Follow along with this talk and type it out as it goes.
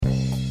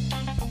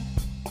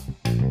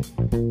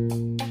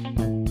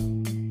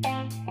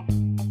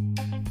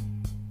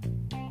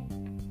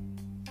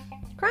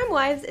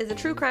Wives is a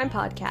true crime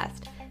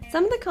podcast.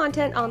 Some of the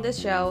content on this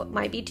show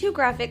might be too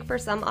graphic for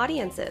some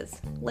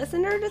audiences.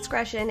 Listener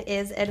discretion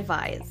is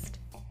advised.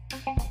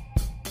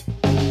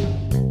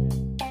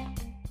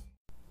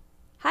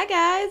 Hi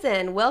guys,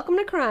 and welcome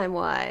to Crime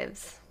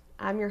Wives.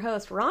 I'm your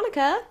host,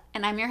 Veronica.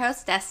 And I'm your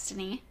host,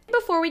 Destiny.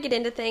 Before we get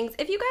into things,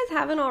 if you guys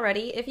haven't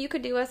already, if you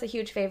could do us a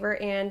huge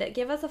favor and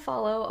give us a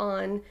follow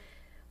on,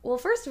 well,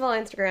 first of all,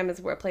 Instagram is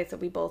a place that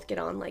we both get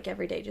on like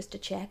every day just to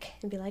check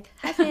and be like,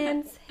 hi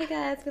fans, hey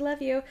guys, we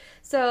love you.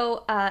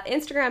 So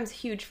Instagram's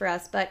huge for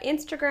us, but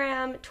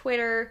Instagram,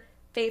 Twitter,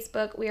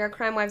 Facebook, we are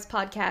Crime Wives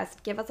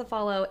Podcast. Give us a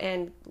follow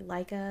and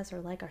like us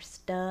or like our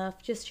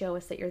stuff. Just show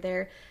us that you're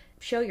there.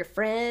 Show your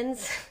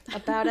friends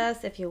about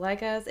us if you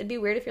like us. It'd be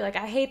weird if you're like,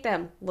 I hate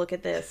them. Look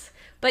at this.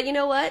 But you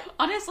know what?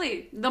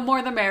 Honestly, the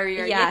more the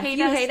merrier. Yeah, if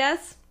you hate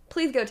us,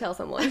 please go tell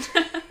someone.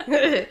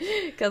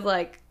 Because,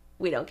 like,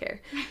 we don't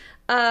care.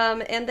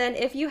 And then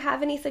if you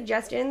have any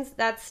suggestions,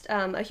 that's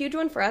a huge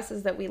one for us,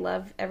 is that we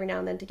love every now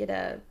and then to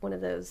get one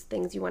of those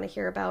things you want to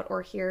hear about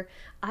or hear.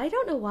 I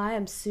don't know why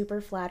I'm super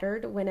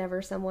flattered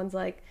whenever someone's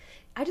like,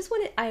 I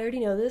already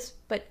know this,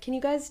 but can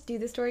you guys do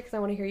this story? Because I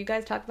want to hear you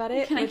guys talk about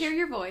it. Can I hear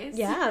your voice?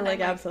 Yeah,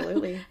 like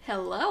absolutely.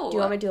 Hello. Do you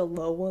want me to do a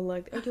low one?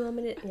 Or do you want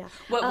me to, yeah.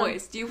 What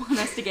voice? Do you want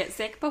us to get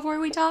sick before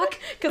we talk?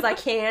 Because I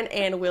can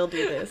and will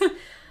do this.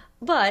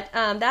 But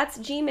that's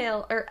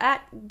Gmail, or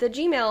at the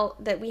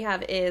Gmail that we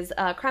have is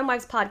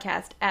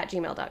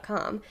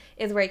crimewivespodcast@gmail.com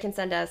is where you can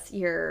send us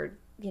your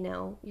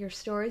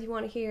stories you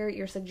want to hear,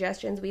 your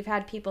suggestions. We've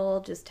had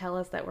people just tell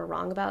us that we're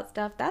wrong about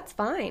stuff. That's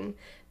fine.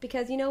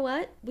 Because you know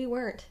what? We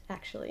weren't,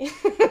 actually.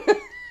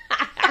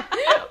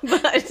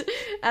 But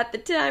at the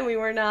time, we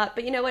were not.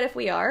 But you know what? If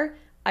we are,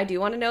 I do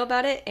want to know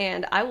about it,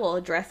 and I will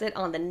address it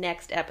on the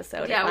next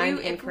episode if I'm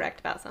incorrect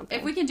about something.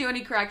 If we can do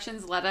any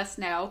corrections, let us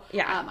know.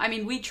 Yeah.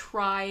 We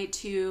try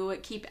to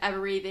keep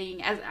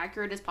everything as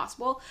accurate as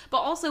possible, but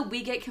also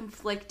we get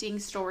conflicting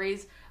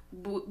stories.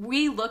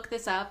 We look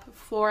this up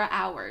for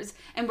hours,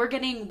 and we're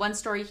getting one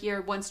story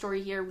here, one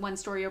story here, one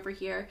story over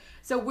here.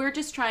 So we're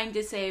just trying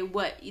to say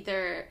we're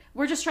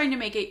just trying to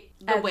make it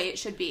the way it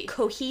should be.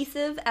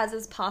 Cohesive as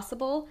is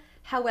possible.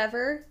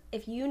 However,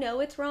 if you know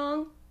it's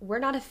wrong, we're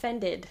not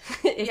offended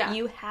if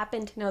you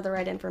happen to know the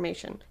right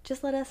information.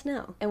 Just let us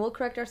know, and we'll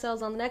correct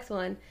ourselves on the next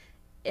one.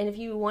 And if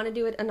you want to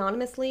do it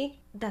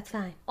anonymously, that's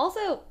fine.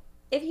 Also,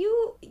 if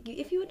you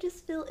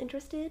just feel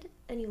interested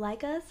and you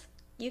like us,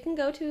 you can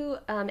go to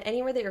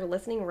anywhere that you're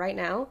listening right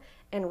now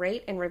and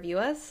rate and review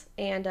us,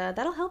 and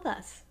that'll help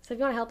us. So if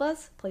you want to help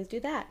us, please do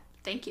that.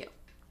 Thank you.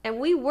 And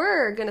we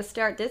were going to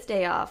start this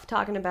day off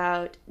talking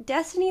about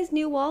Destiny's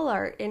new wall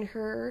art in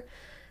her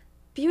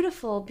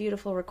beautiful,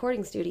 beautiful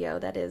recording studio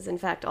that is, in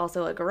fact,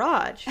 also a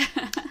garage.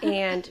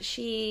 And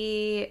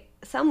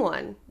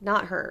someone,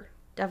 not her,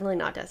 definitely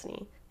not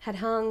Destiny, had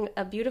hung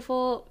a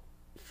beautiful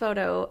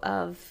photo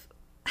of,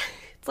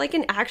 it's like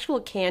an actual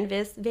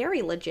canvas,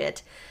 very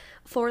legit,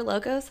 Four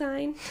Loko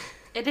sign.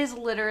 It is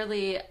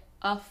literally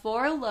a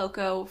Four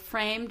Loko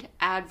framed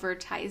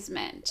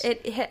advertisement.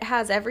 It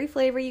has every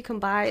flavor you can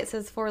buy. It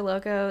says Four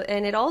Loko,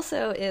 and it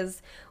also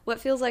is what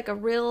feels like a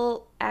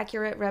real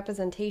accurate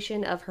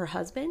representation of her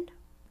husband.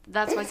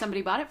 That's why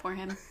somebody bought it for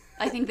him.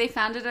 I think they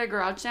found it at a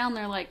garage sale, and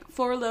they're like,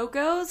 Four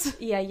Lokos?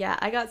 Yeah.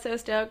 I got so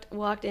stoked,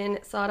 walked in,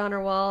 saw it on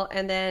her wall,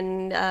 and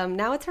then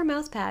now it's her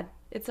mouse pad.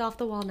 It's off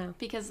the wall now.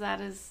 Because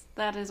that is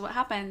what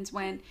happens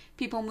when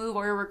people move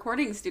our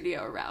recording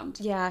studio around.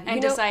 Yeah.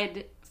 And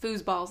decide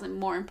foosball's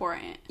more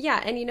important.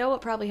 Yeah, and you know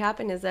what probably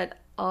happened is that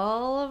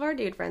all of our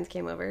dude friends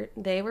came over.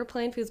 They were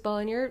playing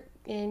foosball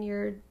in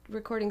your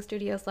recording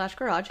studio /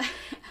 garage.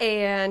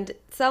 And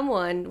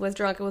someone was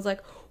drunk and was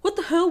like, what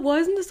the hell? Why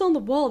isn't this on the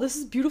wall? This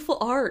is beautiful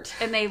art.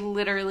 And they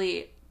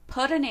literally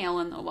put a nail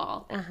in the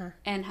wall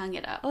and hung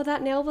it up. Oh,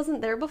 that nail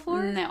wasn't there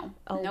before? No.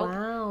 Oh, nope.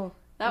 Wow.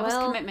 That was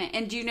commitment.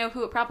 And do you know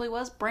who it probably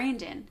was?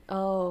 Brandon.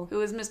 Oh. Who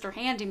was Mr.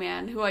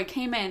 Handyman, who I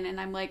came in and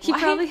I'm like,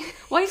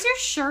 why is your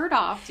shirt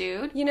off,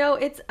 dude? You know,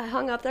 it's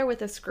hung up there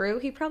with a screw.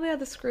 He probably had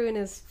the screw in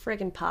his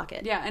friggin'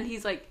 pocket. Yeah, and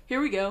he's like,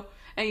 here we go.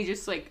 And he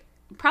just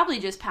probably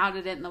just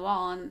pounded it in the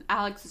wall, and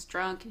Alex is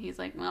drunk and he's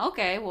like, well,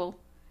 okay, well,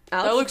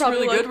 Alex that looks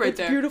really good right it's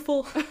there.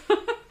 Beautiful.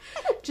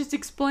 Just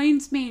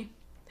explains me.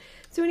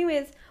 So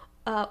anyways,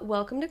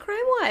 welcome to Crime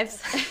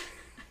Wives.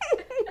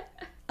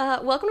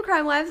 Welcome to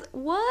Crime Wives.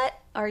 What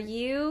are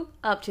you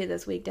up to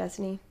this week,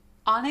 Destiny?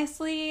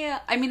 Honestly,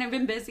 I've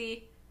been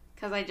busy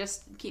because I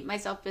just keep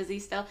myself busy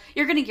still.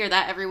 You're going to hear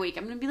that every week.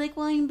 I'm going to be like,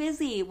 well, I'm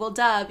busy. Well,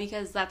 duh,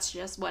 because that's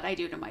just what I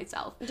do to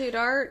myself. Dude,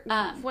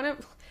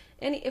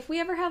 if we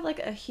ever have like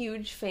a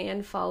huge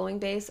fan following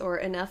base or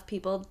enough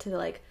people to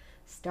like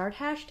start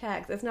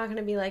hashtags, it's not going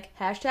to be like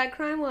hashtag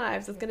Crime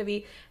Wives. It's going to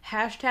be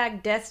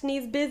hashtag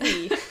Destiny's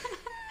busy.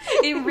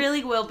 It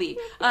really will be.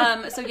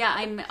 So yeah,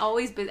 I'm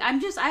always busy. I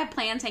have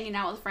plans hanging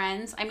out with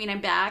friends.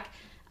 I'm back.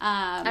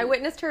 I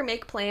witnessed her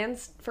make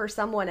plans for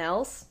someone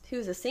else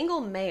who's a single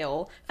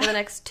male for the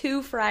next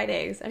 2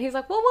 Fridays. And he's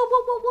like,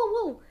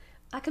 whoa.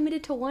 I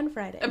committed to 1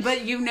 Friday. But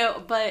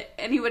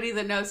anybody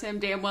that knows him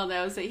damn well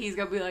knows that he's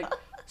going to be like,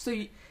 So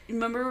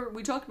remember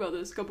we talked about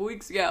this a couple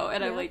weeks ago,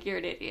 and I'm Yeah. like, you're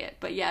an idiot.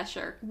 But yeah,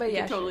 sure. But you yeah,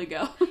 can totally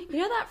go. You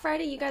know that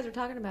Friday you guys were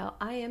talking about?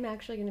 I am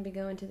actually going to be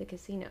going to the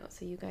casino,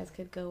 so you guys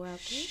could go out.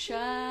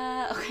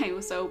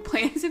 Okay, so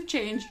plans have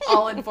changed.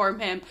 I'll inform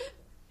him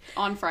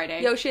on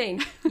Friday. Yo,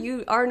 Shane,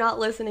 you are not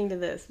listening to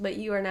this, but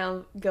you are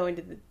now going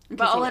to the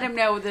But I'll casino. let him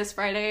know this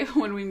Friday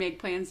when we make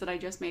plans that I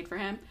just made for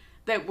him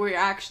that we're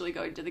actually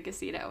going to the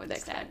casino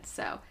instead.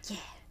 So Yeah.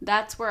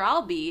 that's where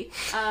I'll be.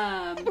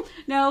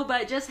 No,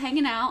 but just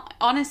hanging out.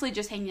 Honestly,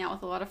 just hanging out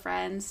with a lot of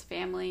friends,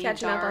 family,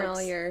 Catching up on darts.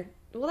 all your...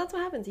 Well, that's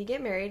what happens. You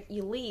get married,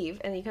 you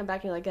leave, and you come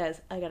back and you're like, guys,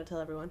 I gotta tell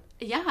everyone.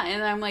 Yeah,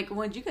 and I'm like,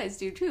 what'd you guys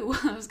do too?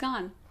 I was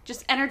gone.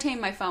 Just entertain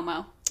my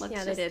FOMO. Let's Yeah,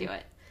 they just did. do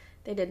it.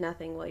 They did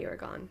nothing while you were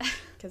gone.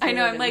 'Cause I they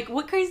know. live I'm in- like,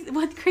 what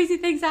crazy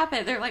things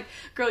happened? They're like,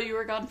 girl, you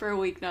were gone for a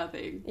week.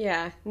 Nothing.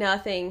 Yeah,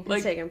 nothing Like-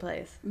 has taken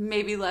place.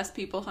 Maybe less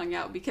people hung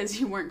out because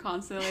you weren't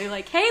constantly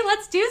like, hey,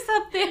 let's do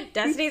something.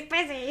 Destiny's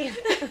busy.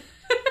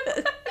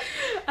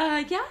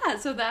 Yeah,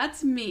 so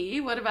that's me.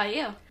 What about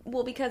you?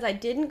 Well, because I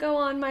didn't go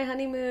on my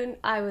honeymoon,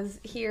 I was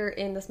here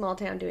in the small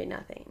town doing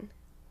nothing.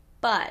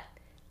 But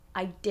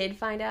I did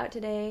find out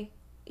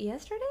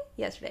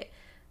yesterday,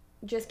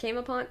 just came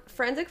upon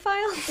Forensic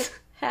Files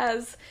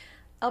has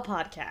a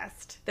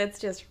podcast that's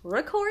just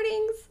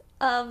recordings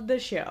of the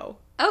show.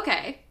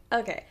 Okay,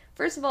 Okay,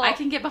 first of all, I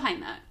can get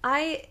behind that.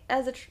 I,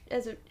 as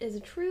a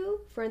true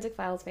Forensic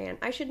Files fan,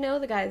 I should know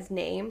the guy's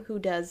name who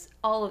does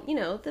all of,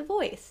 the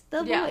voice.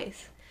 Yeah.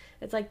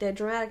 It's like the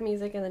dramatic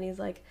music, and then he's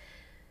like,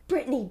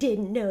 Brittany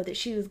didn't know that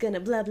she was gonna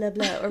blah, blah,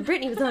 blah, or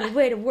Brittany was on her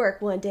way to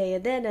work one day,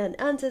 and then an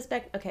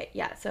unsuspect... Okay,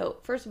 yeah, so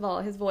first of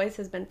all, his voice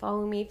has been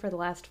following me for the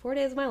last 4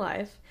 days of my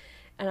life,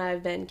 and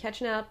I've been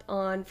catching up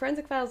on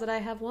Forensic Files that I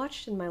have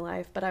watched in my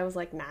life, but I was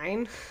like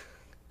 9.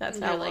 That's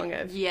how long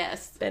I've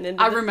Yes. been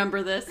into I this.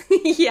 remember this.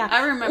 Yeah.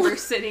 I remember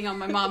sitting on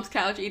my mom's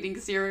couch eating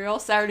cereal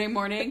Saturday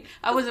morning.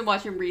 I wasn't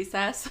watching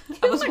Recess.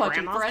 I was my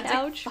watching grandma's Forensic.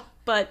 couch,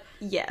 but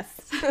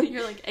yes.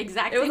 You're like,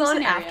 exact It was same on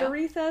scenario. after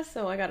recess,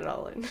 so I got it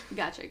all in.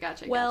 Gotcha.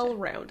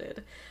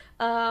 Well-rounded.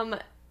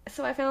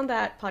 So I found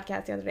that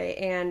podcast the other day,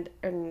 and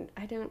I'm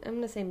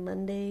gonna say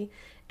Monday,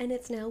 and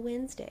it's now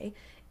Wednesday,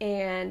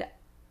 and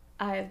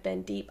I have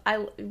been deep.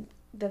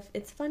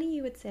 It's funny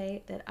you would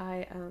say that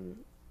I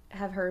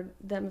have heard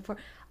them before.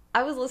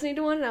 I was listening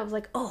to one, and I was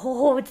like,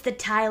 oh, it's the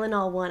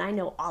Tylenol one. I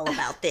know all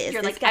about this.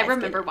 You're This like, I guy's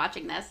remember gonna-"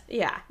 watching this.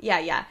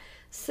 Yeah.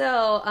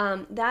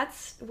 So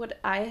that's what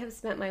I have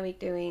spent my week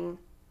doing.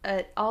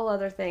 All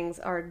other things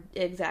are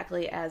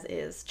exactly as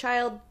is.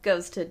 Child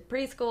goes to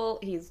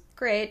preschool. He's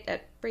great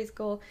at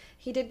preschool.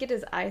 He did get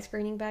his eye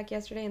screening back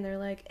yesterday, and they're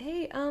like,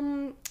 hey,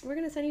 we're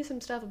going to send you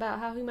some stuff about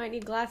how he might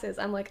need glasses.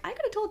 I'm like, I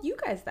could have told you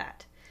guys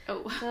that.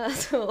 Oh.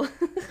 So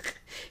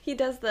he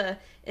does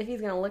if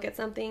he's going to look at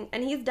something,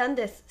 and he's done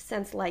this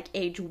since like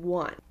age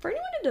 1. For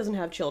anyone who doesn't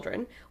have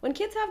children, when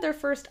kids have their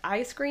first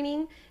eye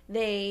screening,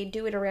 they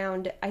do it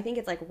around, I think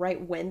it's like right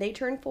when they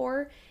turn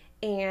 4.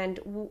 And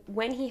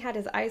when he had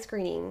his eye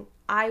screening,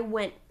 I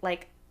went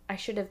like, I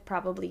should have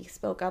probably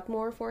spoke up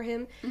more for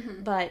him,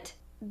 but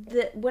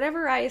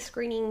whatever eye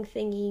screening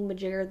thingy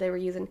majigger they were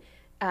using,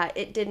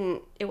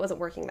 it wasn't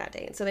working that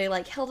day. And so they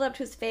like held it up to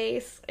his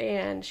face,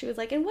 and she was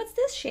like, and what's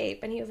this shape?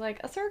 And he was like,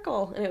 a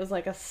circle. And it was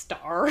like a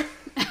star.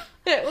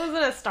 It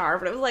wasn't a star,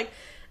 but it was like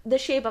the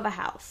shape of a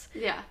house.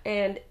 Yeah.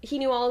 And he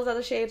knew all his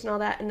other shapes and all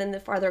that, and then the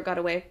farther it got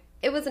away,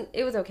 it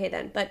was okay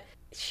then. But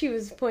she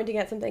was pointing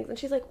at some things, and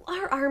she's like, well,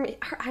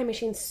 her eye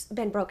machine's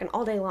been broken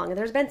all day long, and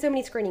there's been so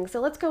many screenings,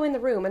 so let's go in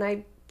the room. And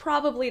I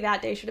probably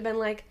that day should have been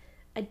like,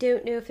 I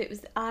don't know if it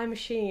was the eye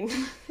machine.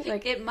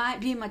 Like, It might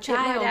be my it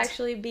child. might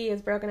actually be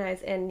his broken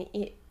eyes, and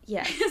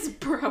yes. His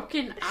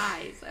broken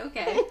eyes.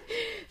 Okay.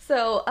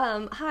 So,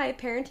 hi,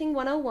 Parenting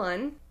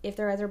 101. If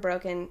their eyes are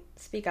broken,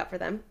 speak up for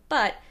them.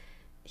 But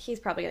he's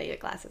probably going to get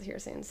glasses here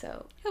soon,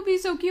 so... He'll be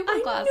so cute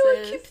with glasses. I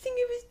know, I keep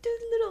thinking it was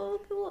just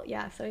little...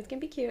 Yeah, so he's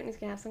going to be cute, and he's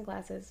going to have some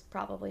glasses,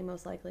 probably,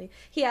 most likely.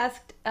 He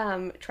asked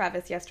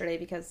Travis yesterday,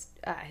 because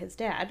his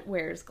dad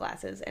wears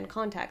glasses and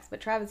contacts, but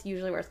Travis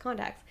usually wears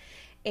contacts.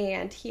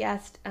 And he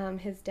asked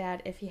his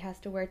dad if he has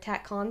to wear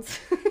tack-cons.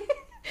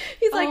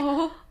 He's like...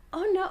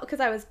 Oh no, because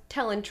I was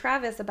telling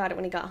Travis about it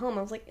when he got home.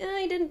 I was like,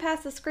 he didn't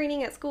pass the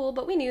screening at school,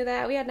 but we knew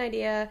that. We had an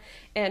idea.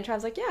 And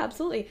Travis was like, yeah,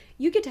 absolutely.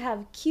 You get to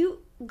have cute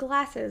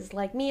glasses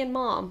like me and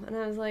Mom. And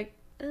I was like,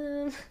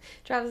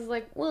 Travis was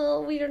like,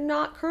 well, we are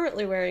not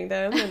currently wearing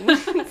them.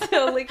 And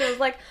so Lika was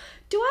like,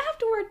 do I have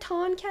to wear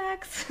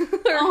toncax?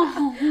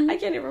 I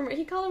can't even remember.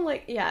 He called them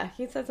like,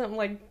 he said something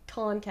like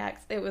toncax.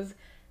 It was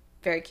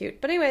very cute.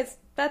 But anyways,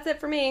 that's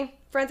it for me.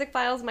 Forensic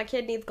Files, my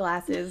kid needs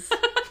glasses.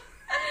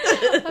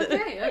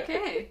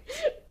 Okay.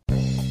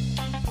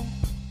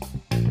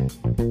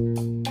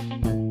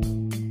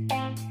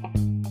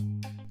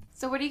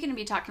 So what are you going to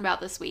be talking about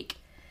this week?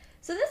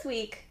 So this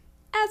week,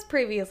 as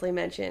previously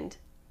mentioned,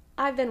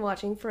 I've been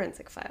watching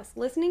Forensic Files.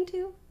 Listening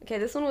to? Okay,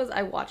 this one was,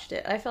 I watched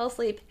it. I fell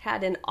asleep,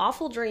 had an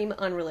awful dream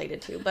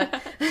unrelated to, but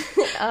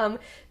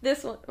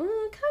this one,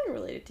 kind of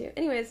related to.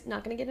 Anyways,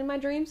 not going to get in my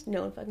dreams.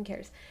 No one fucking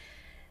cares.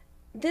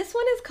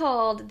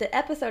 The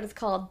episode is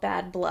called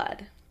Bad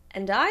Blood.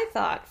 And I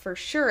thought for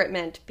sure it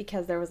meant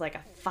because there was like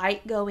a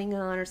fight going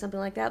on or something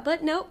like that.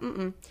 But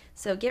no,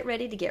 So get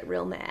ready to get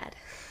real mad.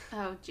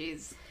 Oh,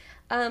 jeez.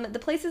 The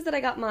places that I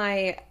got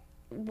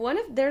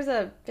there's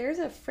a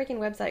freaking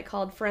website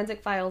called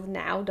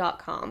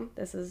forensicfilesnow.com.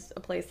 This is a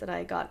place that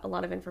I got a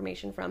lot of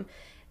information from.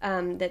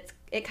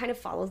 It kind of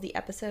follows the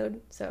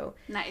episode, so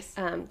nice.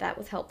 That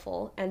was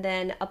helpful. And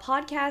then a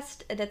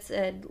podcast that's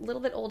a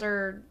little bit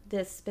older.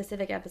 This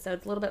specific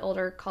episode's a little bit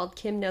older, called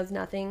Kim Knows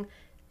Nothing.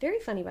 Very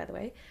funny, by the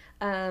way.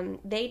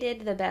 They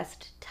did the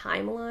best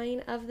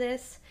timeline of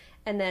this.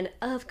 And then,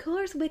 of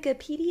course,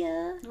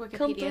 Wikipedia.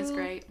 Wikipedia is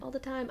great. All the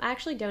time. I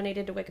actually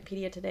donated to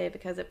Wikipedia today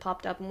because it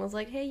popped up and was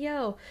like, hey,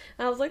 yo.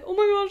 And I was like, oh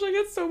my gosh, I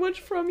get so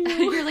much from you.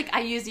 You're like, I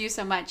use you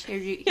so much.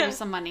 Here's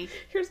some money.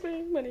 Here's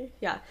my money.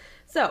 Yeah.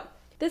 So,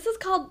 this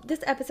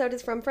episode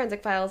is from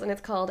Forensic Files, and it's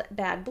called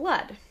Bad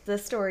Blood. The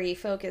story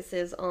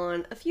focuses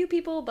on a few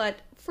people, but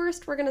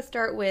first we're going to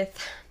start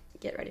with,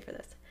 get ready for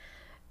this,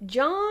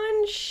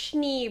 John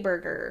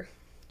Schneeberger.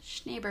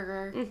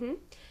 Schneeberger.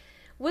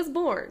 Was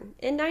born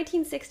in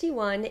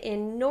 1961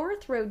 in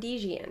North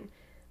Rhodesia.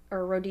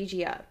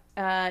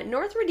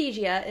 North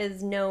Rhodesia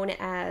is known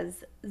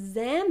as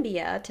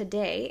Zambia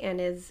today and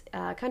is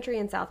a country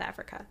in South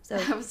Africa. So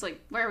I was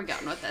like, where are we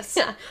going with this?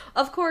 Yeah,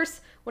 of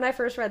course, when I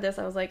first read this,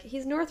 I was like,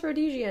 he's North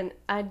Rhodesian.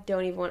 I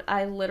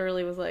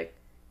literally was like,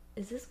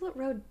 is this what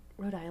Rhode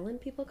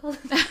Island people call it?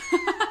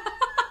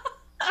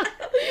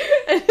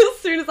 And as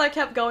soon as I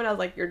kept going, I was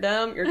like, you're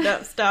dumb,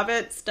 stop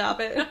it.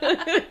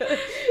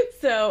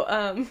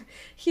 So,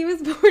 he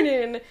was born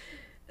in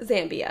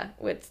Zambia,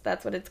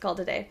 that's what it's called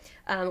today,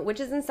 which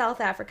is in South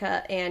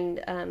Africa,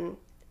 and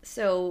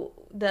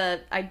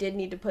I did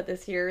need to put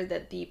this here,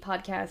 that the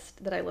podcast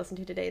that I listened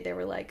to today, they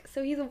were like,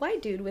 so he's a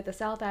white dude with a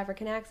South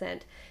African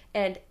accent,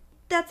 and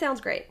that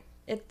sounds great.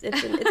 It's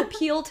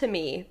appeal to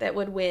me that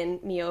would win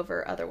me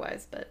over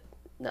otherwise, but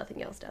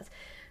nothing else does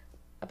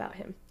about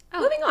him. Oh,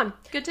 moving on.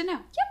 Good to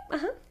know.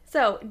 Yep.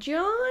 So,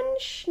 John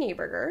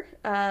Schneeberger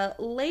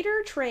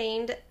later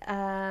trained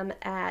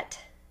at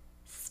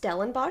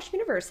Stellenbosch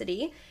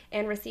University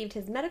and received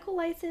his medical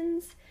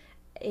license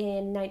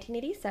in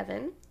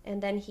 1987.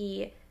 And then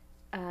he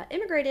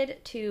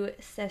immigrated to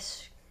it's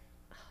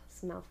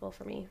a mouthful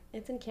for me.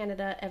 It's in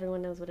Canada.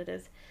 Everyone knows what it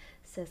is.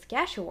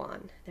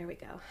 Saskatchewan. There we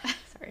go.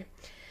 Sorry.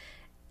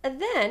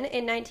 Then,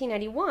 in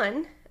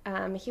 1991...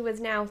 he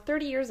was now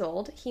 30 years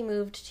old. He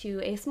moved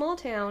to a small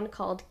town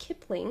called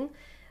Kipling,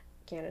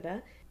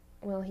 Canada.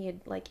 Well, he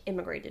had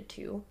immigrated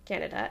to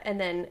Canada and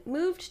then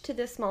moved to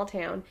this small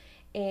town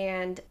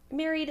and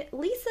married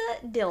Lisa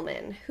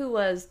Dillman, who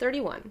was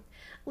 31.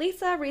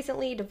 Lisa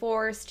recently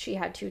divorced. She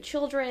had 2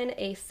 children,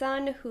 a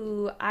son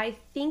who I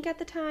think at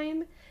the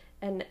time,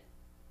 and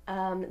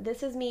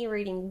this is me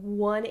reading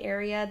one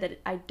area that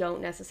I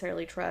don't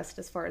necessarily trust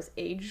as far as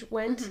age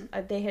went.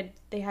 They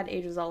had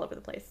ages all over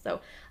the place.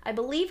 So I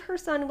believe her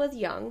son was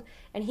young,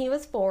 and he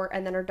was 4,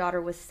 and then her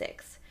daughter was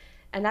 6.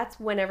 And that's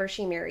whenever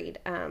she married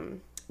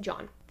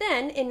John.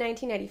 Then in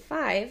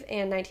 1995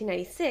 and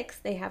 1996,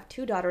 they have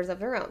 2 daughters of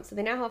their own. So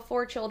they now have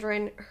 4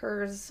 children.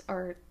 Hers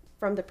are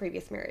from the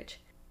previous marriage.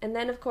 And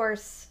then, of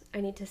course, I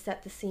need to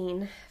set the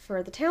scene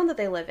for the town that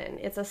they live in.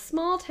 It's a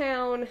small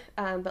town,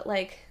 but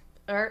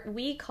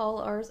we call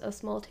ours a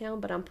small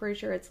town, but I'm pretty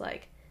sure it's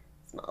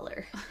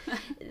smaller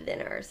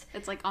than ours.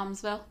 It's like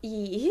Almsville?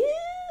 Yeah,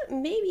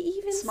 maybe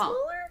even smaller?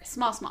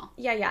 Small.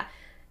 Yeah.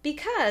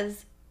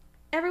 Because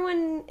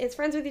everyone is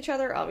friends with each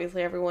other,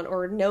 obviously everyone,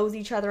 or knows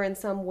each other in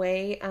some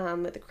way.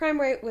 The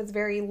crime rate was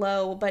very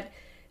low, but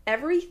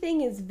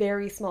everything is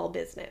very small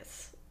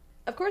business.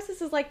 Of course,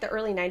 this is the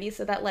early 90s,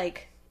 so that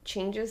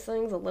changes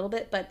things a little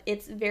bit, but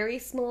it's very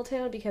small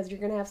town because you're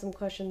going to have some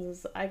questions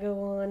as I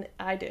go on.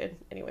 I did,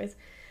 anyways.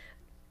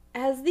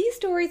 As these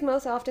stories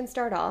most often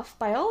start off,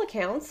 by all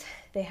accounts,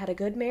 they had a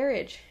good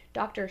marriage.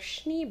 Dr.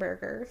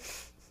 Schneeberger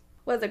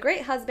was a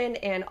great husband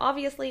and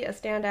obviously a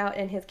standout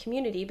in his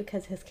community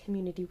because his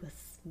community was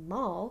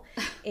small.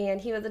 And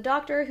he was a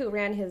doctor who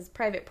ran his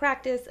private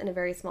practice in a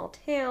very small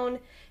town.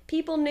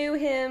 People knew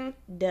him,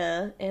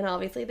 and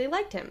obviously they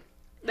liked him.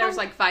 There's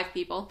 5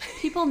 people.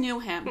 People knew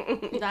him.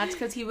 That's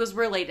because he was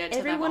related to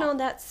everyone them all. On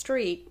that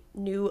street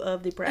knew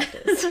of the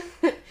practice.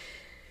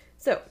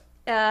 So,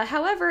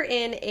 however,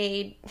 in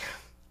a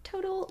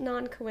total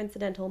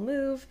non-coincidental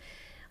move,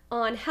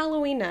 on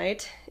Halloween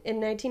night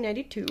in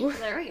 1992...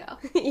 There we go.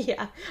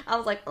 Yeah. I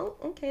was like, oh,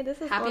 okay,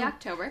 this is Happy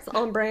October. It's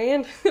on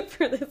brand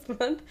for this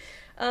month.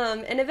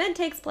 An event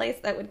takes place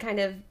that would kind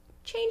of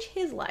change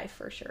his life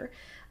for sure,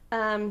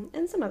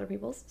 and some other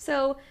people's.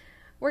 So,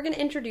 we're going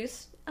to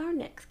introduce our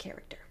next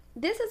character.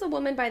 This is a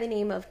woman by the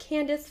name of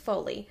Candace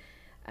Foley,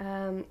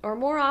 or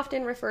more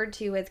often referred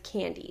to as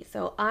Candy.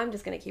 So, I'm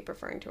just going to keep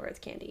referring to her as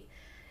Candy.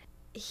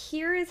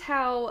 Here is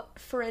how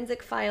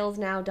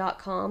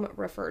ForensicFilesNow.com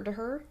referred to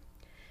her.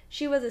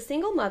 She was a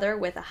single mother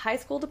with a high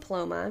school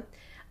diploma,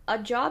 a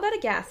job at a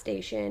gas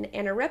station,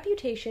 and a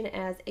reputation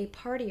as a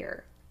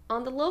partier.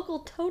 On the local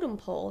totem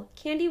pole,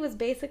 Candy was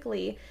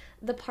basically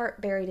the part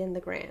buried in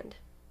the grand.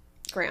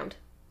 ground.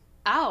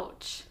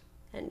 Ouch.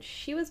 And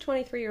she was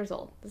 23 years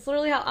old. That's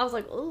literally how I was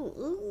like,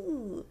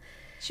 ooh.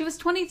 She was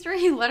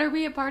 23. Let her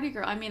be a party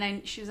girl. I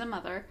mean, she was a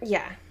mother.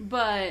 Yeah.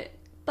 But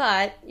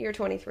you're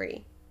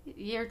 23.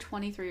 You're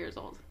 23 years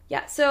old.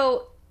 Yeah,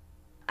 so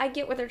I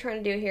get what they're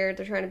trying to do here.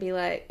 They're trying to be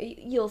like,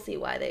 you'll see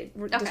why they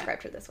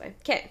described her this way.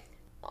 Okay.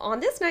 On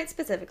this night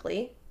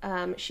specifically,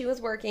 she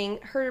was working.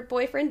 Her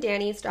boyfriend,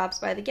 Danny, stops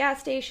by the gas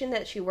station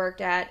that she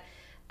worked at.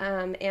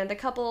 And the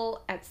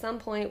couple, at some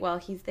point while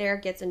he's there,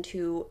 gets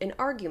into an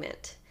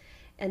argument.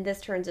 And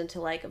this turns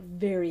into, like, a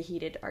very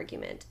heated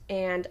argument.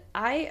 And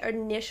I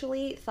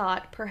initially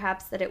thought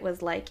perhaps that it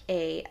was, like,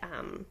 a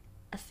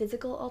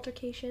physical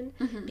altercation.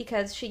 Mm-hmm.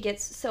 Because she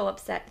gets so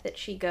upset that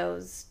she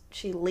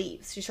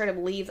leaves. She straight up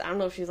leaves. I don't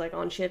know if she's, like,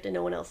 on shift and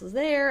no one else is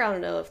there. I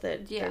don't know if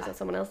there's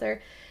someone else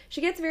there. She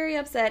gets very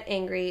upset,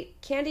 angry.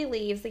 Candy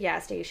leaves the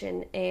gas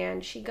station,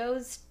 and she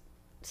goes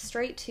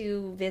straight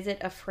to visit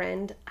a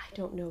friend. I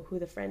don't know who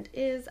the friend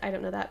is. I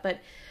don't know that,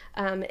 but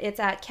it's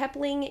at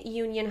Kepling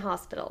Union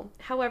Hospital.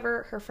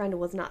 However, her friend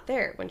was not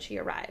there when she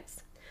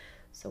arrives.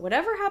 So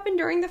whatever happened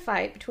during the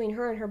fight between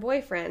her and her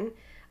boyfriend,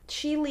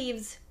 she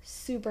leaves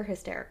super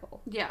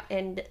hysterical. Yeah.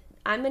 And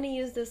I'm going to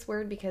use this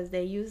word because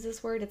they use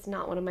this word. It's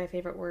not one of my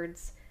favorite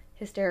words.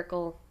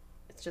 Hysterical.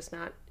 It's just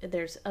not.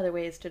 There's other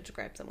ways to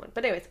describe someone.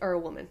 But anyways, or a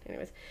woman.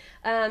 Anyways.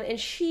 And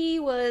she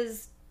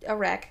was a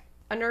wreck.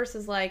 A nurse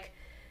is like,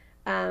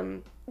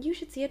 you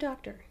should see a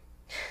doctor.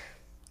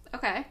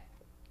 Okay.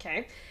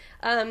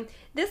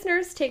 This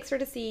nurse takes her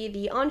to see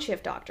the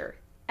on-shift doctor.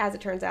 As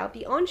it turns out,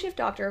 the on-shift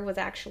doctor was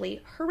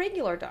actually her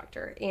regular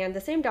doctor, and the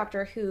same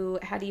doctor who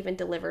had even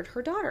delivered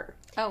her daughter.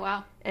 Oh,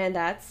 wow. And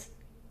that's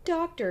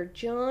Dr.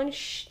 John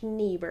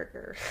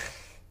Schneeberger.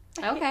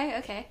 Okay.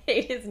 I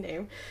hate his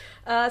name.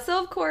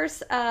 So, of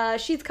course,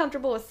 she's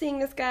comfortable with seeing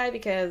this guy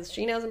because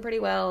she knows him pretty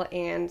well,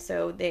 and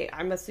so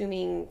I'm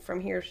assuming from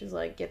here she's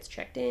like, gets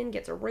checked in,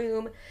 gets a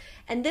room.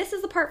 And this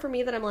is the part for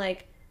me that I'm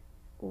like,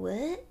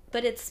 what?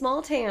 But it's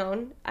small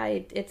town.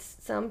 It's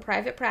some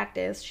private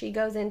practice. She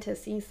goes in to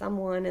see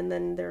someone, and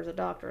then there's a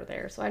doctor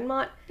there. So I'm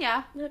not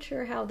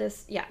sure how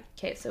this... Yeah,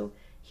 okay, so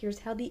here's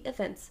how the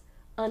events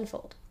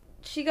unfold.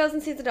 She goes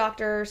and sees the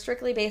doctor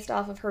strictly based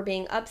off of her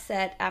being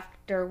upset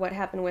after what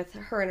happened with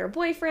her and her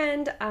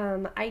boyfriend.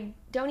 I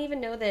don't even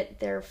know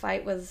that their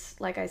fight was,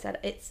 like I said,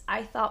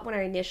 I thought when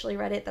I initially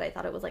read it that I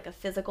thought it was like a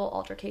physical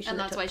altercation. And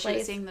that's why she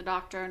was seeing the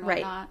doctor and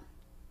whatnot. Right.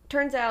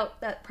 Turns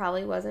out that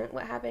probably wasn't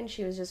what happened.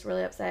 She was just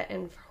really upset,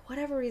 and for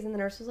whatever reason, the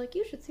nurse was like,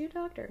 you should see a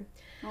doctor.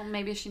 Well,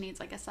 maybe she needs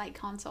like a psych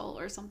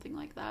consult or something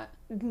like that.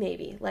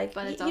 Maybe.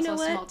 But it's also a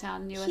small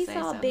town USA. He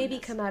saw a baby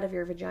come out of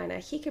your vagina.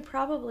 He could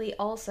probably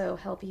also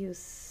help you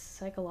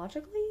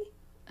psychologically?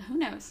 Who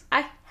knows?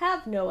 I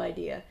have no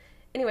idea.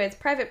 Anyways,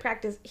 private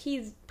practice,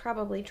 he's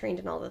probably trained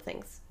in all the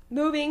things.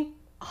 Moving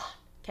on.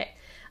 Okay.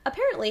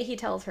 Apparently, he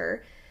tells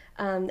her,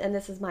 and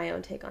this is my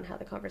own take on how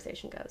the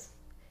conversation goes.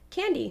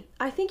 Candy,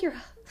 I think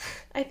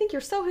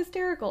you're so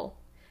hysterical.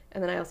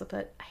 And then I also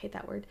put, I hate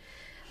that word,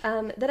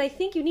 that I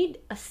think you need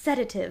a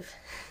sedative.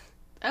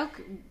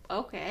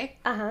 Okay.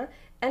 Uh-huh.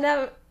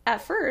 And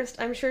at first,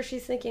 I'm sure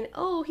she's thinking,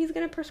 oh, he's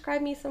going to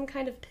prescribe me some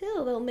kind of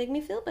pill that'll make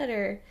me feel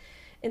better.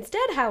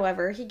 Instead,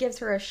 however, he gives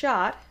her a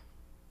shot,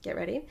 get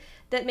ready,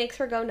 that makes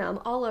her go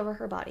numb all over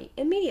her body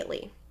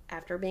immediately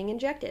after being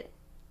injected.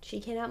 She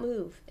cannot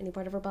move any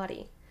part of her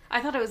body. I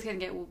thought it was going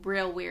to get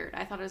real weird.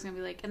 I thought it was going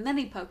to be like, and then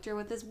he poked her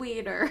with his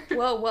weeder.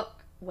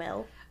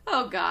 Well.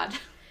 Oh, God.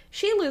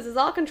 She loses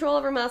all control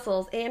of her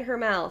muscles and her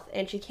mouth,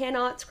 and she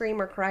cannot scream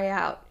or cry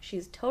out.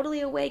 She's totally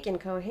awake and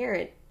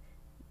coherent,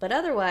 but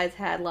otherwise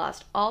had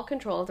lost all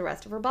control of the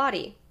rest of her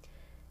body.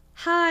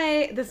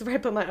 Hi, this is where I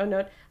put my own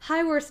note.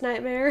 Hi, worst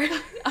nightmare.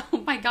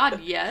 Oh my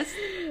God, yes.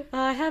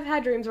 I have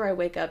had dreams where I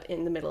wake up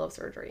in the middle of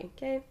surgery.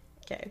 Okay.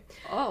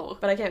 Oh.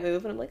 But I can't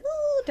move, and I'm like,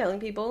 oh, telling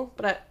people.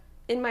 But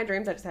in my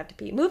dreams, I just have to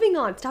pee. Moving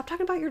on. Stop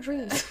talking about your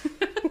dreams.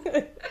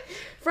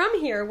 From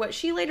here, what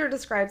she later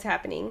describes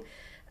happening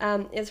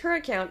is her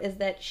account is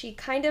that she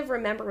kind of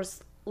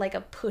remembers like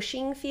a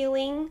pushing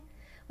feeling.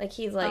 Like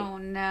he's like, oh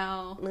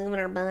no, moving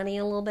her body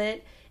a little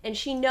bit. And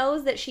she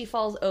knows that she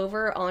falls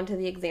over onto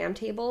the exam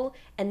table,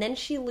 and then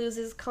she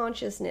loses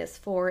consciousness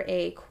for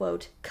a,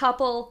 quote,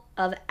 couple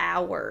of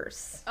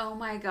hours. Oh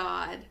my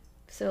God.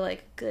 So,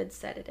 like, good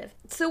sedative.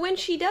 So when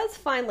she does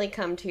finally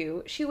come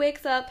to, she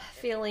wakes up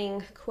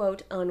feeling,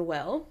 quote,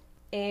 unwell,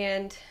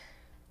 and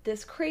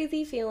this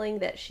crazy feeling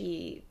that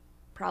she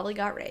probably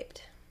got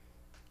raped.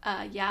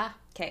 Yeah.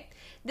 Okay.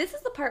 This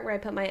is the part where I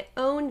put my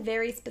own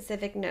very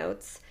specific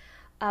notes.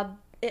 I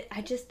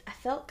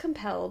felt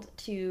compelled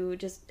to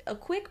just a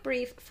quick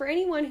brief for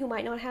anyone who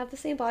might not have the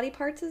same body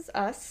parts as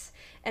us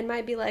and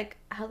might be like,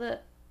 how the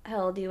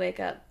hell do you wake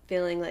up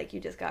feeling like you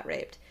just got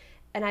raped?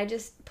 And I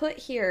just put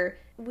here,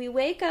 we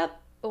wake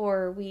up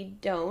or we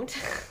don't,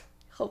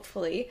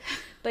 hopefully,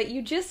 but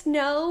you just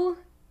know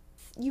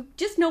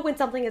when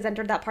something has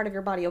entered that part of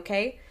your body,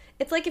 okay?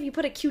 It's like if you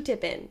put a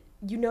Q-tip in,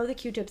 you know the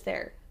Q-tip's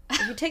there.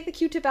 If you take the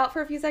Q-tip out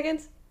for a few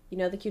seconds, you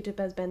know the Q-tip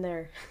has been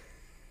there.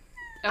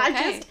 Okay.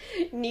 I just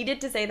needed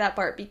to say that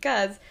part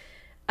because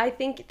I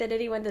think that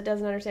anyone that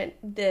doesn't understand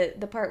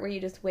the part where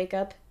you just wake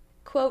up,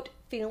 quote,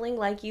 feeling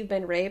like you've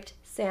been raped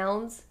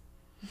sounds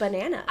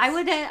bananas. I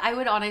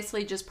would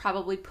honestly just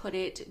probably put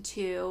it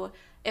to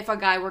if a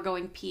guy were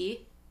going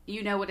pee,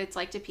 you know what it's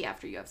like to pee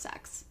after you have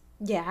sex.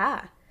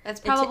 Yeah. That's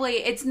probably,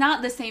 it's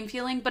not the same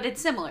feeling, but it's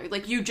similar.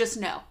 Like, you just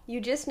know.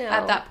 You just know.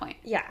 At that point.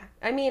 Yeah.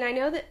 I mean, I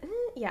know that,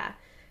 yeah.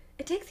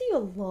 It takes you a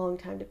long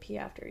time to pee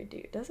after you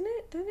do, doesn't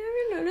it? Doesn't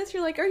you ever notice?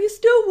 You're like, are you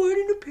still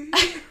wanting to pee?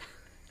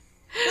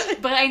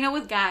 But I know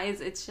with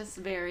guys, it's just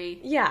very...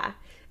 Yeah.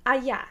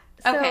 Yeah.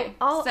 So okay.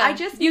 I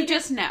just you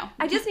just know.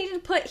 I just need to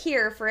put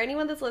here for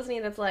anyone that's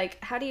listening that's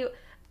like, how do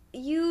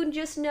you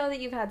just know that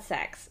you've had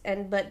sex,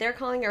 but they're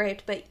calling it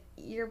raped, but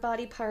your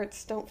body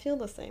parts don't feel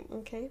the same,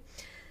 okay?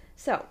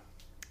 So,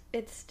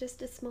 it's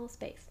just a small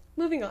space.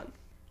 Moving on.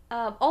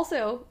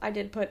 Also, I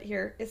did put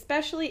here,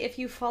 especially if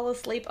you fall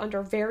asleep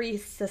under very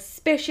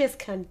suspicious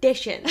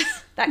conditions.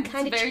 That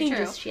kind of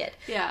changes shit.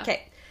 Yeah.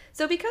 Okay.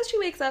 So because she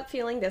wakes up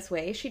feeling this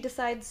way, she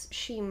decides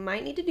she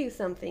might need to do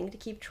something to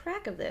keep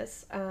track of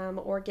this,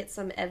 or get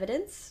some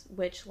evidence,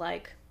 which,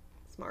 like,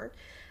 smart.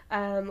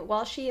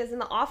 While she is in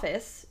the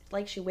office,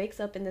 like, she wakes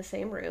up in the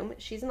same room,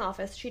 she's in the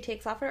office, she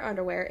takes off her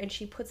underwear, and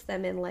she puts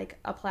them in, like,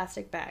 a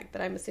plastic bag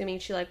that I'm assuming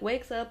she, like,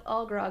 wakes up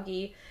all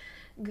groggy,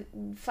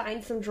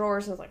 finds some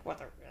drawers, and is like, what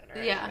the...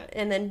 Yeah.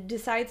 And then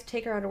decides to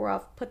take her underwear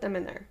off, put them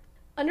in there.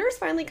 A nurse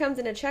finally comes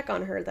in to check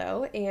on her,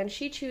 though, and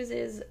she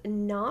chooses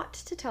not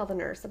to tell the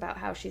nurse about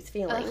how she's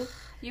feeling. Ugh,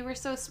 you were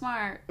so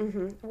smart.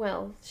 Mm-hmm.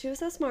 Well, she was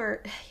so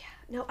smart.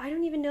 Yeah. No, I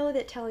don't even know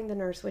that telling the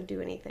nurse would do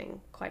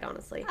anything, quite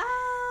honestly.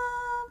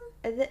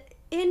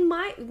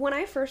 When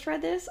I first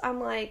read this, I'm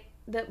like,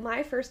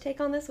 my first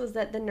take on this was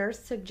that the nurse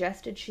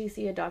suggested she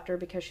see a doctor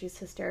because she's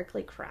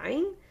hysterically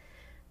crying.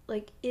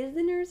 Like, is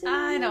the nurse in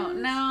I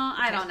don't know.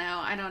 Okay.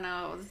 I don't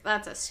know.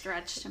 That's a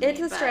stretch to me. It's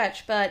a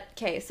stretch, but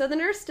okay. So the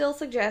nurse still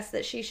suggests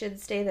that she should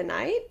stay the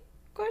night?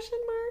 Question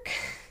mark.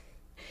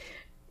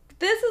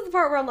 This is the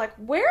part where I'm like,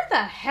 where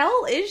the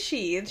hell is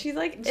she? And she's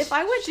like, if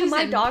I went to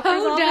my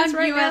doctor's office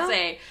right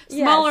USA, now...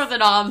 Smaller than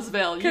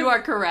Almsville. You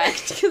are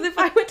correct. Because if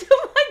I went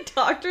to my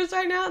doctor's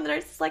right now and the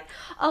nurse is like,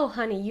 oh,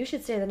 honey, you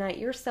should stay the night.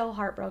 You're so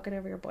heartbroken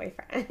over your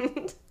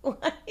boyfriend.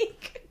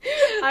 Like...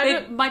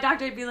 my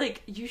doctor would be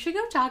like, you should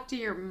go talk to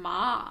your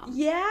mom.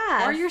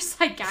 Yeah. Or your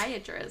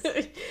psychiatrist.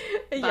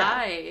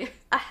 Bye.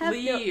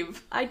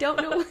 Leave. I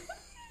don't know.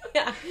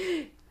 Yeah.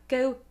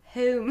 Go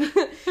home.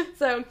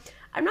 So...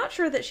 I'm not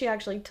sure that she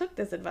actually took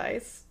this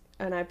advice,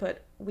 and I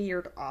put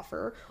weird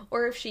offer,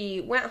 or if she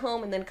went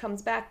home and then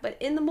comes back, but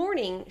in the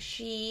morning,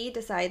 she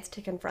decides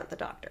to confront the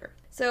doctor.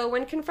 So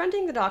when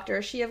confronting the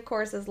doctor, she of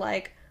course is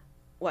like,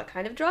 what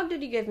kind of drug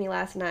did you give me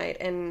last night?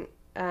 And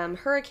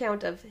her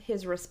account of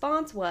his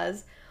response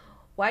was,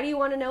 why do you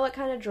want to know what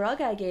kind of drug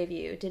I gave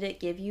you? Did it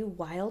give you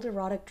wild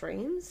erotic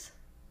dreams?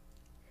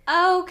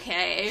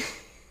 Okay.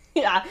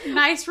 Yeah.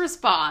 Nice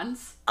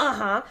response.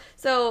 Uh-huh.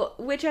 So,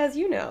 which, as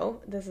you know,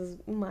 this is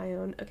my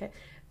own, okay,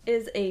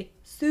 is a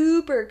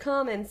super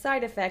common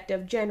side effect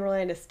of general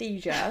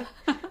anesthesia.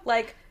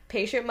 Like,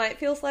 patient might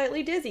feel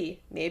slightly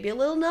dizzy, maybe a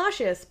little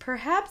nauseous,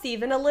 perhaps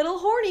even a little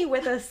horny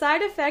with a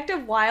side effect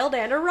of wild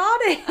and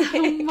erotic.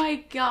 Oh my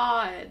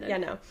god. Yeah,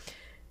 no.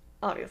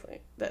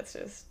 Obviously. That's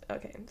just,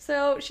 okay.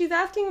 So, she's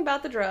asking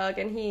about the drug,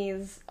 and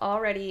he's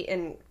already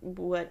in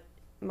what...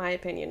 my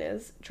opinion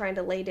is, trying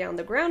to lay down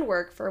the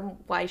groundwork for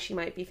why she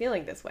might be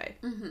feeling this way.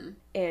 Mm-hmm.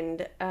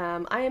 And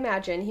I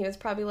imagine he was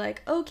probably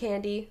like, oh,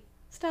 Candy,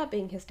 stop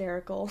being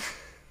hysterical.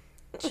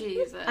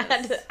 Jesus.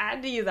 I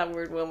had to use that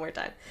word one more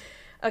time.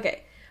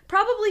 Okay.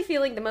 Probably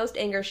feeling the most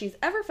anger she's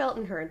ever felt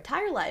in her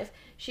entire life,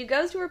 she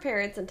goes to her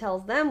parents and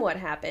tells them what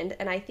happened,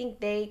 and I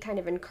think they kind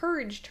of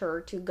encouraged her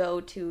to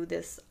go to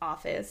this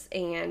office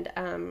and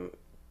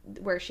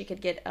where she could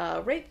get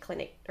a rape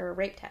clinic or a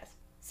rape test.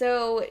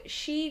 So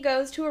she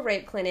goes to a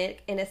rape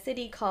clinic in a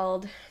city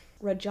called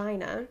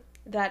Regina.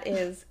 That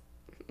is,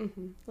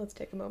 let's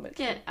take a moment.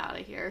 Get out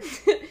of here.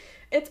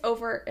 It's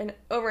over an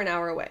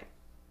hour away.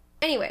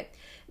 Anyway,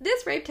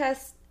 this rape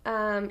test,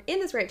 in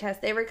this rape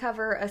test, they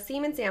recover a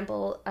semen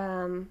sample.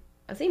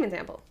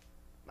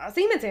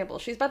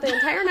 She spent the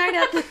entire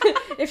night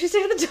if she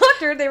stayed with the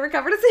doctor, they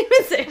recovered a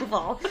semen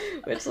sample.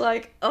 Which,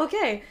 like,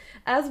 okay.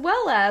 As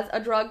well as a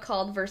drug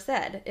called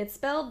Versed. It's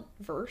spelled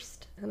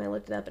Versed, and I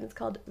looked it up, and it's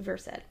called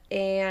Versed.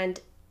 And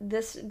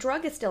this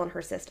drug is still in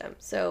her system.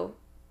 So,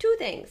 two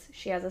things.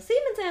 She has a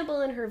semen sample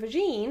in her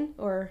vagine,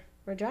 or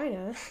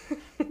vagina.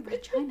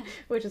 Regina.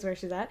 Which is where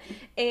she's at.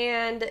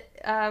 And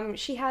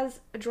she has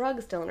a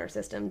drug still in her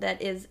system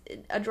that is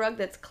a drug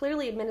that's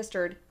clearly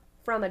administered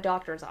from a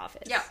doctor's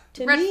office. Yeah,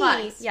 to red me,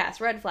 flags.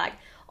 Yes, red flag.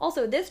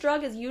 Also, this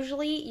drug is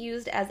usually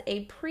used as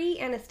a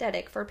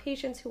pre-anesthetic for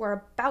patients who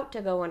are about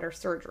to go under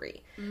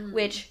surgery,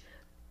 which,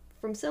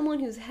 from someone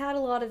who's had a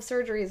lot of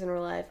surgeries in her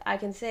life, I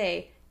can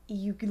say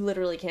you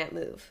literally can't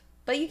move.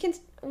 But you can,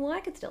 well, I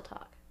could still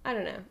talk. I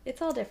don't know.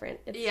 It's all different.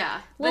 It's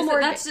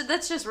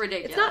that's just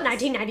ridiculous. It's not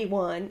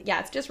 1991.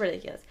 Yeah, it's just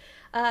ridiculous.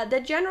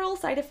 The general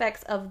side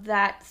effects of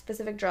that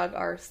specific drug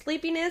are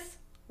sleepiness,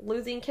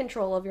 losing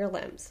control of your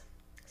limbs.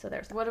 So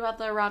there's that. What about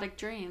the erotic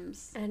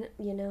dreams? And,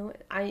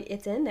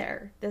 it's in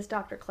there. This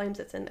doctor claims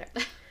it's in there.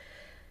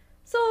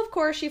 So, of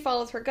course, she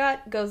follows her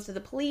gut, goes to the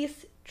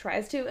police,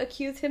 tries to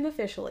accuse him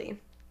officially.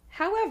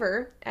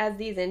 However, as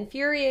these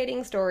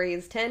infuriating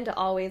stories tend to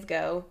always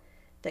go,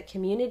 the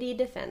community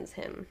defends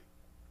him.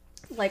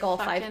 Like all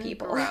Fucking 5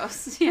 people.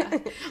 Gross. Yeah.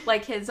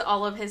 Like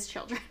all of his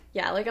children.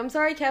 Yeah, like, I'm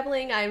sorry,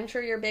 Kepling, I'm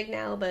sure you're big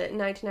now, but in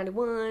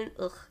 1991,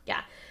 ugh,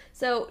 yeah.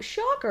 So,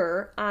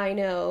 shocker, I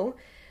know,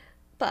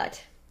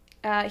 but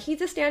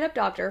he's a stand-up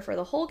doctor for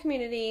the whole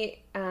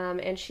community,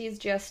 and she's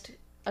just,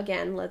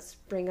 again, let's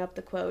bring up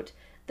the quote,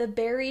 the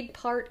buried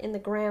part in the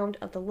ground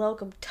of the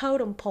local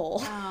totem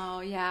pole. Oh,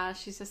 yeah,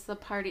 she's just the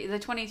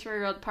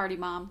 23-year-old party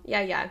mom.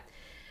 Yeah.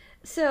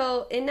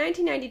 So, in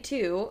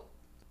 1992,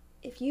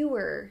 if you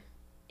were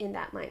in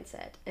that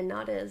mindset and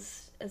not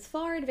as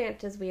far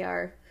advanced as we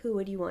are, who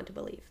would you want to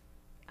believe?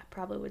 I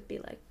probably would be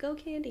like, go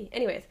Candy.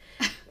 Anyways,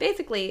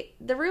 basically,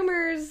 the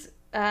rumors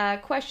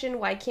question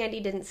why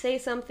Candy didn't say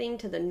something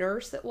to the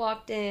nurse that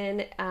walked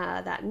in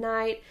that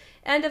night,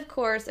 and of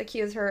course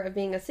accuse her of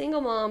being a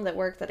single mom that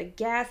works at a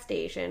gas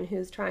station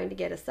who's trying to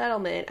get a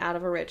settlement out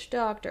of a rich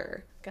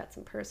doctor. Got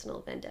some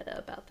personal vendetta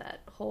about that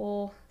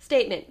whole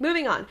statement.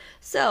 Moving on.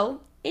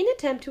 So, in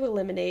attempt to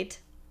eliminate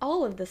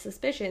all of the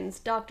suspicions,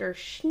 Dr.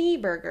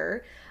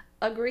 Schneeberger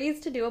agrees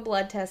to do a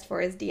blood test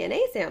for his DNA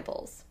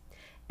samples.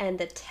 And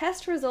the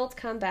test results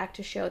come back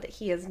to show that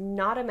he is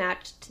not a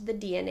match to the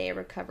DNA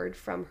recovered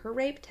from her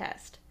rape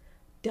test.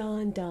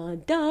 Dun,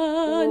 dun,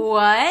 dun.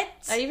 What?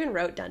 I even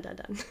wrote dun, dun,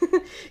 dun.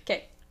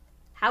 Okay.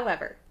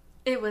 However.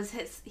 He was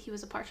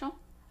a partial?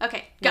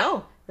 Okay,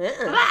 go.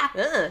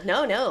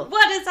 No. No.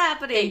 What is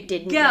happening? They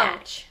didn't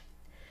match.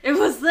 It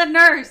was the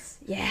nurse.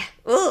 Yeah.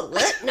 Oh,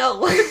 what?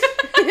 No.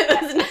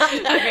 It was not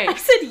the Okay. I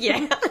said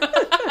yeah.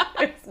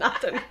 It's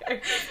not the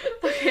nurse.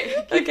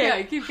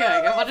 Okay, keep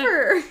going.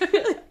 However,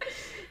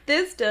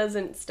 this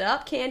doesn't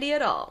stop Candy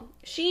at all.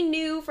 She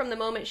knew from the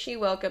moment she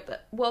woke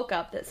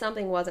up that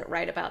something wasn't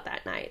right about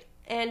that night.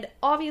 And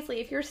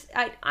obviously,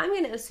 I'm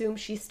going to assume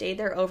she stayed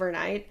there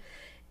overnight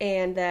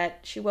and that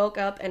she woke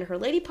up and her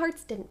lady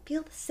parts didn't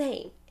feel the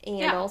same.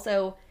 And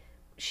also,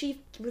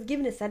 she was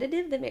given a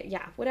sedative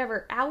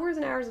whatever, hours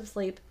and hours of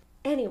sleep.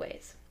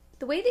 Anyways,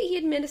 the way that he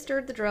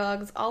administered the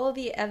drugs, all of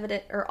the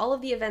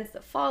events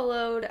that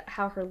followed,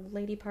 how her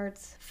lady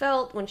parts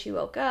felt when she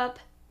woke up,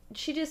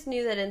 she just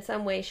knew that in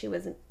some way she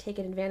wasn't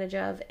taken advantage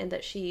of, and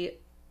that she,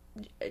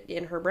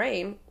 in her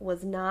brain,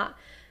 was not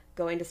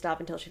going to stop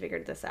until she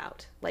figured this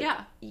out. Like,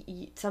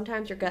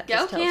 sometimes your gut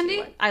just tells Candy. you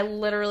what. I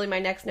literally, my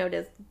next note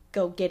is,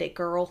 go get it,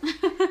 girl.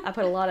 I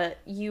put a lot of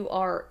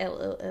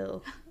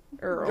URLLL.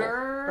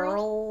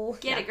 Girl.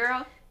 Get it,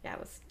 girl. Yeah, I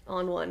was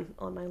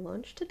on my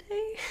lunch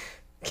today.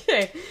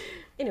 Okay.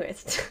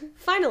 Anyways,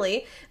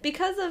 finally,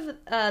 because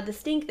of the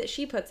stink that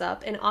she puts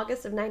up, in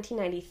August of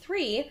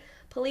 1993,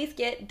 police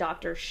get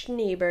Dr.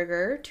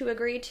 Schneeberger to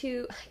agree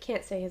to, I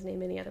can't say his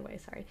name any other way,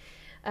 sorry,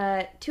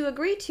 to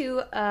agree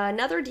to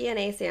another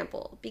DNA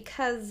sample,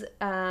 because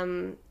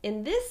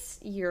in this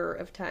year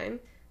of time,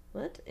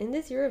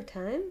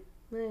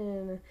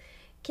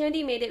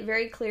 Candy made it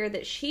very clear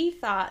that she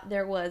thought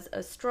there was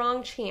a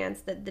strong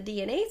chance that the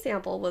DNA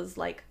sample was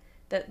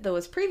that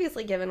was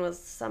previously given was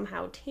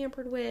somehow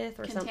tampered with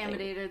or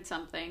Contaminated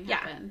something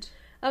happened.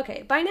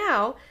 Okay, by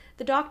now,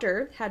 the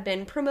doctor had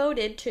been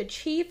promoted to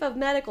chief of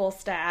medical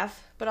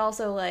staff, but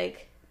also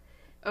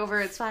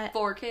over its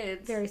 4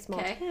 kids. Very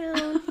small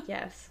town.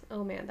 Yes.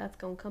 Oh man, that's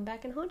gonna come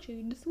back and haunt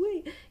you this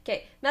week.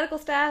 Okay, medical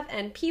staff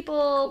and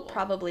people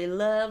probably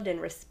loved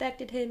and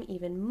respected him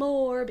even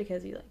more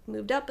because he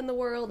moved up in the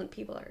world, and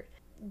people are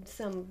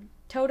some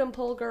totem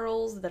pole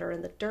girls that are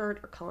in the dirt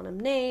are calling him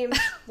names.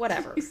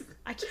 Whatever.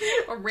 I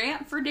can't. A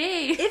rant for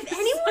days. If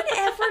anyone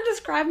ever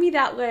described me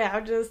that way,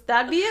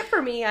 that'd be it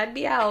for me. I'd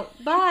be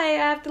out. Bye. I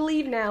have to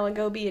leave now and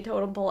go be a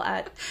totem pole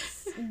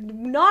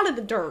not in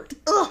the dirt.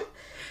 Ugh.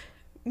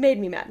 Made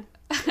me mad.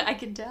 I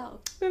can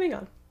tell. Moving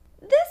on.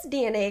 This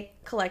DNA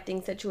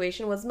collecting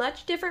situation was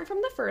much different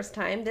from the first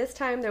time. This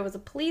time there was a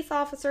police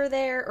officer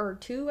there, or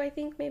 2, I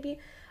think, maybe.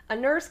 A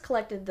nurse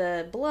collected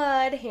the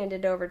blood,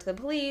 handed it over to the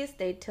police.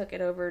 They took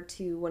it over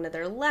to one of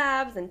their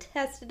labs and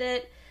tested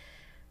it.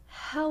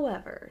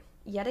 However,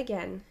 yet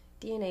again,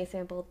 DNA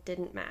sample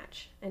didn't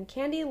match. And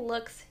Candy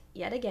looks,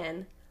 yet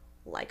again,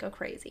 like a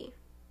crazy.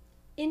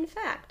 In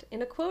fact,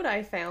 in a quote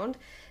I found,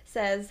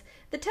 says,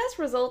 the test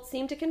results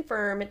seem to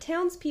confirm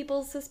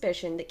townspeople's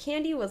suspicion that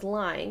Candy was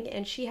lying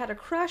and she had a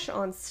crush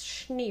on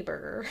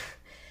Schneeberger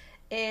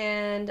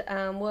and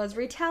was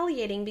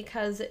retaliating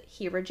because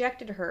he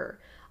rejected her.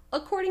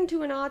 According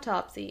to an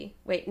autopsy,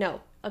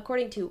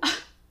 according to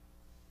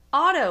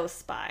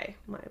Autospy,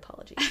 my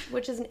apologies,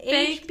 which is an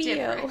Big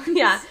HBO. difference.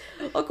 Yeah,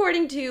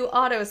 according to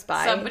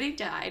Autospy. Somebody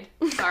died.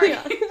 Sorry.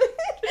 Yeah.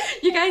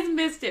 You guys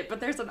missed it,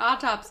 but there's an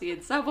autopsy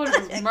and someone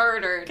was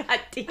murdered. God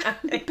damn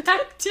it.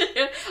 Back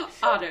to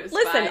Autospy.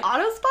 Listen,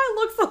 Autospy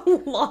looks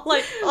a lot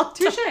like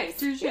Autopsy.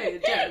 Touche,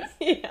 it does.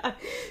 Yeah.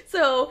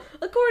 So,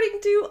 according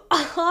to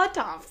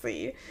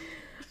Autopsy,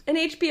 an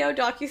HBO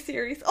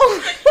docuseries.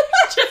 Oh,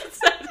 Just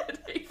said it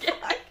again.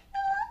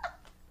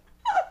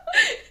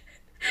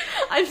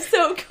 I'm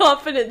so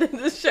confident that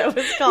this show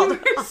is called You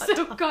were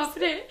so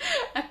confident.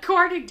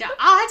 According to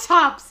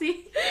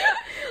Autopsy.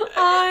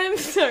 I'm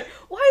sorry.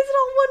 Why is it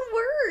all one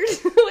word?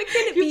 Why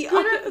can't it be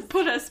honest?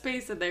 Put a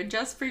space in there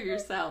just for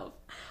yourself.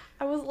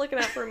 I was looking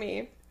out for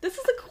me. This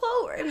is a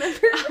quote,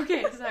 remember?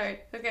 Okay, sorry.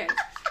 Okay.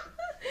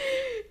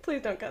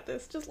 Please don't cut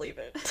this. Just leave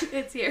it.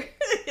 It's here.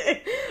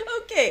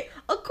 Okay.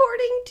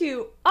 According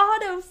to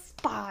Auto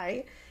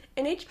Spy,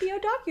 an HBO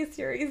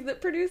docuseries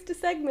that produced a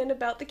segment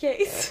about the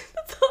case.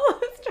 That's all I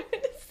was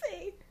trying to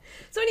say.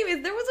 So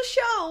anyways, there was a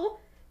show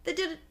that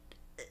did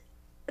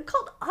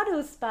called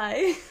Auto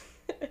Spy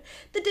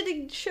that did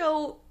a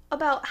show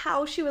about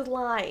how she was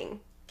lying.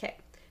 Okay.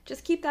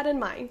 Just keep that in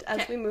mind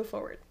as we move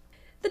forward.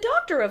 The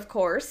doctor, of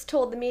course,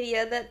 told the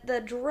media that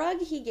the drug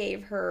he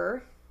gave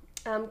her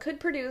could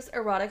produce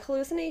erotic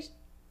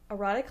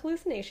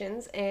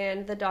hallucinations,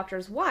 and the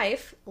doctor's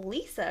wife,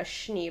 Lisa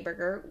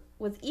Schneeberger,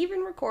 was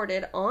even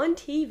recorded on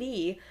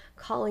TV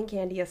calling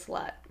Candy a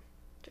slut.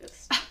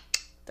 Just,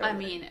 I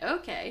mean,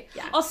 okay.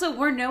 Yeah. Also,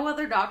 we're no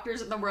other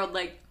doctors in the world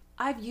like,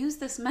 I've used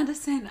this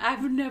medicine.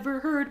 I've never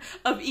heard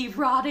of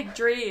erotic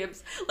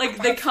dreams.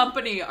 Like, the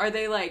company, are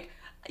they like,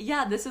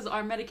 yeah, this is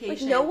our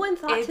medication. Like, no one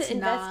thought It's to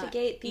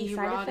investigate the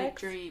side erotic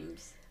effects.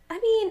 dreams. I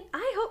mean,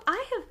 I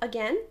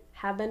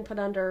have been put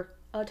under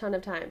a ton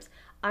of times.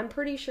 I'm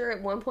pretty sure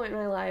at one point in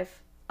my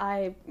life,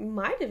 I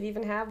might have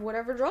even had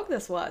whatever drug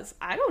this was.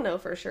 I don't know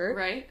for sure.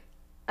 Right?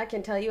 I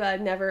can tell you I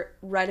never,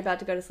 right about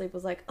to go to sleep,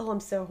 was like, oh,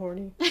 I'm so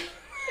horny.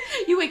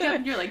 You wake up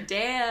and you're like,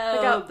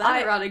 damn, Like,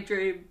 that erotic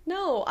dream.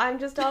 No, I'm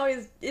just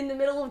always in the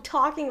middle of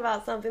talking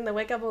about something that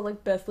wake up with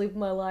like, best sleep of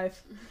my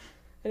life.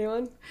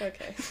 Anyone?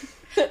 Okay.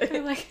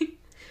 You're like,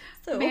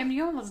 So, ma'am,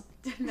 you almost,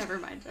 never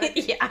mind. Okay.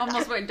 Yeah.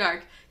 Almost went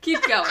dark.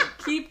 Keep going.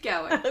 Keep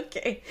going.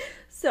 okay.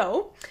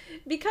 So,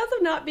 because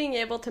of not being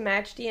able to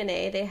match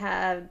DNA, they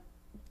had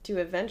to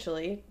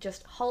eventually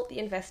just halt the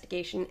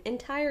investigation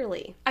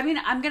entirely. I mean,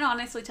 I'm going to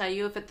honestly tell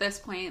you, if at this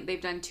point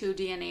they've done 2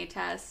 DNA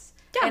tests,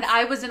 Yeah. and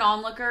I was an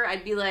onlooker,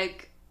 I'd be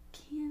like,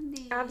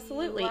 Candy.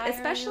 Absolutely. why are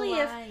Especially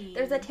you if lying?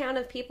 there's a town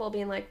of people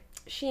being like,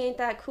 she ain't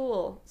that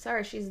cool.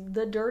 Sorry, she's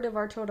the dirt of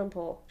our totem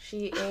pole.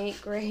 She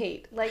ain't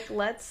great. Like,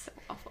 let's...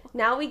 Awful.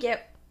 Now we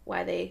get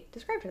why they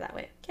described her that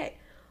way. Okay.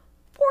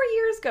 4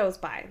 years goes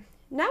by.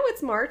 Now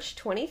it's March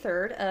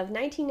 23rd of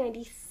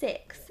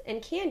 1996,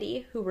 and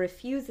Candy, who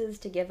refuses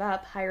to give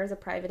up, hires a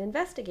private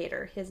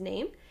investigator. His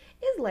name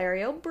is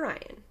Larry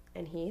O'Brien,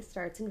 and he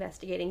starts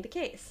investigating the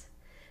case.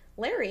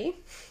 Larry,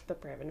 the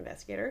private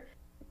investigator,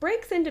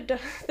 breaks into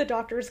the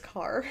doctor's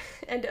car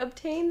and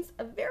obtains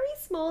a very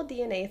small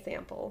DNA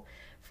sample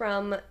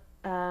from,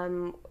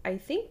 I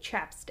think,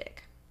 chapstick.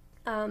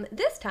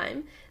 This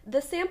time,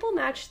 the sample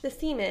matched the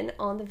semen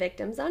on the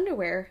victim's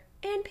underwear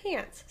and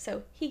pants.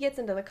 So he gets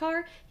into the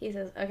car. He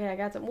says, okay, I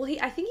got some. Well,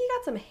 I think he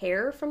got some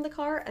hair from the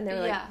car, and they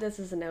were like, this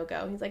is a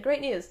no-go. He's like,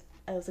 great news.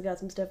 I also got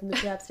some stuff in the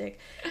chapstick.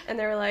 And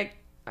they were like,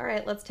 all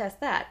right, let's test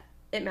that.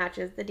 It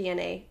matches the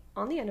DNA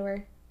on the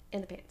underwear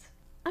and the pants.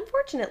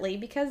 Unfortunately,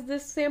 because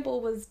this sample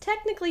was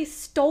technically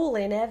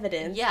stolen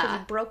evidence, because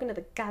he broke into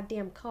the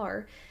goddamn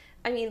car,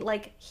 I mean,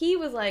 like, he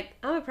was like,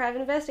 I'm a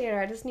private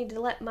investigator, I just need to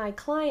let my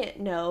client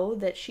know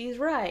that she's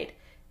right.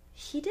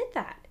 He did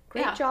that.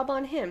 Great job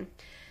on him.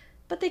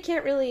 But they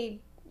can't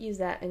really use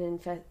that in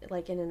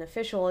an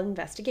official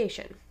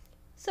investigation.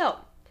 So,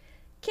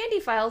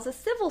 Candy files a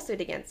civil suit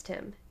against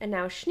him, and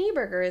now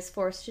Schneeberger is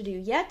forced to do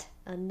yet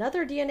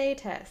another DNA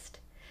test.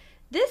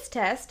 This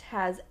test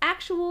has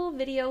actual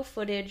video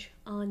footage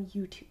on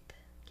YouTube,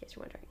 in case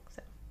you're wondering.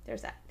 So,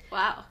 there's that.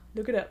 Wow.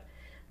 Look it up.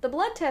 The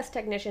blood test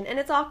technician, and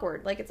it's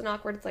awkward,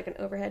 it's like an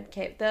overhead.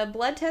 Okay, the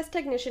blood test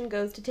technician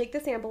goes to take the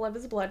sample of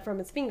his blood from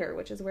his finger,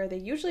 which is where they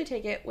usually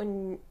take it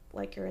when,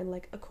 you're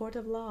in, a court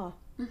of law.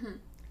 Mm-hmm.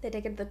 They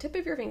take it at the tip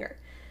of your finger.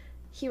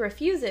 He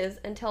refuses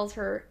and tells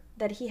her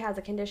that he has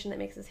a condition that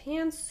makes his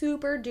hands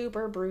super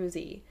duper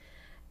bruisey,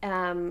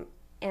 and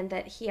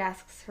that he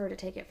asks her to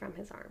take it from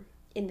his arm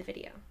in the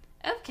video.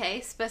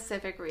 Okay,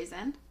 specific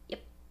reason.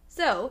 Yep.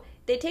 So,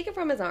 they take it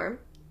from his arm,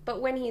 but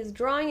when he's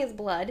drawing his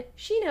blood,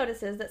 she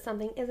notices that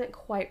something isn't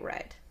quite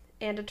right,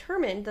 and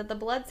determined that the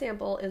blood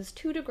sample is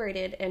too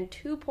degraded and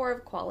too poor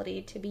of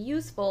quality to be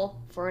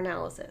useful for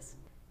analysis.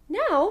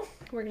 Now,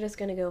 we're just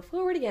going to go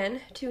forward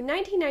again to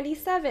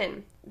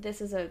 1997.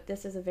 This is a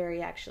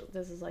very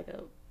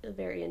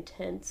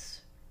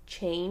intense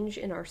change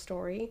in our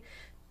story.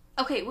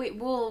 Okay, wait,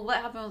 well, what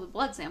happened with the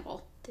blood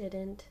sample?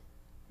 Didn't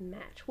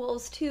match. Well, it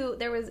was too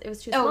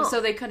small. Oh,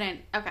 so they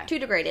couldn't, okay. Too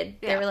degraded.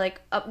 Yeah. They were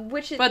like,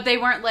 But they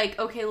weren't like,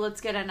 okay,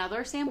 let's get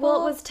another sample?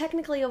 Well, it was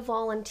technically a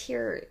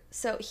volunteer.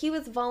 So he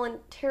was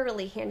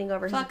voluntarily handing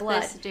over his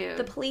blood. This dude.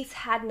 The police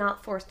had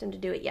not forced him to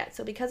do it yet.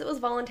 So because it was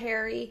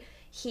voluntary,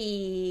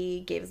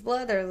 he gave his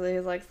blood. He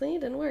was like, see,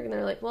 it didn't work. And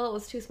they're like, well, it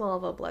was too small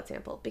of a blood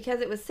sample.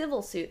 Because it was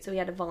civil suit, so he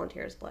had to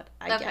volunteer his blood,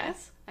 I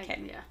guess. Okay.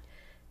 Yeah.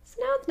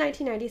 So now it's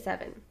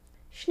 1997.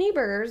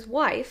 Schneeberger's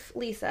wife,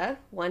 Lisa,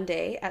 one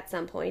day at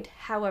some point,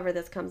 however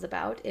this comes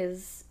about,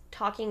 is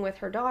talking with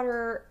her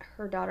daughter.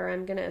 Her daughter,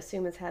 I'm going to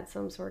assume, has had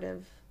some sort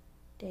of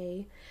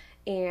day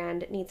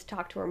and needs to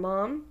talk to her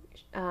mom.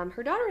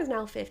 Her daughter is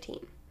now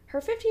 15. Her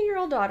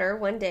 15-year-old daughter,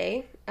 one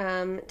day,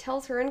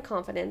 tells her in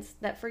confidence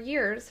that for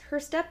years, her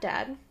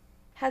stepdad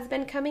has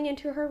been coming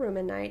into her room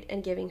at night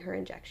and giving her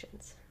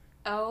injections.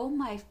 Oh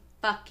my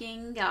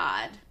fucking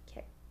God.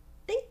 Okay.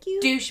 Thank you.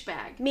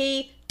 Douchebag.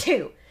 Me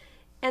too.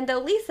 And though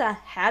Lisa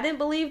hadn't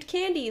believed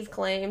Candy's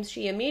claims,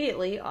 she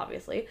immediately,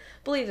 obviously,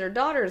 believes her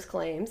daughter's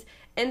claims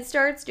and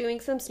starts doing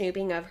some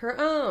snooping of her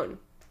own.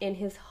 In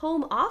his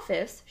home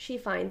office, she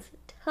finds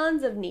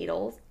tons of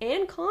needles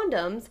and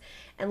condoms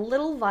and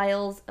little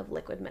vials of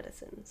liquid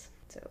medicines.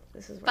 So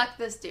this is Fuck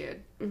this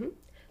dude. Mm-hmm.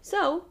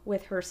 So,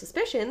 with her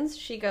suspicions,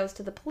 she goes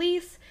to the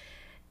police,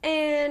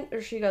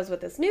 or she goes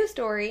with this new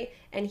story,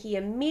 and he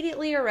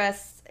immediately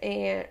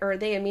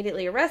they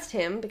immediately arrest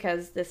him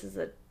because this is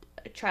a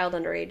child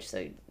underage,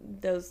 so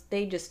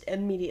they just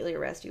immediately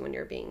arrest you when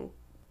you're being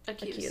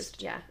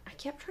accused. Yeah, I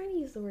kept trying to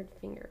use the word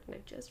finger, and I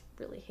just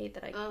really hate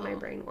that my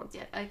brain wants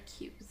it.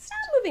 Accused.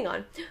 Moving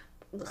on.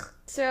 Ugh.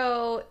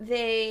 So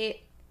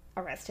they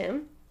arrest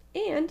him,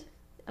 and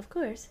of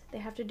course they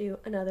have to do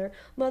another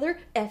mother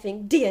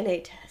effing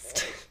DNA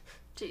test.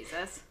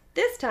 Jesus.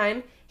 This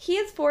time he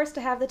is forced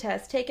to have the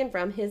test taken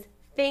from his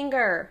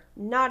finger,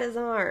 not his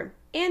arm,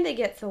 and they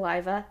get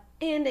saliva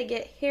and they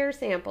get hair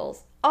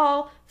samples.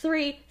 All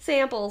 3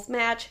 samples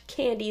match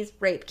Candy's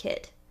rape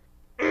kit.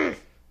 Duh.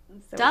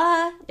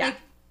 Yeah. Like,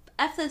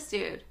 F this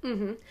dude.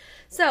 Mm-hmm.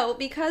 So,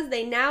 because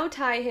they now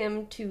tie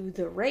him to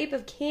the rape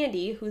of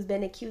Candy, who's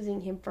been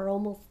accusing him for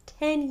almost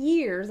 10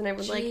 years, and I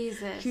was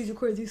Jesus. like, she's a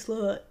crazy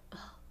slut.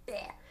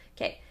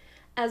 Okay.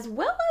 As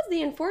well as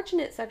the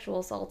unfortunate sexual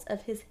assaults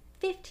of his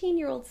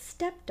 15-year-old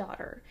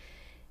stepdaughter,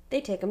 they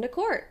take him to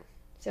court.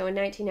 So in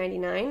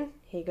 1999,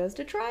 he goes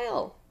to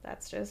trial.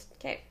 That's just,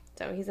 okay.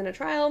 So he's in a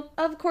trial.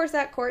 Of course,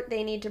 at court,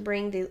 they need to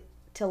bring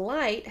to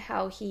light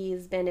how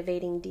he's been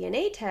evading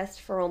DNA tests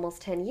for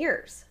almost 10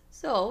 years.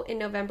 So, in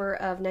November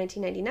of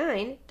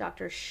 1999,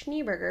 Dr.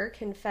 Schneeberger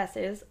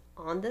confesses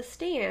on the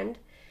stand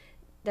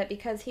that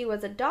because he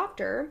was a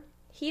doctor,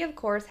 he of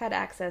course had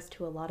access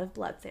to a lot of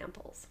blood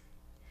samples.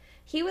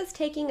 He was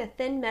taking a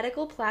thin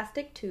medical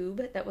plastic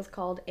tube that was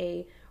called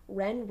a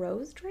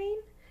Ren-Rose drain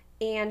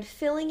and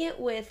filling it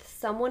with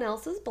someone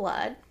else's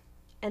blood,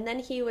 and then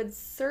he would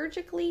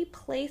surgically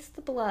place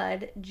the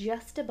blood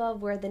just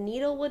above where the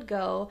needle would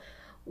go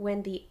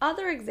when the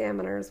other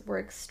examiners were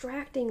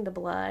extracting the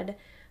blood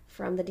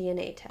from the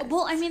DNA test.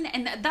 Well, I mean,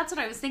 and that's what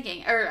I was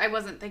thinking. Or I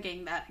wasn't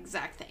thinking that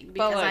exact thing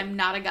because I'm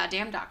not a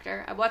goddamn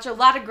doctor. I watch a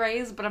lot of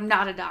Grey's, but I'm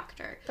not a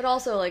doctor. But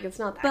also, it's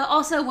not that. But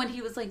also, when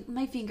he was like,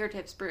 my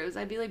fingertips bruised,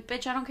 I'd be like,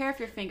 bitch, I don't care if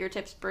your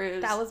fingertips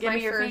bruised. That was Give my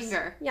me your first,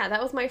 finger. Yeah,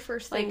 that was my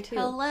first thing, too.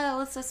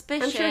 Hello,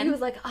 suspicion. I'm sure he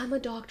was like, I'm a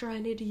doctor, I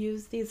need to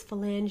use these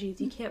phalanges.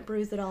 You can't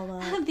bruise it all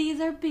up. These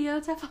are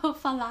beautiful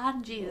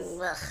phalanges.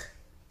 Ugh.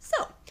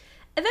 So,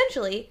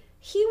 eventually,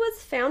 he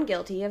was found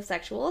guilty of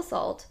sexual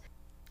assault,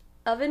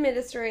 of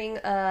administering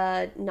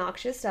a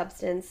noxious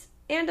substance,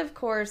 and of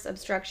course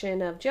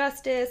obstruction of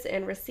justice,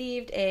 and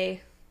received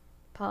a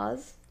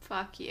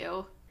Fuck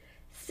you.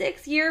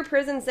 6-year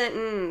prison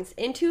sentence.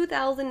 In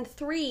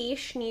 2003,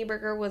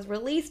 Schneeberger was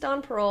released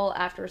on parole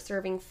after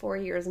serving 4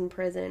 years in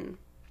prison.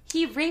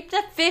 He raped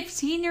a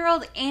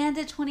 15-year-old and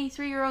a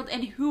 23-year-old,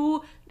 and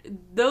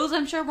those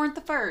I'm sure weren't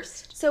the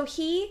first. So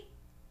he,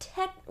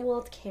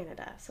 it's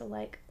Canada, so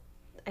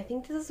I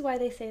think this is why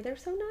they say they're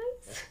so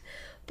nice.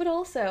 But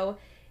also,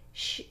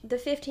 the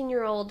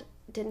 15-year-old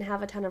didn't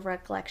have a ton of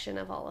recollection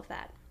of all of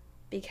that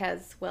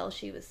because, well,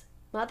 she was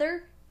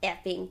mother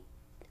effing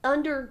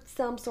under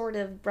some sort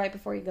of right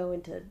before you go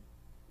into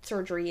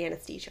surgery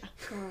anesthesia.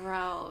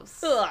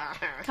 Gross. Ugh.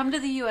 Come to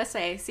the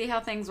USA. See how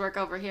things work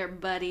over here,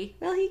 buddy.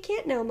 Well, he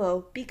can't no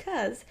mo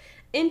because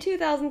in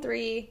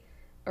 2003,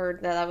 or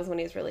that was when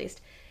he was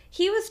released,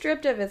 he was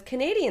stripped of his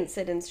Canadian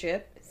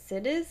citizenship.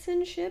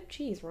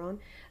 Jeez, Ron.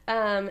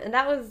 And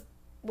that was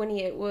when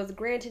he was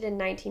granted in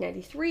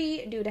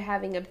 1993 due to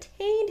having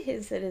obtained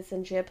his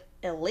citizenship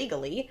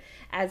illegally,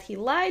 as he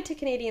lied to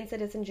Canadian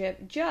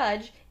citizenship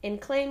judge in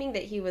claiming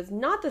that he was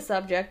not the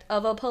subject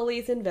of a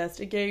police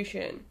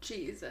investigation.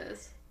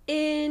 Jesus.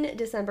 In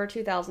December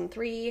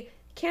 2003,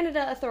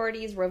 Canada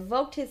authorities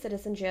revoked his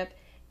citizenship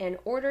and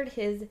ordered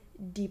his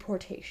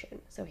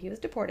deportation. So he was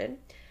deported.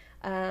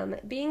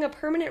 Being a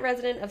permanent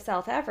resident of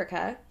South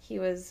Africa, he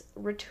was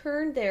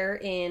returned there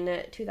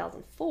in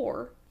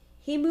 2004.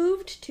 He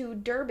moved to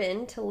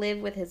Durban to live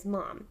with his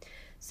mom.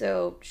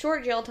 So,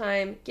 short jail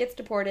time, gets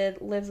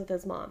deported, lives with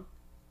his mom.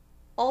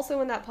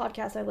 Also, in that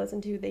podcast I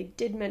listened to, they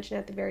did mention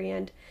at the very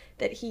end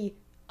that he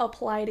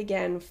applied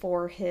again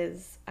for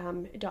his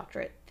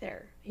doctorate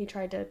there. He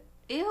tried to...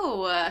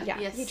 Ew. Yeah,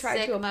 he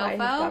tried to apply his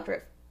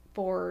doctorate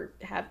for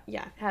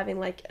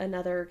having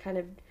another kind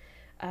of...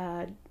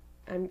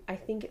 I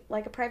think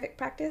a private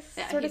practice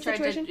sort of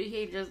situation.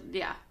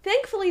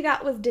 Thankfully,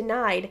 that was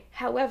denied.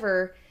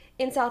 However,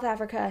 in South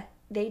Africa,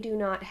 they do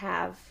not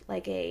have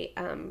a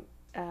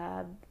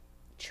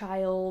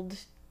child.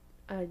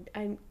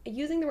 I'm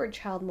using the word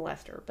child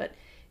molester, but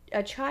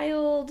a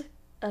child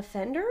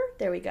offender.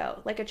 There we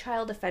go. Like a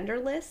child offender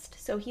list.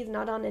 So he's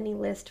not on any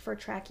list for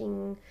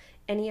tracking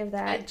any of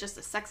that. Just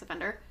a sex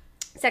offender.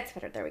 Sex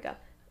offender. There we go.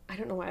 I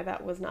don't know why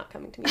that was not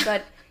coming to me,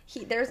 but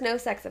there's no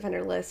sex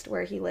offender list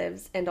where he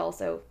lives, and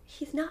also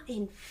he's not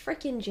in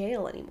freaking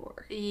jail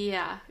anymore.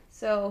 Yeah.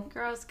 So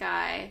Gross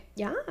guy.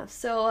 yeah.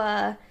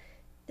 So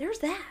there's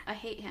that. I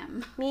hate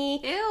him.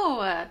 Me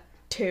Ew.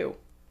 too.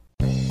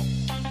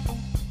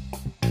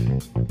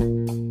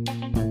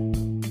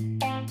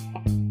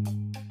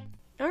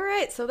 All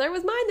right, so there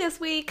was mine this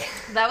week.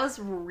 That was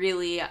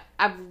really,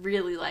 I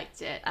really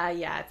liked it.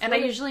 Yeah. And I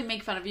usually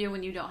make fun of you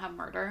when you don't have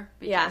murder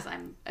because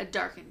I'm a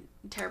dark and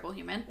terrible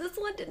human. This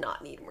one did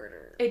not need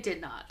murder. It did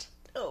not.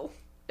 Oh,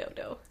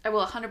 no. I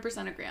will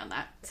 100% agree on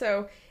that.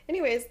 So,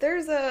 anyways,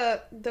 there's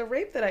the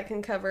rape that I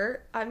can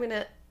cover. I'm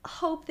gonna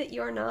hope that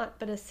you're not,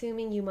 but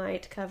assuming you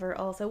might cover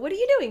also. What are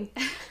you doing?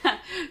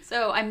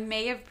 So I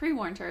may have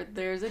pre-warned her.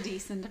 There's a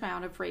decent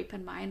amount of rape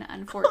in mine,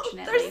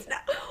 unfortunately.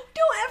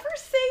 Don't ever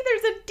say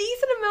there's a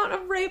decent amount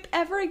of rape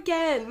ever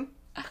again.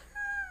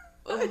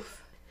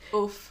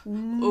 Oof.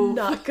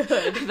 Not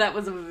good. That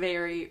was a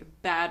very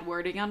bad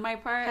wording on my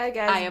part. Hi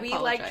guys, I apologize. we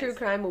like true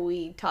crime, but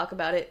we talk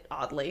about it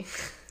oddly.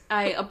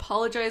 I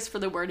apologize for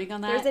the wording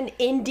on that. There's an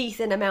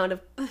indecent amount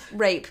of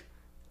rape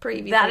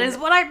previously. That is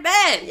what I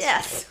meant.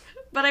 Yes.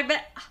 But I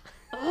meant...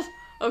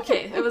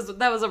 Okay, that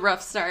was a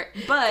rough start.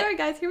 But sorry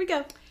guys, here we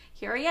go.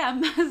 Here I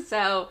am.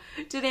 So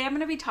today I'm going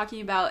to be talking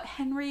about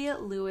Henry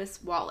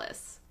Louis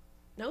Wallace.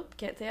 Nope,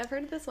 can't say I've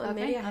heard of this one. Okay,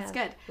 Maybe I that's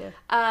have. good.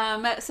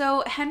 Yeah.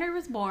 So Henry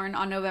was born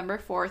on November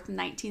 4th,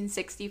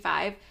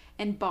 1965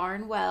 in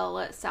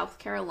Barnwell, South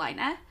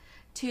Carolina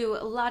to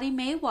Lottie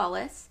Mae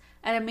Wallace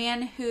and a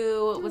man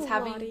who was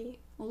having...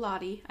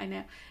 Lottie, I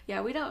know.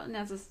 Yeah, we don't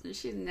necessarily...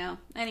 She didn't know.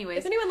 Anyways.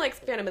 If anyone likes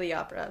Phantom of the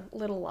Opera,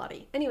 little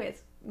Lottie.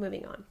 Anyways,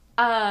 moving on.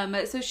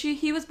 So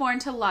he was born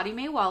to Lottie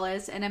Mae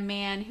Wallace and a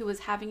man who was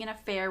having an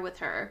affair with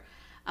her.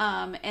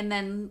 And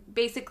then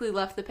basically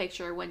left the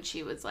picture when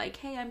she was like,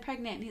 hey, I'm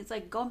pregnant. And he's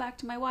like, going back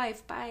to my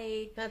wife.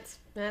 Bye. That's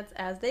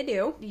as they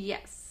do.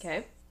 Yes.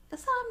 Okay.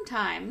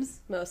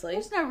 Sometimes. Mostly.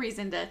 There's no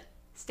reason to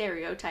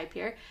stereotype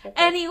here. Okay.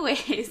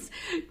 Anyways,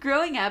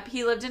 growing up,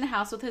 he lived in a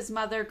house with his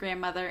mother,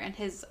 grandmother, and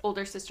his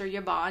older sister,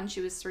 Yvonne.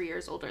 She was 3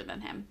 years older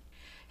than him.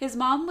 His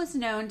mom was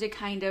known to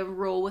kind of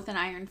rule with an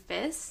iron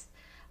fist.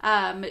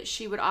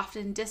 She would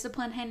often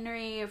discipline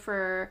Henry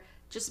for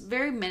just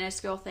very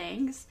minuscule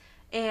things.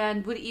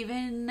 And would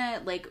even,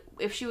 like,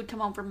 if she would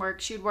come home from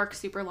work, she would work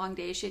super long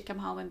days. She'd come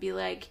home and be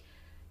like,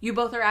 you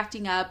both are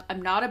acting up.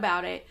 I'm not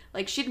about it.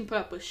 Like, she didn't put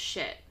up with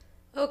shit.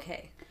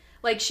 Okay.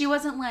 Like, she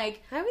wasn't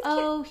like,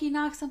 he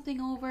knocked something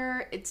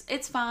over.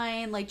 It's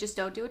fine. Like, just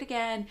don't do it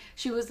again.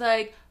 She was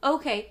like,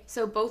 okay,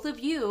 so both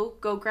of you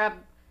go grab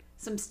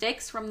some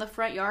sticks from the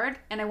front yard,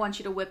 and I want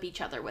you to whip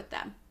each other with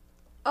them.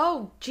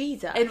 Oh,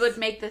 Jesus. It would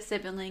make the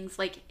siblings,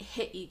 like,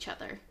 hit each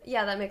other.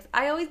 Yeah, that makes...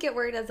 I always get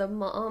worried as a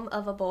mom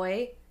of a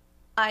boy.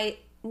 I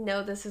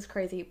know this is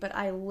crazy, but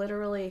I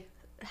literally,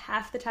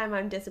 half the time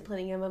I'm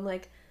disciplining him, I'm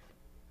like,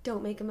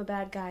 don't make him a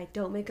bad guy.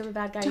 Don't make him a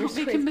bad guy. Don't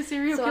make him a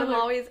serial killer. I'm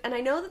always... And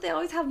I know that they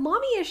always have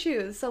mommy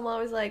issues, so I'm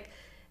always like,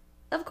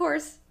 of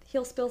course,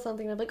 he'll spill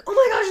something, and I'm like, oh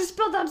my gosh, you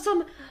spilled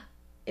that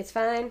It's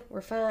fine.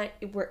 We're fine.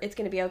 It's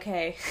going to be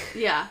okay.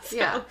 Yeah,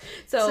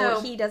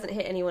 So he doesn't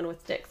hit anyone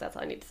with sticks. That's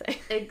all I need to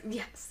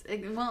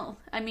say. Well,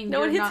 I mean...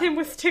 No one hits him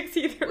with sticks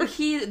either.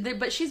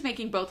 But she's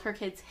making both her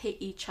kids hit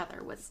each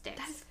other with sticks.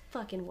 That's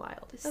fucking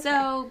wild. Okay.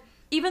 So,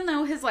 even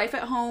though his life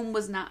at home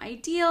was not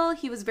ideal,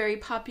 he was very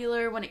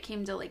popular when it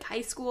came to, like,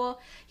 high school.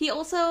 He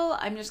also...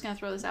 I'm just going to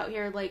throw this out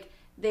here. Like,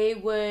 they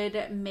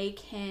would make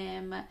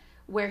him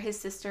wear his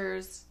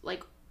sister's,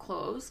 like,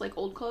 clothes. Like,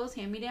 old clothes,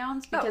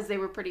 hand-me-downs, because they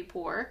were pretty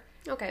poor.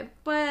 Okay.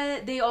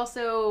 But they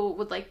also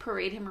would, like,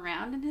 parade him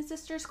around in his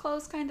sister's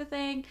clothes kind of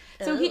thing.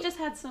 So he just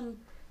had some...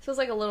 So it's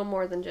like a little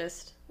more than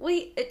just... Well,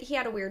 he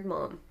had a weird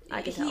mom,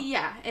 I can tell.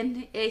 Yeah,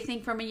 and I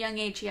think from a young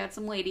age he had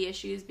some lady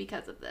issues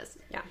because of this.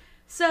 Yeah.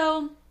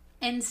 So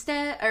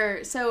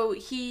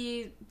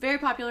he, very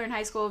popular in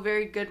high school,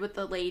 very good with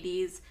the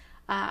ladies,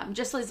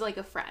 just as like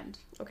a friend.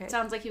 Okay.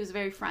 Sounds like he was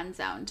very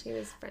friend-zoned. He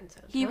was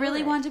friend-zoned. He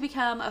really wanted to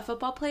become a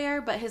football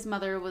player, but his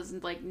mother was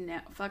like, no,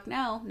 fuck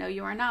no,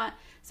 you are not.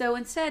 So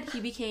instead, he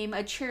became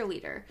a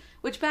cheerleader,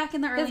 which back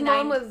in the early 90s... His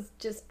mom was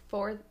just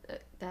for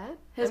that?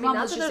 His mom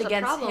was just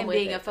against him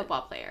being a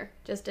football player.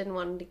 Just didn't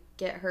want him to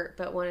get hurt,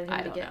 but wanted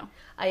him to get... know.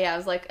 Yeah, I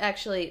was like,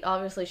 actually,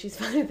 obviously, she's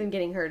fine with him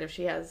getting hurt if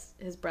she has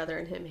his brother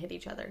and him hit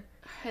each other.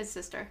 His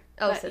sister.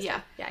 Oh, but,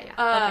 sister.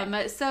 Yeah.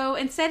 Okay. So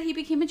instead, he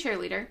became a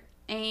cheerleader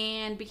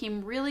and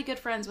became really good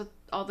friends with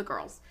all the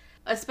girls.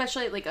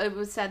 Especially, like, it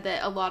was said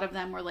that a lot of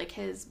them were, like,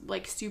 his,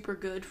 like, super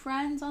good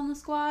friends on the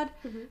squad.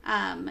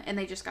 Mm-hmm. And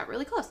they just got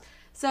really close.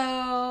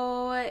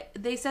 So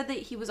they said that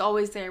he was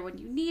always there when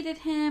you needed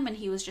him, and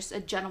he was just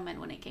a gentleman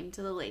when it came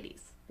to the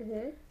ladies.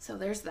 Mm-hmm. So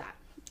there's that.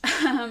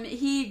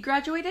 He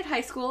graduated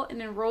high school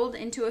and enrolled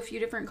into a few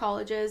different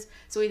colleges.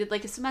 So he did,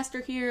 like, a semester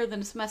here,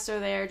 then a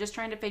semester there, just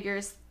trying to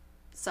figure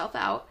himself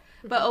out.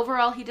 Mm-hmm. But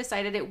overall, he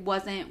decided it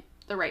wasn't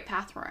the right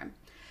path for him.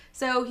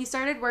 So he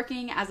started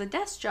working as a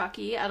desk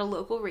jockey at a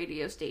local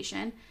radio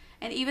station.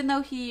 And even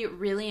though he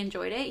really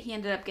enjoyed it, he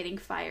ended up getting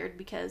fired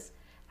because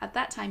at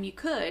that time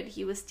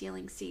he was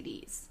stealing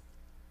CDs.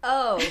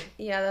 Oh,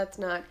 yeah, that's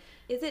not.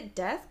 Is it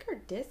desk or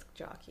disc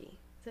jockey?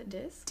 Is it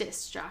disc?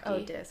 Disc jockey. Oh,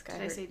 disc. I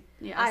heard,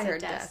 I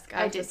heard desk.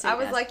 I was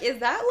desk. like, is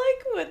that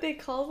like what they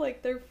call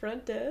like their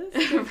front desk?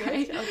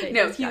 Right? Okay.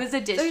 No, he was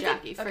a disc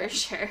jockey for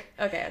sure.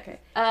 Okay.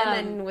 And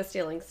then was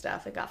stealing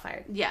stuff and got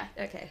fired. Yeah.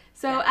 Okay.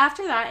 So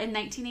after that, in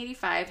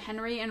 1985,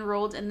 Henry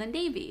enrolled in the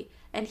Navy,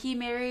 and he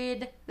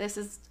married. This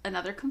is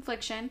another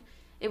confliction.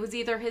 It was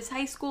either his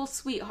high school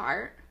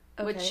sweetheart,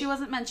 which she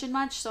wasn't mentioned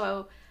much,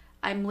 so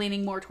I'm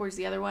leaning more towards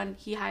the other one.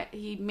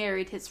 He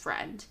married his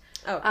friend.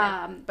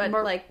 Okay. But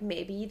like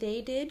maybe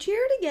they did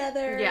cheer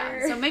together.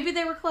 Yeah. So maybe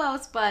they were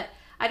close, but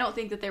I don't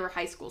think that they were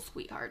high school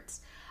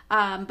sweethearts.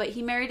 But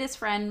he married his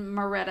friend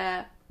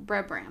Moretta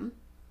Brabham.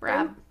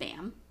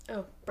 Brabham.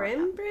 Oh,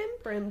 Bram.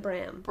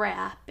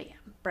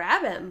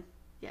 Brabham.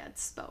 Yeah,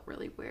 it's spelled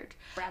really weird.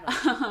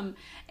 Brabham.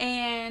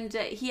 And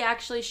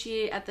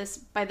she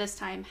by this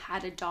time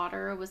had a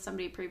daughter with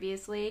somebody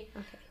previously,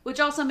 which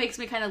also makes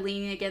me kind of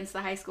lean against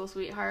the high school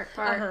sweetheart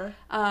part.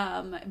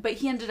 But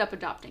he ended up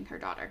adopting her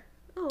daughter.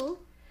 Oh.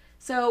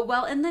 So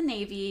while in the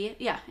Navy,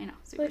 yeah, I know,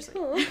 super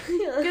sweet.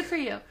 Yeah. Good for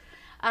you.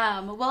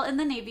 While in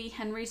the Navy,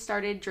 Henry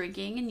started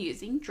drinking and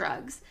using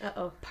drugs,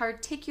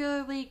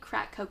 particularly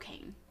crack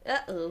cocaine.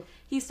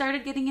 He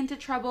started getting into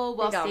trouble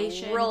while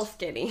stationed. Real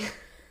skinny.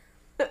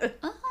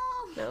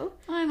 No,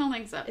 I don't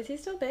think so. Is he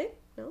still big?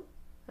 No.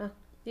 Oh,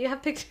 do you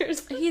have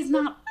pictures? He's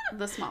not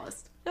the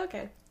smallest.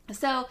 Okay.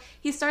 So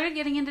he started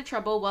getting into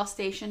trouble while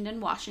stationed in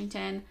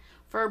Washington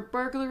for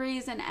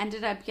burglaries and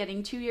ended up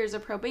getting 2 years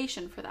of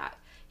probation for that.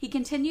 He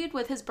continued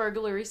with his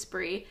burglary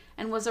spree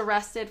and was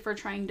arrested for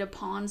trying to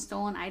pawn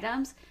stolen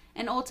items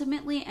and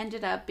ultimately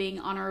ended up being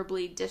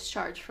honorably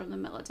discharged from the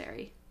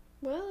military.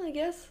 Well, I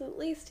guess at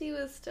least he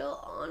was still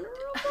honorable.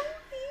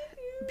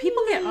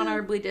 People get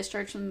honorably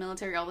discharged from the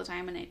military all the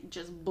time and it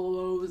just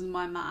blows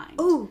my mind.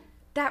 Oh,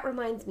 that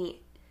reminds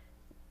me.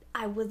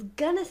 I was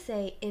gonna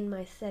say in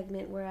my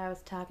segment where I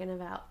was talking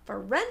about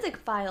Forensic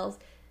Files,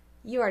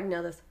 you already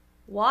know this.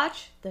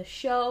 Watch the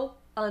show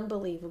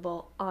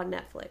Unbelievable on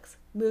Netflix.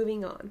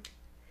 Moving on.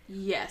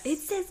 Yes. It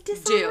says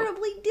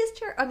dishonorably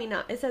discharged. I mean,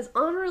 no, it says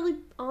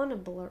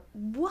honorable.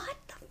 What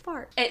the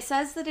fart? It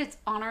says that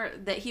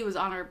that he was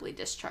honorably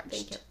discharged.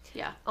 Thank you.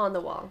 Yeah. On the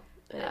wall.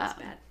 It's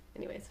bad.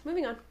 Anyways,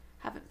 moving on.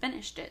 Haven't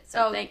finished it,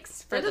 so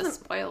thanks for the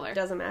spoiler.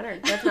 Doesn't matter.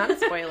 That's not a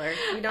spoiler.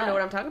 You don't know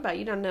what I'm talking about.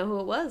 You don't know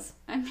who it was.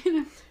 I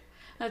mean,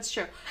 that's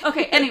true.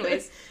 Okay,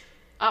 anyways,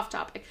 off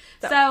topic.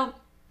 So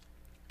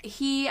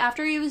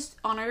after he was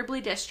honorably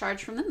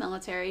discharged from the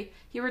military,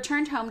 he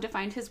returned home to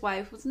find his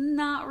wife was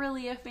not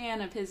really a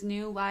fan of his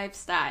new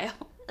lifestyle.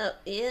 Oh,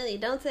 yeah, you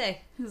don't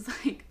say. He was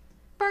like,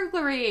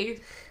 burglary,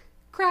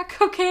 crack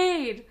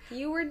cocaine.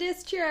 You were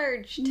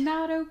discharged.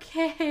 Not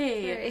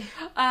okay.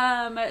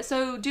 Sorry.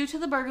 So due to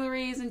the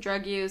burglaries and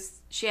drug use,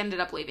 she ended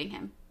up leaving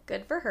him.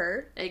 Good for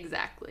her.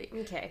 Exactly.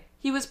 Okay.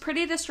 He was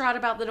pretty distraught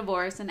about the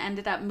divorce and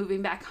ended up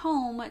moving back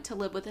home to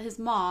live with his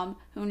mom,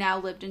 who now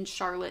lived in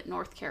Charlotte,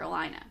 North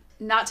Carolina.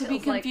 Not to be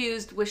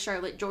confused with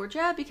Charlotte,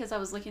 Georgia, because I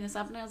was looking this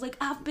up and I was like,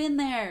 I've been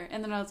there.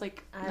 And then I was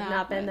like, I've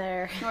not been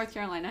there. North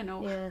Carolina,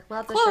 no. Yeah,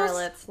 lots of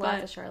Charlottes.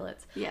 Lots of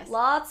Charlottes. Yes.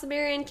 Lots of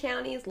Marion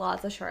counties,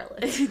 lots of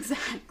Charlottes.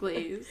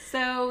 Exactly.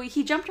 So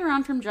he jumped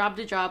around from job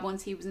to job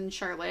once he was in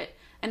Charlotte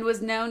and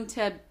was known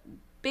to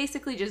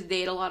basically just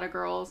date a lot of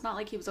girls. Not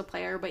like he was a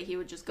player, but he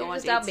would just go on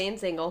dates. Just out being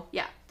single.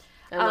 Yeah.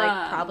 And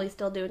like probably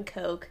still doing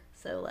coke.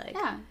 So like.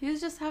 Yeah, he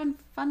was just having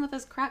fun with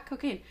his crack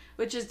cocaine,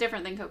 which is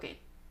different than cocaine.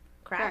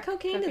 Crack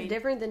cocaine is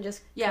different than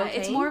just cocaine?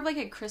 It's more of like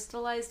a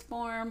crystallized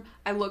form.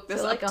 I looked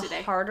this up today. Like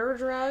a harder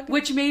drug?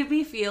 Which made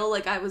me feel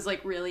like I was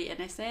like really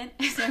innocent.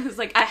 So I was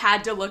like, I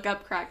had to look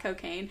up crack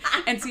cocaine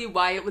and see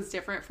why it was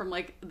different from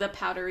like the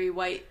powdery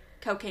white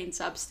cocaine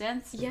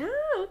substance. Yeah,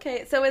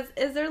 okay. So is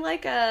there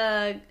like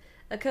a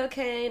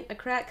cocaine, a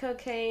crack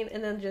cocaine,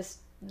 and then just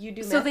you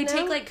do meth So they now?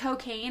 take like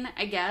cocaine,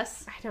 I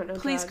guess. I don't know.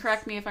 Please drugs.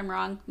 correct me if I'm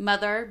wrong,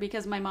 mother,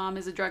 because my mom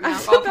is a drug and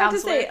alcohol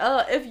counselor. I was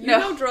about to say, if you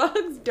know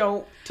drugs,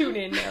 don't tune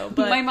in now.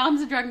 But my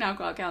mom's a drug and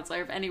alcohol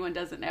counselor. If anyone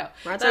doesn't know,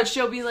 Martha? So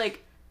she'll be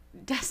like,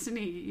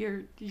 Destiny,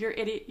 you're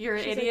idiot. You're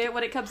an idiot like,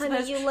 when it comes honey,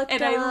 to this, you look and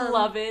dumb. I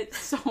love it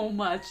so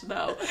much.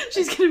 Though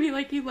she's gonna be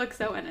like, you look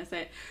so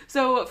innocent.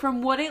 So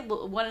from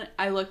when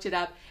I looked it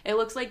up, it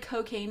looks like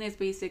cocaine is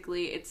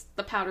basically it's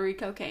the powdery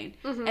cocaine,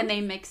 and they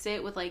mix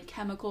it with like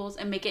chemicals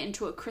and make it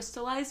into a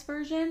crystallized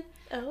version.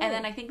 Oh. And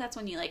then I think that's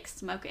when you like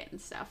smoke it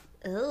and stuff.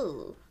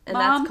 Oh, and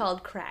Mom? that's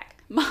called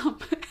crack. Mom,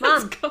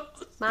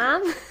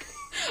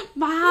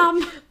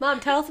 Mom,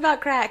 tell us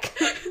about crack.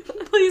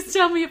 Please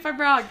tell me if I'm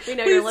wrong. We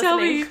know Please you're tell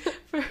listening.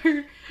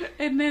 me.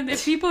 And then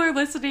if people are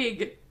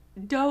listening,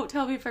 don't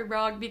tell me if I'm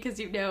wrong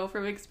because you know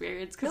from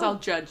experience because I'll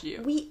judge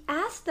you. We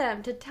asked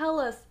them to tell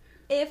us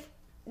if...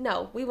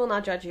 No, we will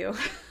not judge you.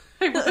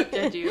 I won't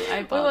judge you. I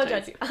apologize. We won't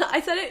judge you.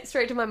 I said it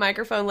straight to my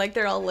microphone like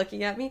they're all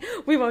looking at me.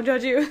 We won't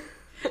judge you.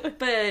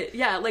 But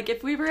yeah, like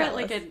if we were Tell at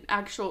like us. an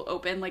actual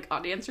open like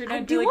audience right now, I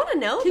I'd be do like, want to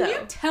know, can though.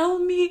 you tell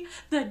me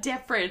the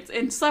difference?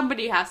 And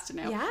somebody has to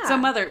know. Yeah. So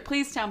mother,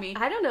 please tell me.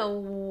 I don't know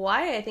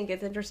why I think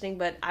it's interesting,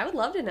 but I would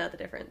love to know the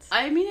difference.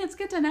 I mean, it's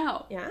good to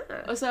know. Yeah.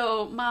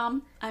 So,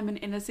 Mom, I'm an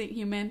innocent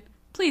human.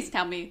 Please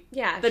tell me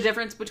Yeah. the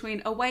difference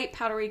between a white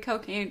powdery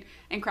cocaine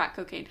and crack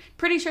cocaine.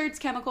 Pretty sure it's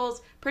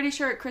chemicals. Pretty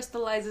sure it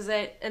crystallizes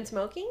it. And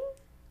smoking?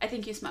 I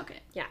think you smoke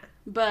it. Yeah.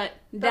 But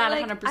But, not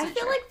like, 100% I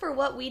feel sure. like for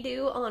what we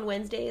do on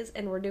Wednesdays,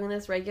 and we're doing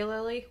this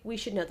regularly, we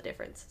should know the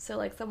difference. So,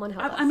 like, someone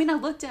help us. I mean, I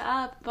looked it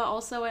up, but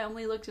also I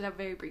only looked it up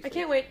very briefly. I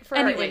can't wait for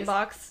Anyways.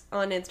 our inbox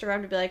on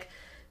Instagram to be like,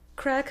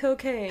 crack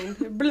cocaine.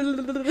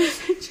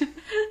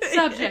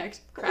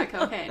 Subject, crack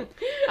cocaine.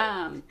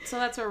 So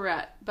that's where we're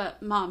at.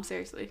 But Mom,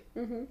 seriously,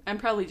 I'm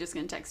probably just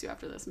gonna text you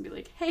after this and be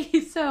like, "Hey,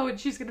 so," and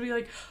she's gonna be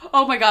like,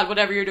 "Oh my God,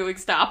 whatever you're doing,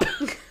 stop."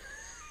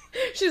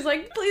 She's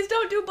like, please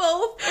don't do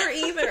both or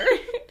either.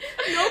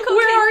 No cocaine.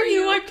 Where are for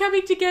you? I'm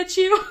coming to get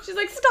you. She's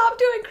like, stop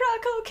doing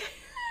crack cocaine.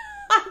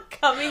 I'm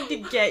coming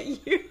to get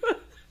you.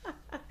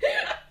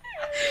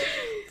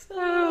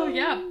 Oh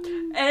yeah.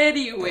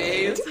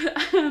 Anyways,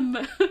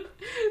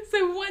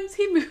 so once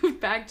he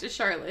moved back to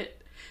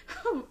Charlotte,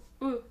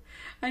 ooh,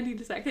 I need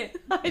a second.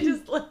 I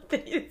just love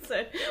that you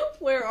said,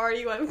 where are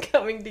you? I'm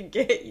coming to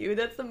get you.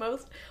 That's the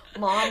most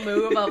mom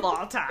move of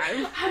all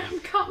time. I'm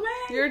coming.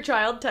 Your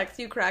child texts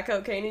you crack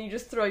cocaine and you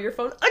just throw your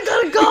phone, I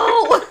gotta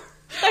go!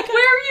 Where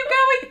are you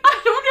going?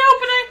 I don't know,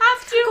 but I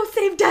have to. Go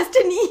save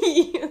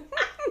Destiny!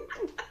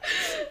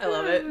 I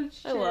love it.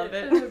 Oh, I love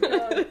shit. it. Oh,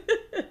 God.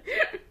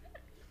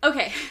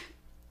 Okay,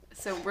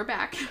 so we're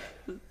back.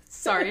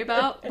 Sorry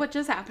about what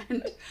just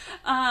happened.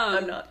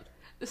 I'm not.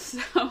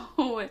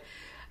 So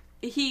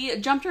he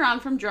jumped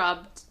around from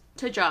job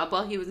to job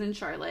while he was in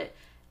Charlotte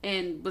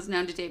and was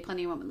known to date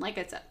plenty of women, like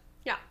I said.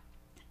 Yeah.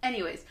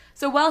 Anyways,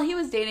 so while he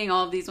was dating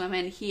all of these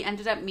women, he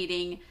ended up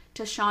meeting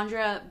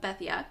Tashandra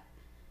Bethia.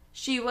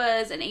 She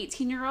was an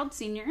 18-year-old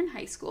senior in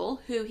high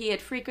school who he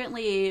had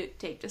frequently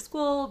take to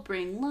school,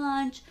 bring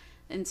lunch,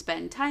 and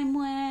spend time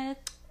with.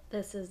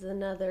 This is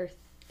another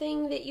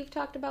thing that you've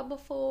talked about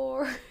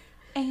before.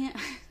 And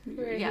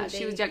Where yeah, he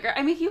she was dated. younger.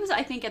 I mean, he was,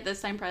 I think, at this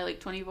time probably like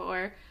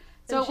 24.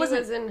 So And it she wasn't.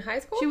 was in high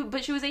school?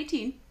 But she was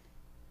 18.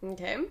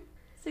 Okay.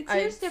 6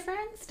 years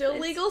difference. Still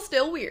It's- legal,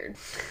 still weird.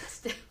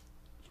 Still.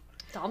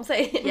 That's all I'm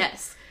saying.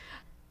 Yes.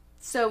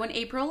 So in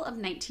April of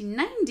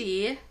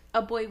 1990,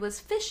 a boy was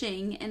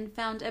fishing and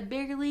found a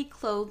barely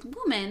clothed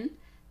woman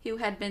who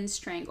had been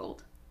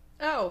strangled.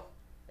 Oh.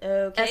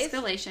 Okay.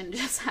 Escalation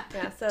just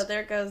happened. Yeah, so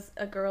there goes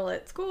a girl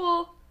at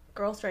school,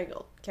 girl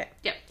strangled. Okay.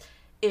 Yep.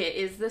 It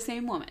is the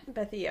same woman.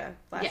 Bethia,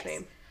 last Yes.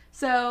 name.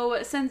 So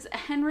since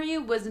Henry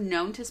was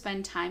known to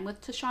spend time with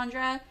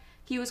Tashandra,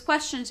 he was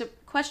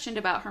questioned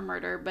about her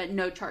murder, but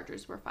no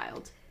charges were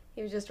filed.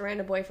 He was just a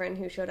random boyfriend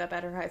who showed up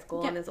at her high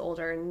school Yep. and is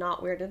older and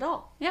not weird at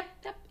all. Yep.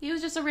 He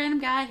was just a random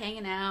guy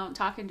hanging out,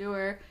 talking to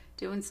her,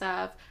 doing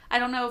stuff. I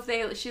don't know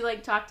if she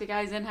like talked to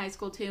guys in high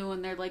school too,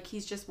 and they're like,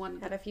 he's just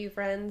Had a few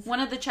friends. one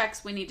of the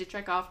checks we need to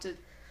check off to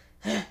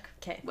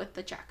Okay. with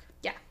the check.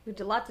 Yeah, we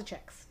did lots of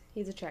checks.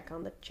 He's a check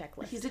on the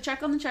checklist. He's a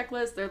check on the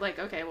checklist. They're like,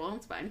 okay, well,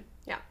 it's fine.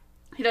 Yeah.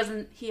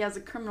 He has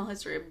a criminal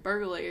history of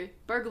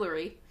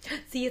burglary.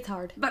 See, it's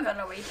hard.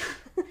 Burglary.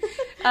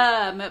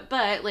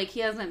 But like he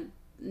hasn't,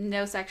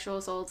 no sexual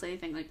assaults,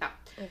 anything like that.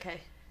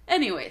 Okay.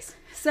 Anyways,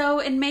 so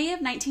in May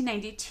of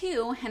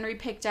 1992, Henry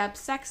picked up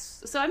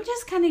sex. So I'm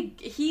just kind of,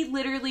 he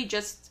literally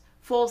just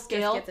full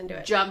scale gets into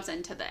it. jumps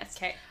into this.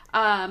 Okay.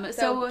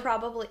 So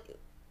probably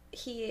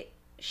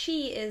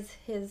she is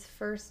his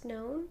first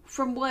known.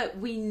 from what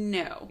we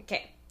know,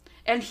 Okay.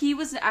 and he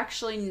was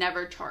actually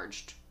never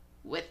charged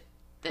with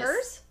this.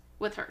 Hers?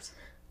 With hers.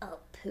 Oh,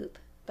 poop.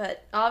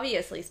 But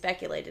obviously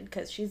speculated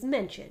because she's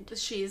mentioned.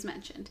 She is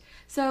mentioned.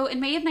 So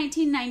in May of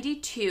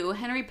 1992,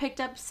 Henry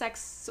picked up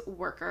sex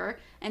worker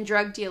and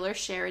drug dealer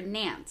Sharon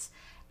Nance.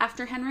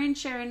 After Henry and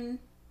Sharon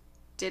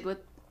did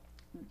what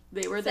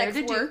they were there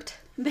Sex to worked.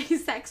 do, they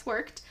sex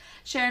worked,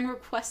 Sharon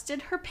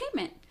requested her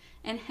payment,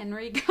 and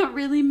Henry got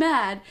really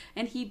mad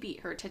and he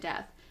beat her to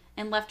death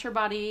and left her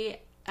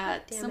body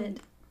at Damn some it.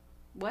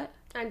 what?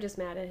 I'm just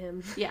mad at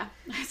him. Yeah.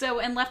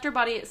 So, and left her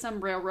body at some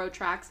railroad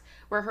tracks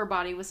where her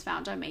body was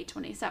found on May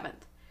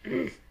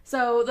 27th.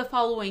 So, the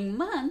following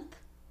month,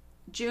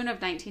 June of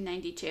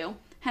 1992,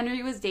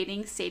 Henry was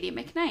dating Sadie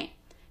McKnight.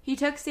 He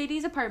took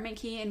Sadie's apartment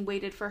key and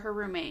waited for her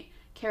roommate,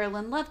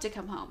 Carolyn Love, to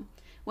come home.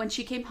 When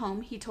she came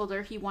home, he told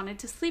her he wanted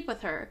to sleep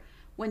with her.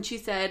 When she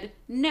said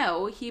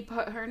no, he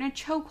put her in a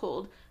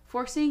chokehold,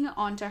 forcing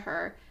onto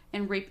her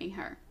and raping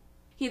her.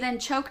 He then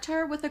choked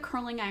her with a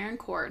curling iron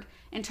cord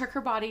and took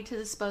her body to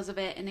dispose of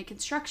it in a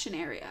construction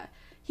area.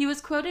 He was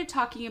quoted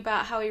talking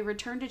about how he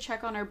returned to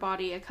check on her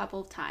body a couple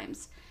of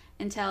times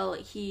until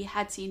he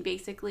had seen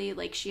basically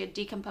like she had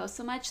decomposed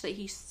so much that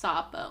he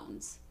saw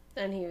bones.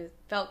 And he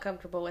felt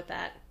comfortable with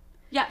that.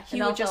 Yeah, he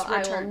And would also, just I will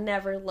return.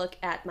 never look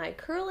at my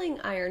curling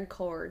iron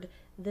cord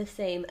the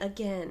same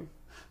again.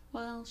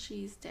 Well,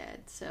 she's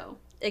dead, so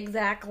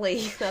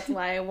Exactly. That's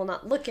why I will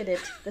not look at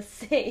it the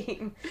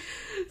same.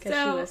 Because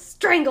she was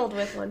strangled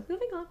with one.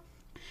 Moving on.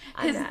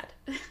 I'm mad.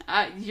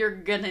 You're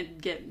gonna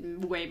get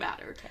way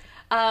madder.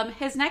 Okay.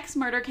 His next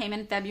murder came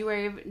in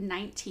February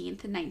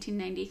 19th,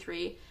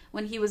 1993,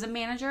 when he was a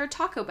manager at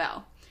Taco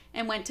Bell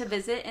and went to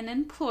visit an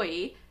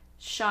employee,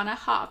 Shauna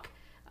Hawk.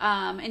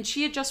 And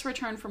she had just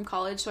returned from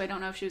college, so I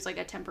don't know if she was like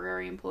a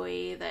temporary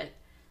employee that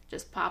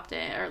just popped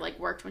in or like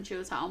worked when she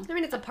was home. I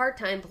mean, it's a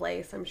part-time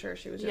place. I'm sure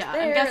she was just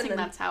there. I'm guessing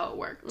that's how it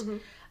worked.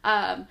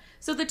 Mm-hmm.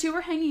 So the two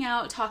were hanging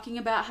out, talking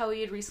about how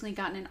he had recently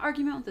gotten in an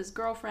argument with his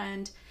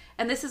girlfriend.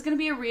 And this is going to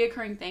be a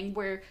reoccurring thing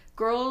where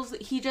girls,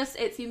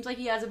 it seems like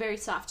he has a very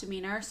soft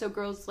demeanor. So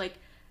girls like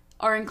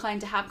are inclined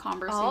to have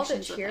conversations. All the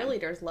with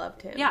cheerleaders him.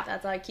 loved him. Yeah.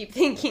 That's what I keep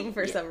thinking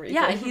for some reason.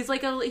 Yeah, he's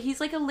like a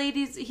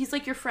ladies, he's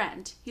like your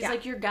friend. He's Yeah.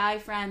 like your guy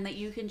friend that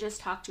you can just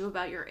talk to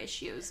about your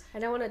issues. I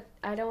don't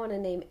want to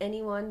name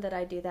anyone that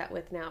I do that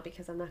with now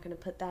because I'm not going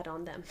to put that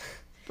on them.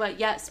 But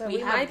yes, But we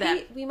have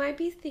that. we might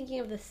be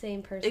thinking of the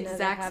same person.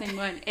 Exact same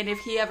one. And if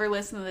he ever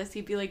listened to this,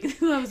 he'd be like,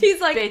 those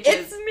He's like, bitches.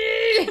 it's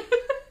me!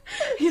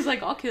 He's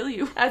like, I'll kill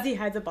you. As he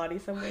hides a body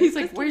somewhere. He's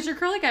like, where's your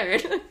curly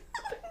iron?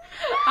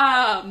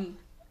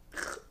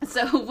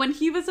 So when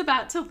he was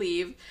about to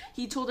leave,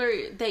 he told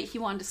her that he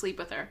wanted to sleep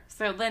with her.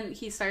 So then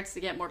he starts to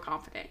get more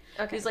confident.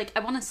 Okay. He's like,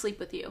 I want to sleep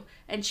with you.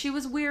 And she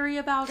was weary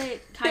about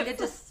it, kind of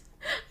just...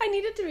 I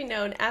need it to be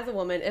known as a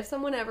woman, if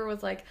someone ever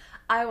was like,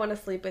 I want to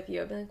sleep with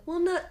you, I'd be like,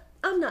 well,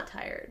 I'm not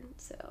tired,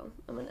 so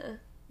I'm gonna...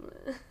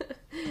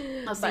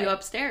 I'll see you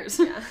upstairs.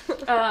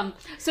 Yeah.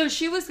 So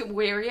she was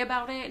wary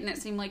about it, and it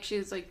seemed like she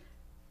was like,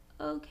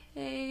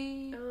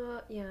 okay.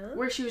 Yeah.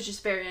 Where she was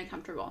just very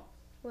uncomfortable.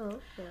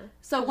 Well, yeah.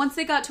 So once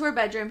they got to her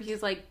bedroom,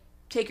 he's like,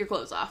 take your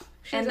clothes off.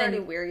 She's already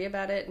weary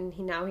about it, and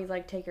he's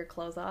like, take your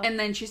clothes off. And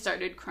then she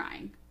started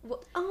crying.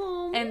 Well,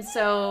 oh. And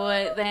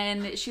so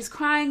then she's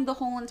crying the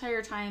whole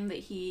entire time that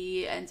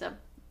he ends up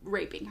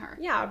raping her.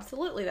 Yeah,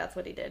 absolutely that's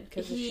what he did,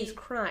 because she's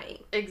crying.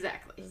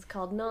 Exactly. This is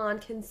called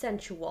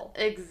non-consensual.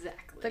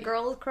 Exactly. The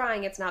girl is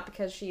crying, it's not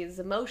because she is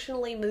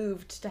emotionally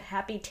moved to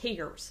happy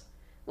tears.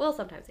 Well,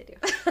 sometimes they do.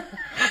 I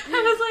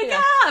was like,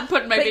 Yeah. I'm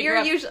putting my finger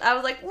up. I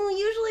was like, well,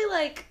 usually,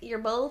 like, you're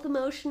both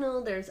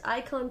emotional, there's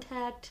eye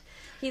contact.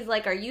 He's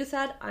like, are you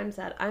sad? I'm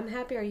sad. I'm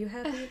happy. Are you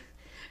happy?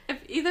 If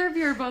either of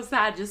you are both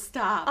sad, just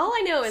stop. All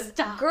I know is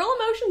girl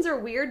emotions are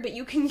weird, but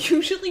you can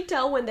usually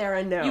tell when they're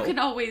a no. You can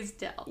always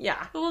tell.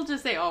 Yeah. We'll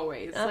just say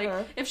always. Uh-huh.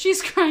 Like, if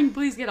she's crying,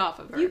 please get off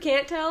of her. You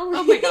can't tell?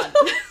 Oh my god.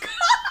 Oh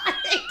god.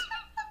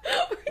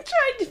 We're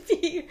trying to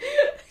be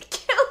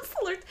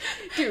counselors.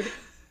 Dude,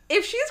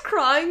 if she's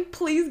crying,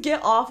 please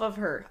get off of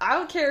her. I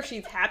don't care if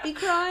she's happy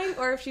crying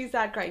or if she's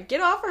sad crying.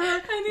 Get off of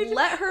her. I need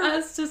Let her...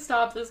 us to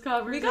stop this We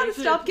conversation. gotta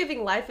stop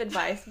giving life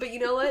advice. But you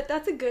know what?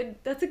 That's a good...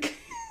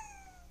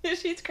 If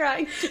she's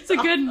crying... It's a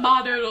good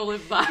motto to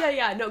live by.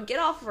 Yeah. No, get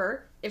off of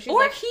her. If she's Or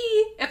like,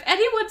 if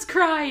anyone's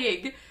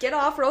crying. get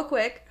off real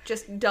quick.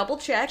 Just double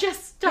check.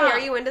 Just Hey, stop. are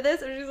you into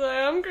this? And she's like,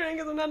 I'm crying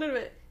because I'm not into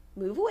it.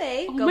 Move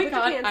away. Oh go my put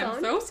god, your pants I'm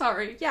on. so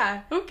sorry.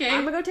 Yeah. Okay.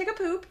 I'm gonna go take a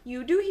poop.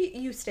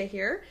 You stay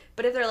here.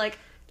 But if they're like,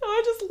 oh,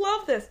 I just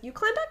love this. You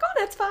climb back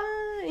on. It's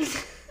fine.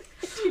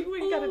 Do what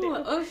you gotta do.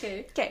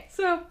 Okay. Okay.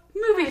 So,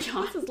 moving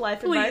on. This is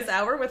Life Please. Advice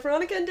Hour with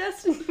Veronica and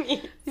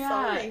Destiny. Yeah,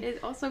 Sorry. it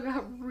also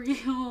got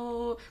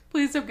real.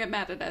 Please don't get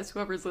mad at us,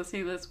 whoever's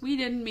listening to this. We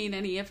didn't mean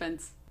any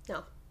offense.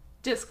 No.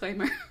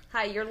 Disclaimer.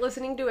 Hi, you're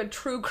listening to a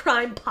true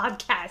crime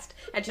podcast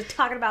and just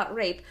talking about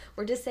rape.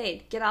 We're just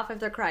saying, get off if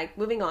they're crying.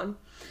 Moving on.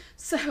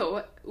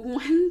 So,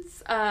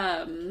 once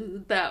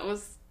that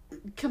was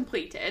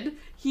completed,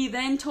 he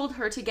then told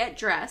her to get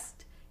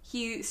dressed.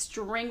 He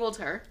strangled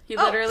her. He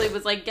literally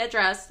was like, get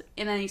dressed,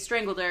 and then he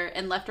strangled her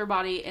and left her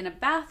body in a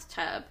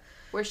bathtub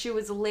where she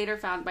was later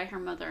found by her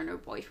mother and her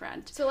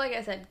boyfriend. So like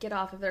I said, get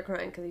off if they're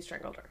crying because he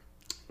strangled her.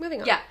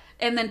 Moving on. Yeah,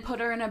 and then put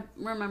her in a...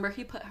 Remember,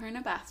 he put her in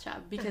a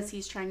bathtub because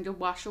he's trying to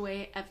wash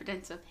away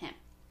evidence of him.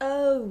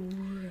 Oh,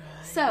 right.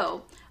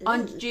 So,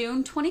 on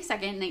June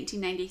 22nd,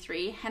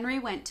 1993, Henry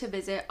went to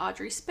visit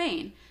Audrey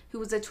Spain, who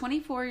was a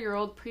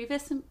 24-year-old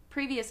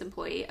previous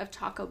employee of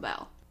Taco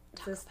Bell.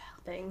 This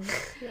thing.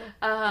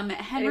 Yeah.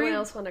 Henry... Anyone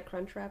else want a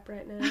crunch wrap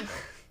right now?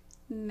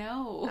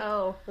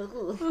 No.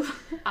 Oh.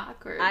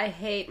 Awkward. I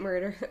hate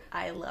murder.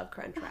 I love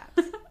crunch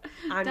wraps.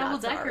 I'm Double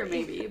not decker, sorry.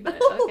 maybe, but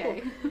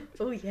okay.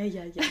 Oh,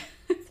 yeah.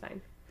 It's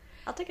fine.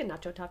 I'll take a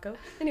nacho taco.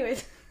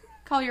 Anyways.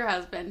 Call your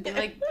husband. Be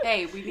like,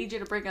 hey, we need you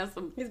to bring us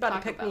some He's about Taco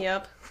to pick Bell. me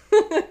up.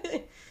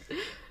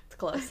 It's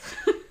close.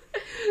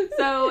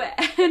 So,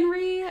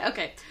 Henry...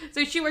 Okay,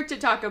 so she worked at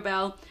Taco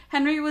Bell.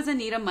 Henry was in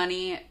need of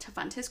money to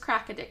fund his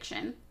crack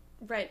addiction.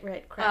 Right,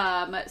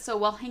 correct. So,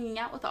 while hanging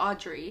out with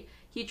Audrey,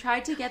 he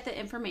tried to get the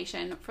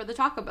information for the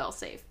Taco Bell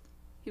safe.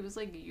 He was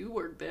like, you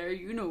work there,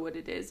 you know what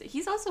it is.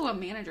 He's also a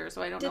manager,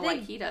 so I don't know why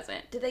he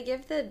doesn't. Did they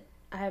give the...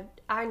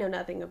 I know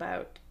nothing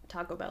about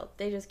Taco Bell.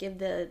 They just give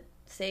the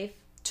safe...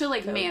 To,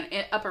 like,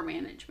 upper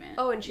management.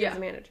 Oh, and she was a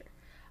manager.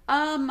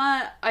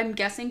 I'm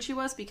guessing she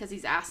was because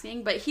he's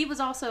asking, but he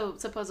was also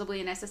supposedly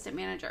an assistant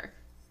manager.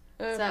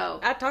 So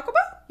at Taco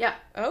Bell? yeah,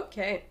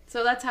 Okay.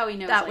 so that's how he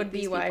knows. That like, would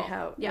be these why people.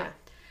 how yeah.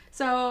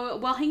 So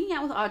while hanging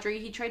out with Audrey,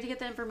 he tried to get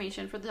the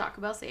information for the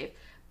Taco Bell safe,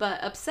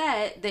 but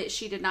upset that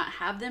she did not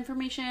have the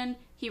information,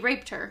 he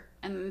raped her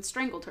and then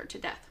strangled her to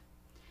death.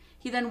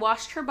 He then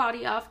washed her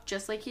body off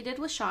just like he did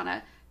with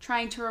Shauna,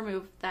 trying to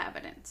remove the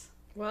evidence.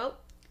 Well,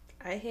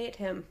 I hate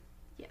him.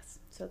 Yes.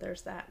 So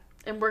there's that.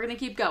 And we're going to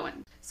keep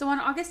going. So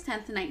on August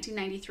 10th,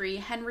 1993,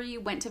 Henry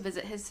went to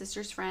visit his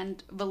sister's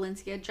friend,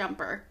 Valencia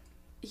Jumper.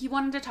 He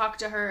wanted to talk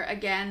to her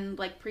again,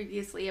 like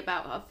previously,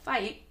 about a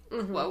fight,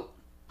 quote,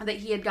 that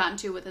he had gotten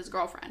to with his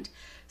girlfriend.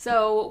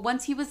 So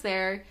once he was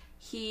there,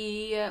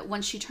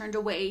 when she turned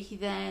away, he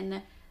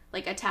then,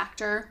 like, attacked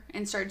her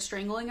and started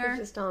strangling her.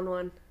 Just on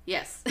one.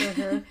 Yes.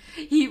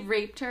 He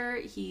raped her.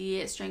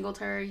 He strangled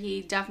her.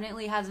 He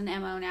definitely has an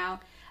MO now.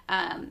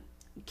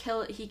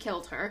 He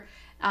killed her.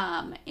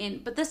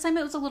 But this time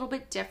it was a little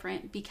bit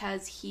different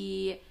because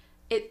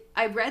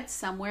I read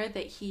somewhere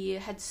that he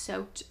had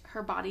soaked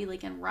her body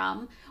like in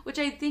rum, which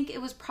I think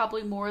it was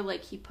probably more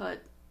like he put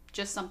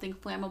just something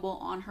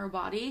flammable on her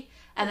body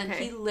and then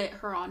he lit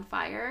her on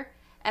fire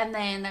and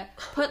then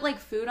put like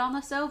food on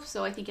the stove.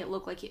 So I think it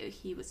looked like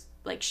he was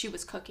like she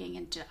was cooking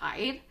and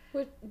died.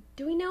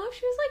 Do we know if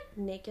she was like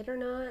naked or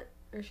not?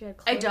 Or she had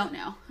clothes? I don't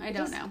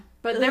know.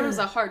 But there was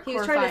a hardcore fire. He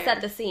was trying to set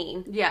the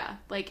scene. Yeah.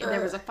 Like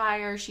there was a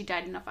fire. She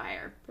died in a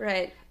fire.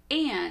 Right.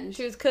 And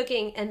she was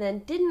cooking and then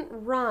didn't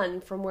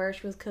run from where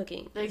she was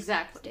cooking.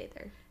 Exactly. Stayed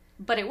there.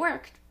 But it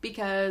worked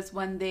because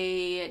when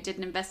they did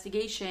an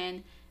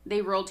investigation,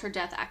 they ruled her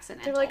death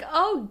accidental. They're like,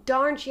 oh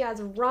darn, she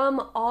has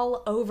rum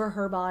all over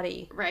her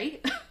body.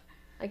 Right?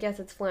 I guess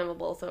it's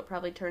flammable, so it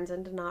probably turns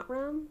into not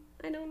rum.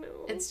 I don't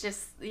know. It's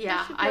just,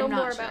 yeah, I'm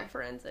not more sure about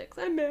forensics.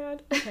 I'm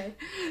mad. Okay.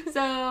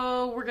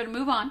 So we're going to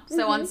move on.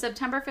 So on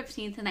September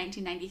 15th,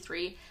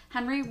 1993,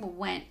 Henry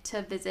went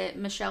to visit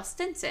Michelle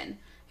Stinson,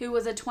 who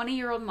was a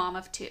 20-year-old mom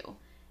of two,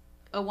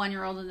 a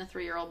 1-year-old and a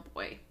 3-year-old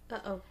boy.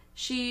 Uh-oh.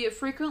 She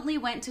frequently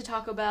went to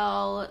Taco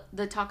Bell,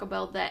 the Taco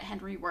Bell that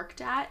Henry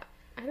worked at.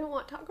 I don't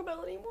want Taco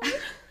Bell anymore.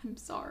 I'm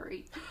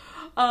sorry.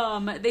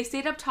 They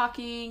stayed up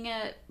talking,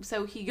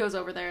 so he goes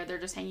over there. They're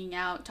just hanging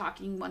out,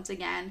 talking once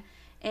again.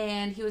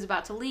 And he was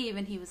about to leave,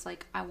 and he was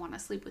like, I want to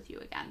sleep with you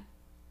again.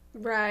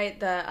 Right,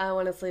 the I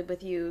want to sleep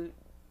with you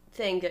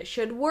thing that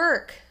should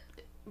work.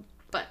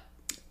 But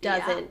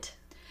doesn't.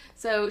 Yeah.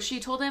 So she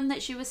told him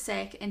that she was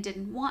sick and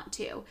didn't want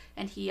to.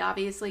 And he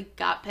obviously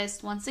got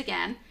pissed once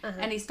again,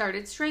 and he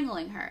started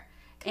strangling her.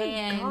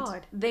 Good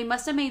God. They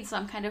must have made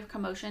some kind of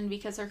commotion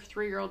because her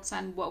 3-year-old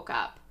son woke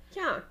up.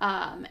 Yeah.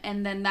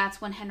 And then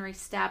that's when Henry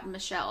stabbed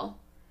Michelle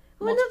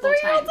when the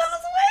 3-year-old son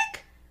was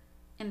awake?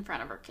 In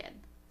front of her kid.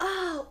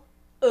 Oh.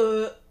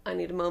 I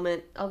need a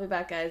moment. I'll be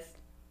back, guys.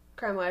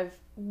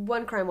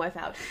 One crime wife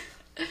out.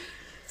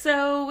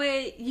 So,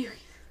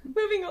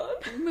 moving on.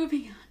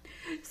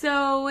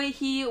 So,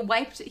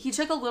 he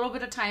took a little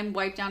bit of time,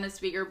 wiped down his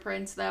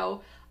fingerprints,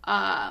 though,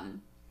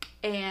 and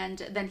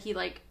then he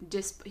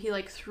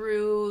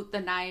threw the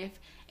knife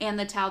and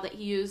the towel that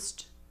he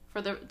used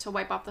to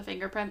wipe off the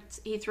fingerprints,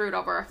 he threw it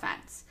over a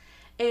fence.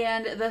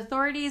 And the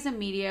authorities and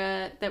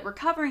media that were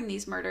covering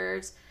these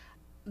murders,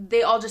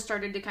 they all just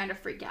started to kind of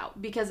freak out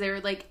because they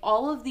were like,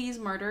 all of these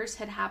murders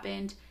had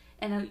happened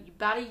in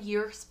about a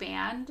year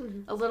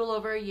span, a little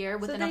over a year,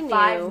 within a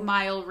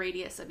 5-mile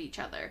radius of each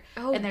other.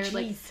 Oh, and they were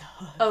Jesus.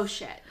 like, oh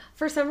shit.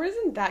 For some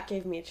reason, that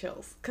gave me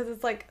chills because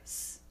it's like,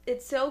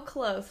 it's so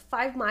close.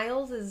 5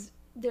 miles is,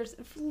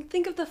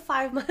 think of the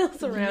 5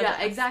 miles around. Yeah,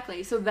 us.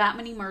 exactly. So that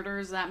many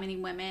murders, that many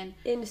women.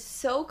 And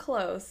so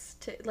close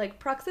to, like,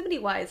 proximity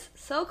wise,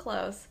 so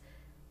close.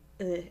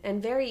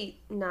 And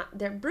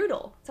they're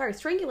brutal. Sorry,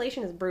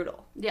 strangulation is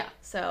brutal. Yeah.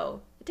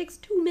 So it takes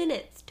 2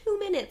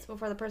 minutes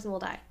before the person will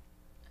die.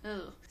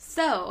 Ugh.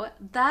 So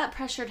that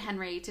pressured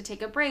Henry to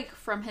take a break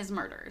from his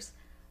murders.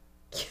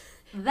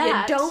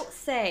 That you don't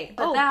say.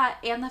 But that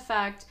and the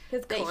fact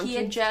his that he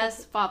had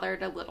just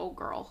fathered a little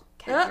girl,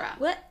 Kendra.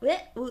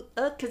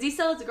 Because he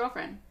still has a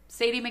girlfriend,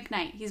 Sadie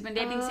McKnight. He's been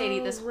dating Sadie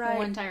this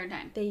whole entire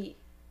time. They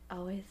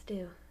always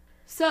do.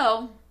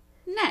 So,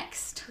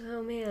 next.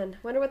 Oh man,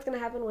 wonder what's gonna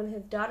happen when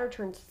his daughter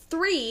turns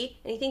 3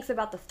 and he thinks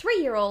about the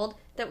 3-year-old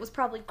that was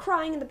probably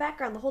crying in the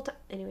background the whole time.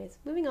 Anyways,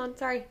 moving on.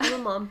 Sorry, I'm a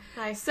mom.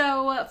 Hi.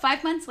 So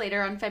 5 months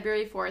later, on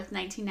February 4th,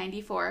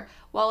 1994,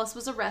 Wallace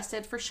was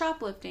arrested for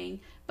shoplifting,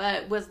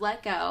 but was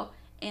let go.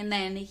 And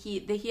then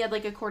he had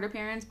like a court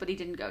appearance, but he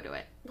didn't go to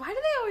it. Why do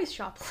they always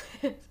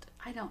shoplift?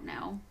 I don't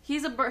know.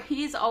 He's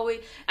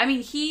always. I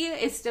mean, he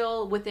is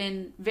still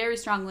very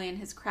strongly in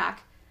his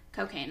crack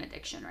cocaine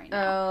addiction right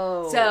now.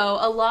 Oh. So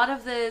a lot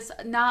of this,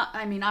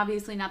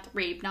 obviously not the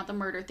rape, not the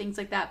murder, things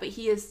like that, but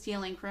he is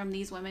stealing from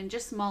these women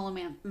just small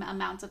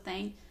amounts of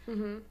things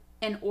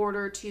in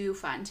order to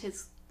fund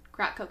his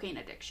crack cocaine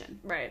addiction.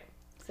 Right.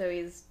 So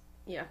he's,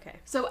 yeah, okay.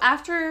 So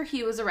after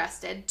he was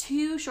arrested,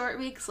 2 short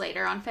weeks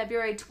later, on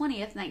February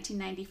 20th,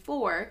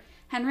 1994,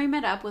 Henry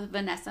met up with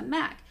Vanessa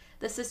Mack,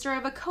 the sister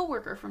of a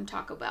coworker from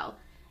Taco Bell,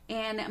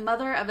 and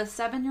mother of a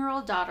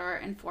 7-year-old daughter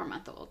and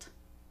 4-month-old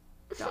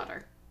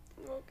daughter.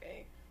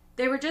 Okay.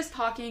 they were just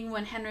talking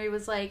when Henry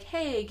was like,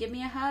 hey, give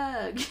me a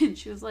hug. And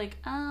she was like,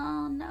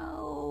 oh,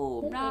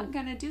 no, I'm not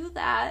going to do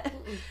that.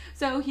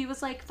 So he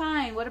was like,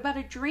 fine, what about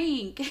a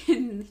drink?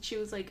 And she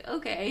was like,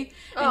 okay.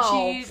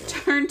 And she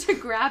turned to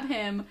grab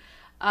him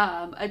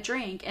a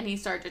drink, and he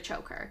started to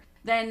choke her.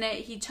 Then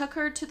he took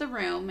her to the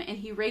room, and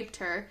he raped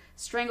her,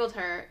 strangled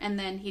her, and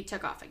then he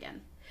took off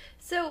again.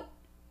 So,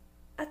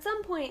 at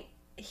some point,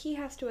 he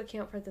has to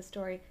account for the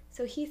story.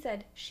 So he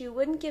said she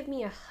wouldn't give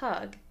me a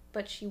hug,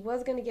 but she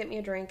was going to get me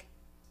a drink,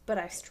 but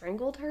I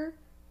strangled her?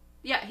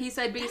 Yeah, he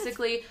said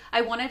basically,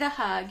 I wanted a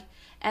hug,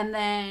 and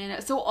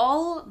then,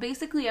 so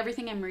basically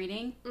everything I'm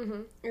reading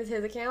is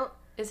his account?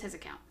 Is his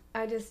account.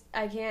 I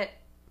can't,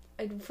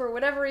 for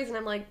whatever reason,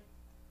 I'm like,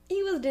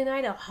 he was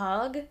denied a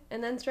hug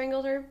and then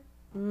strangled her?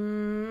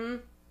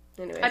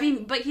 Anyways, I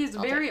mean, but he's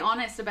very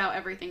honest about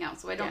everything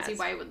else, so I don't see Yes.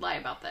 why he would lie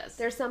about this.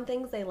 There's some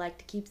things they like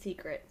to keep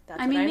secret. That's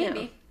I what mean, I know.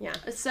 maybe. Yeah.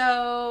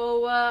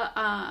 So,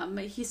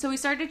 he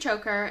started to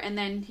choke her, and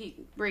then he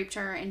raped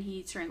her, and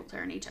he strangled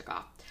her, and he took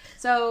off.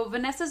 So,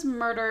 Vanessa's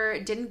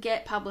murder didn't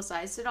get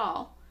publicized at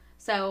all.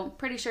 So,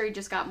 pretty sure he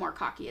just got more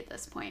cocky at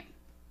this point.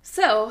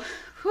 So,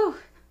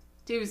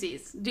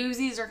 doozies.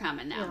 Doozies are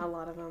coming now. Yeah, a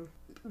lot of them.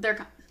 They're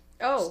coming.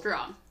 Oh.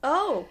 Strong.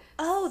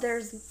 Oh,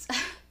 there's...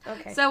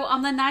 Okay. So,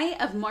 on the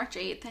night of March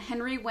 8th,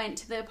 Henry went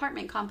to the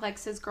apartment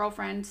complex his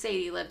girlfriend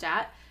Sadie lived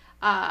at.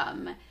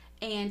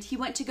 And he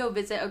went to go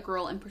visit a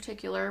girl in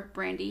particular,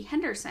 Brandy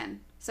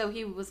Henderson. So,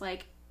 he was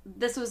like,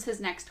 this was his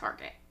next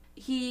target.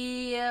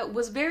 He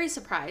was very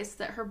surprised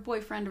that her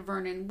boyfriend,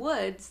 Vernon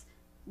Woods,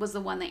 was the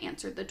one that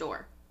answered the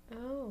door.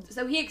 Oh.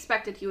 So, he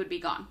expected he would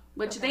be gone,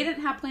 which they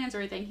didn't have plans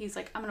or anything. He's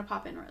like, I'm going to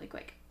pop in really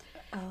quick.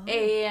 Oh.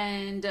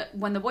 And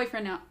when the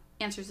boyfriend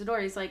answers the door,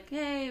 he's like,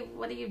 hey,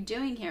 what are you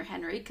doing here,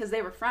 Henry? Because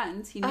they were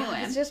friends. He knew him.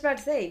 I was just about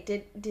to say,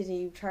 did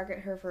he target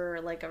her for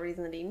like a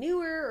reason that he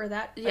knew her or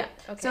that? Yeah.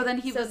 Okay. So then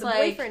he was the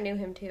like... boyfriend knew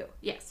him too.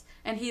 Yes.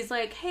 And he's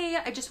like, hey,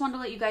 I just wanted to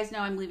let you guys know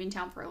I'm leaving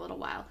town for a little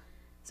while.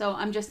 So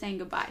I'm just saying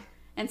goodbye.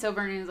 And so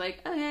Vernon's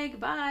like, okay,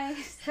 goodbye.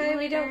 See you Hey,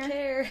 we later." don't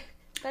care.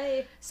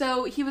 Bye.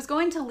 So he was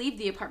going to leave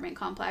the apartment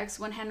complex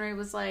when Henry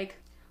was like,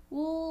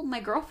 well, my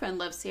girlfriend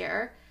lives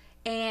here,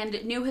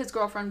 and knew his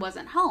girlfriend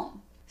wasn't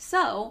home.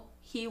 So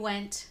he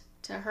went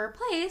to her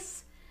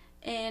place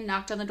and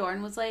knocked on the door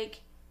and was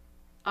like,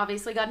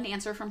 obviously got an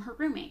answer from her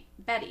roommate,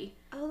 Betty.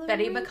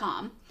 Betty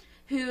Bacom,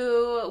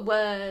 who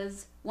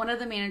was one of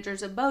the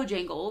managers of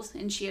Bojangles,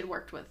 and she had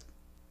worked with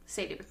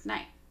Sadie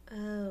McKnight.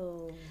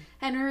 Oh.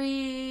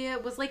 Henry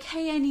was like,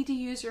 hey, I need to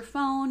use your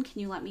phone.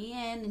 Can you let me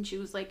in? And she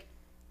was like,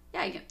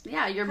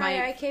 yeah, you're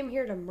my... I came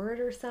here to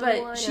murder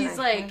someone. But she's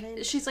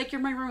like, you're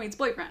my roommate's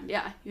boyfriend.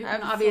 Yeah, you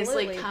can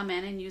obviously come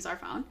in and use our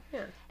phone.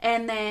 Yeah.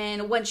 And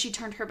then when she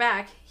turned her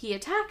back, he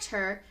attacked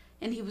her,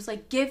 and he was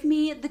like, give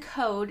me the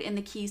code and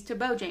the keys to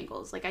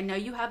Bojangles. Like, I know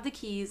you have the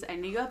keys. I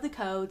know you have the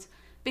codes.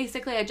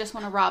 Basically, I just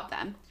want to rob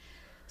them.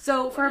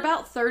 So for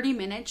about 30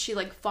 minutes, she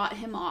like fought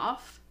him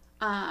off.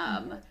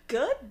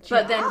 Good job.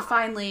 But then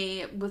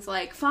finally was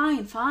like,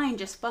 fine,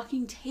 just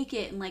fucking take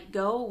it and like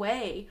go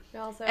away.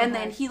 And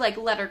then he like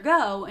let her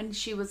go, and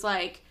she was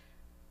like,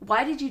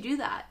 why did you do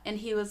that? And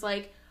he was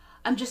like,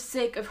 I'm just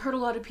sick. I've hurt a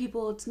lot of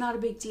people. It's not a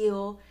big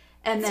deal.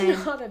 And then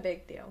it's not a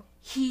big deal.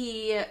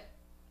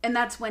 And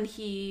that's when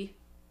he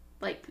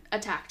like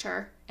attacked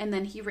her, and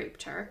then he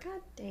raped her.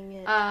 God dang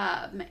it.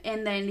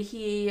 And then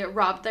he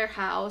robbed their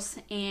house,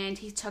 and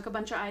he took a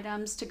bunch of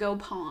items to go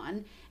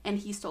pawn, and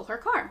he stole her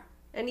car.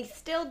 And he's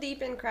still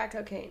deep in crack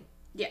cocaine.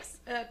 Yes.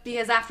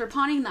 Because after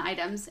pawning the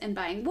items and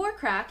buying more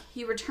crack,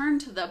 he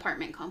returned to the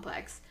apartment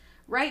complex,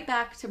 right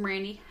back to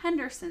Brandy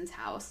Henderson's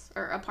house,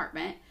 or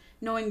apartment,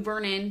 knowing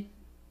Vernon,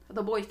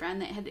 the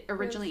boyfriend that had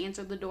originally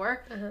answered the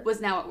door, was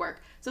now at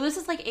work. So this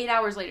is like 8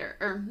 hours later,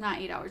 or not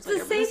 8 hours later.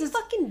 It's the same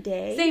fucking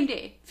day. Same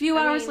day. A few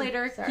hours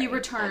later, he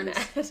returns.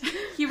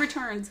 He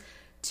returns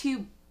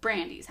to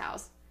Brandy's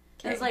house.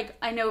 Okay. He's like,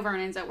 I know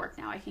Vernon's at work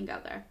now. I can go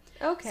there.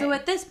 Okay. So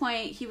at this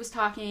point, he was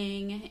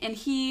talking, and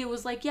he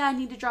was like, yeah, I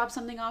need to drop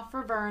something off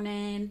for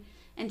Vernon.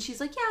 And she's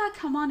like, yeah,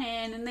 come on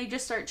in. And they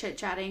just start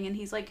chit-chatting, and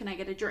he's like, can I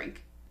get a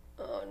drink?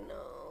 Oh,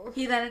 no.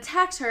 He then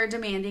attacks her,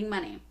 demanding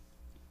money.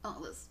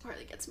 Oh, this part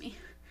that gets me.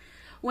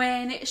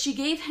 When she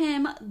gave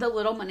him the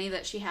little money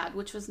that she had,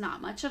 which was not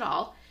much at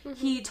all,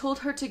 he told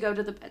her to go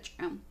to the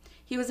bedroom.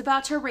 He was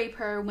about to rape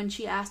her when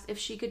she asked if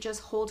she could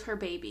just hold her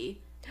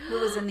baby,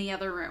 who was in the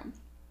other room.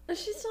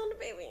 She's still a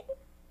baby.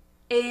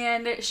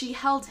 And she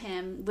held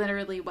him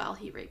literally while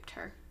he raped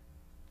her.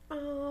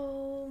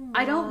 Oh,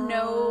 I don't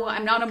know.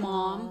 I'm not a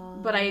mom,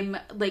 but I'm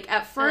like,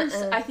 at first,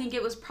 I think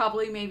it was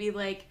probably maybe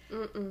like,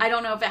 I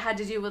don't know if it had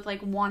to do with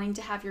like wanting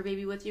to have your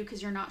baby with you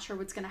because you're not sure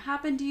what's going to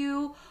happen to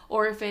you,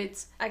 or if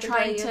it's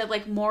trying to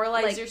like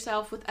moralize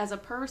yourself as a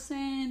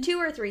person. Two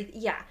or three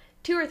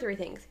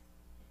things.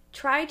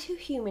 Try to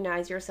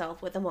humanize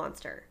yourself with a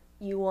monster.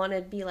 You want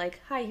to be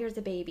like, hi, here's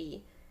a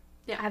baby.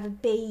 Yeah. I have a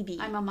baby.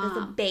 I'm a mom.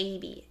 There's a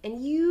baby.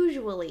 And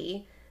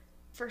usually,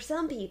 for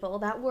some people,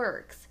 that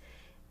works.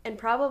 And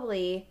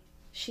probably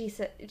she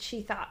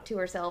thought to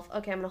herself,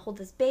 okay, I'm going to hold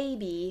this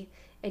baby,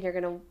 and you're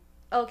going to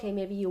okay,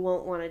 maybe you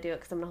won't want to do it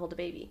because I'm going to hold the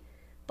baby.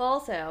 But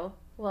also,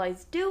 while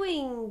he's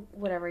doing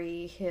whatever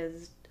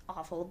his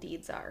awful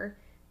deeds are,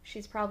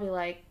 she's probably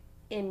like,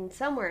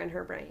 somewhere in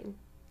her brain,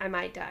 I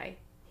might die.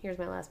 Here's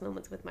my last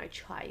moments with my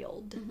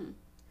child. Mm-hmm.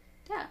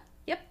 Yeah.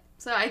 Yep.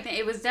 So I think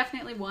it was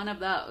definitely one of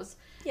those.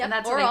 Yep. And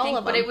that's or what I all think.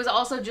 of But them. it was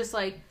also just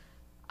like,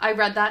 I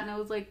read that and I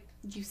was like,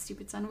 you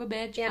stupid son of a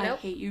bitch. Yeah, I nope.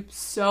 hate you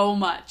so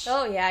much.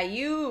 Oh, yeah,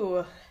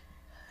 you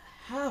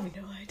have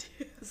no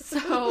idea.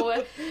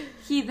 So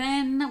he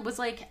then was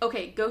like,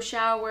 okay, go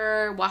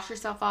shower, wash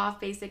yourself off,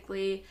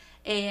 basically.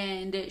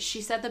 And she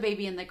set the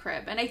baby in the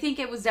crib. And I think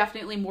it was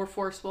definitely more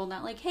forceful,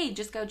 not like, hey,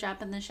 just go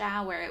jump in the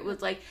shower. It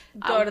was like,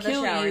 I'll to the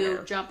kill shower you,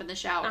 now. jump in the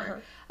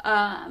shower.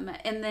 And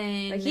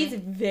then... Like, he's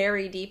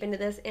very deep into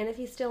this, and if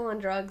he's still on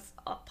drugs,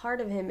 a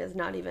part of him is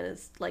not even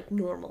his, like,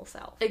 normal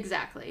self.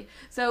 Exactly.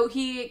 So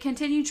he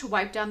continued to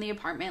wipe down the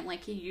apartment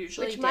like he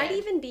usually Which did. might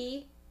even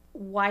be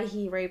why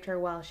he raped her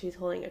while she's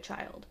holding a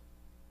child.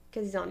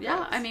 Because he's on drugs.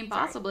 Yeah, I mean,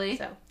 possibly.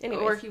 Sorry. So,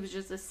 anyways. Or he was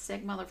just a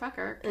sick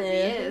motherfucker, because he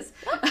is.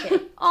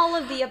 Okay. All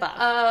of the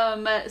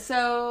above.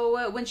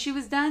 So when she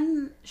was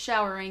done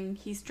showering,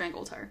 he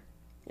strangled her.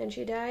 And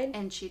she died?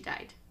 And she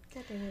died.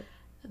 God damn it.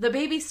 The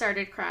baby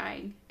started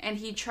crying, and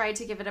he tried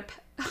to give it a...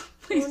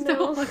 Please Oh, no.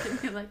 don't look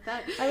at me like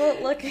that. I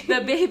won't look.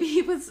 The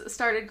baby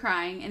started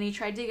crying, and he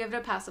tried to give it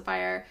a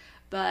pacifier,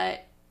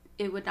 but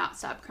it would not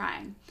stop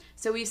crying.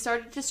 So he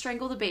started to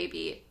strangle the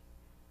baby,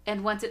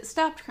 and once it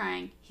stopped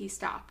crying, he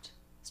stopped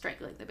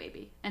strangling the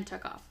baby and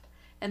took off.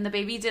 And the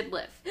baby did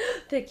live.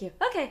 Thank you.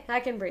 Okay, I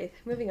can breathe.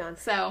 Moving on.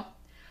 So,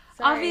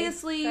 Sorry.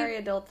 obviously... Sorry,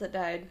 adults that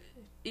died.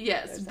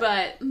 Yes,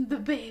 but the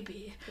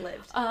baby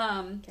Lived.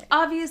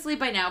 Obviously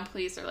by now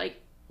police are like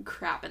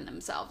crapping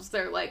themselves.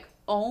 They're like,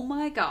 oh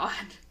my god,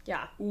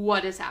 Yeah.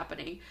 what is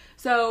happening?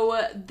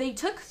 So they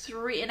took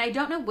 3, and I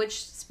don't know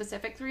which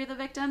specific 3 of the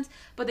victims,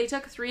 but they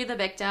took 3 of the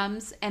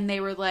victims, and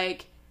they were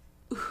like,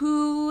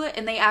 who,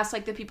 and they asked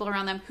like the people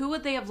around them, who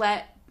would they have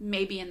let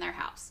maybe in their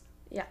house?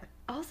 Yeah.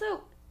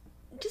 Also,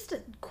 just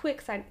a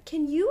quick side.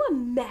 Can you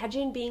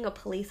imagine being a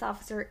police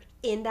officer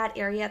in that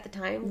area at the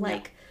time? No.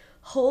 Like,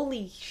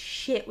 holy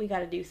shit, we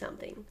gotta do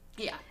something.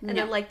 Yeah. And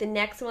then, like, the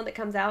next one that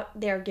comes out,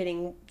 they're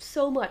getting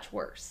so much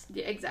worse.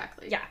 Yeah,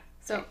 exactly. Yeah.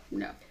 So,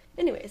 no.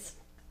 Anyways.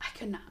 I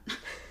could not.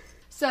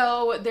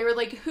 So they were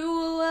like,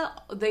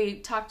 they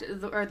talked,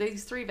 or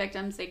these 3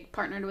 victims, they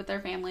partnered with their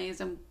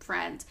families and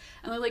friends,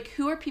 and they're like,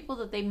 who are people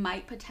that they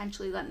might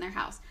potentially let in their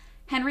house?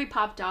 Henry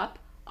popped up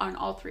on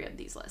all 3 of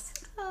these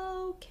lists.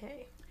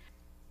 Okay.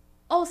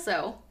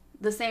 Also,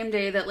 the same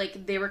day that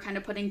like they were kind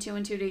of putting 2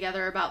 and 2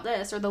 together about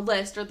this, or the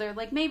list, or they're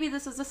like, maybe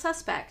this is a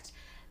suspect,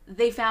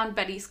 they found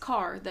Betty's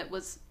car that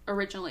was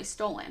originally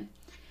stolen.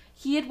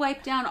 He had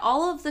wiped down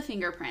all of the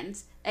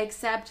fingerprints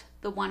except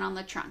the one on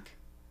the trunk.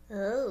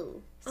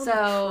 Oh. On So,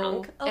 the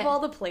trunk of all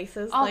the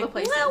places. all the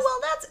places. Well,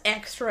 that's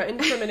extra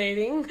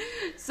incriminating.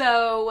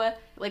 So,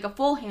 like a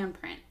full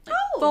handprint. Like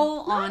Oh, full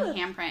on love.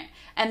 handprint.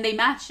 And they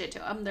matched it to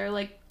him. They're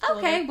like, Love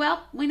okay, it.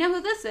 well, we know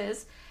who this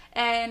is.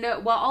 And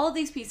while all of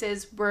these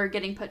pieces were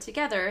getting put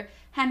together,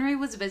 Henry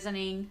was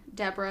visiting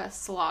Deborah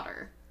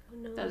Slaughter. Oh,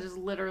 no. That is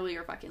literally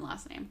her fucking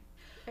last name.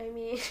 I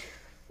mean...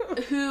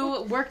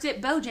 Who worked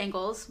at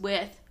Bojangles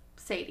with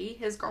Sadie,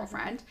 his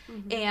girlfriend,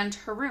 and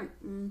her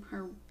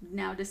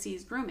now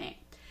deceased roommate.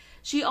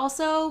 She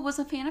also was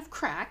a fan of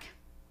crack.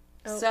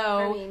 Oh, So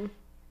I mean,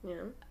 yeah.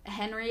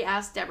 Henry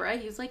asked Deborah,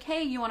 he was like,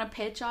 hey, you want to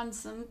pitch on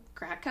some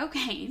crack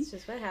cocaine? It's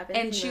just what happens.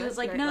 And in she the was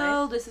like, nightlife.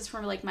 no, this is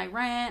for like my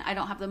rent. I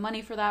don't have the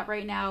money for that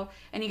right now.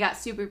 And he got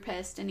super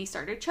pissed and he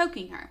started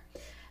choking her.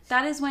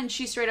 That is when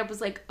she straight up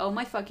was like, oh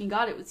my fucking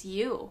god, it was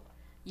you.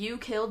 You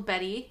killed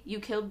Betty. You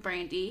killed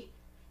Brandy.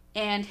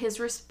 And his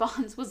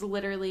response was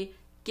literally,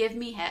 give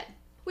me head.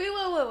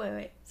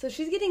 Wait. So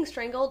she's getting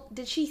strangled.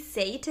 Did she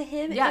say to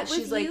him, Yeah, it was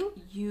she's like, you?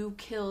 you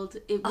killed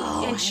it.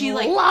 Oh, and she I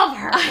like, love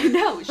her. I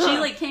know. She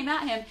like came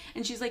at him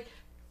and she's like,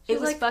 it She's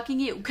was like- fucking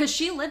you. Because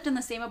she lived in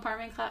the same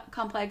apartment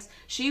complex.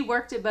 She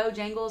worked at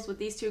Bojangles with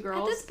these 2 At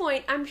girls. this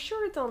point, I'm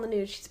sure it's on the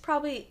news. She's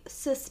probably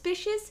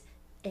suspicious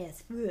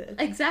as fuck.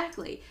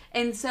 Exactly.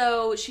 And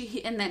so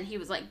and then he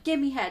was like, give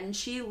me head. And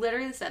she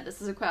literally said,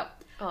 this is a quote,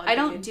 Oh, I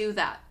don't dude. do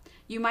that.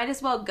 You might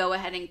as well go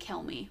ahead and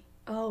kill me.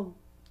 Oh,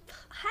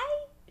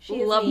 hi. She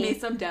is Love mean. me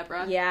some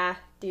Deborah. Yeah,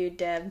 dude,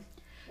 Deb.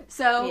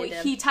 So Yeah,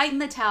 Deb. he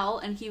tightened the towel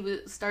and he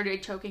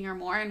started choking her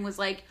more and was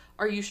like,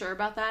 are you sure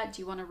about that?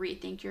 Do you want to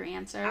rethink your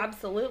answer?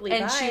 Absolutely.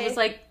 And bye. she was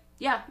like,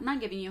 yeah, I'm not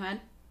giving you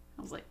head.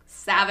 I was like,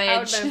 I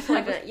would've savage. been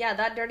flipping it. Yeah,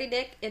 that dirty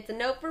dick. It's a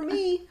note for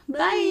me.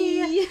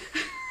 Bye.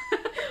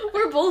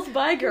 We're both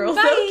bi girls.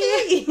 Bye.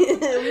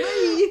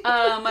 Okay.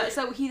 Bye.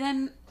 So he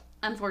then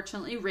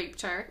unfortunately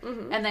raped her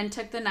Mm-hmm. and then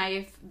took the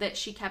knife that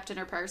she kept in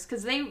her purse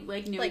because they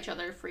like knew each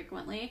other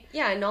frequently.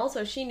 Yeah, and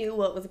also she knew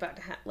what was about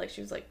to happen. Like,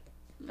 she was like,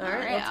 all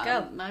right, let's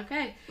go.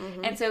 Okay.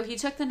 Mm-hmm. And so he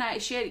took the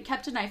knife. She had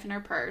kept a knife in her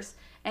purse,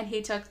 and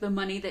he took the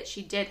money that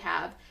she did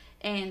have,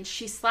 and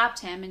she slapped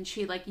him, and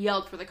she like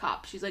yelled for the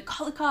cops. She's like,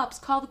 call the cops,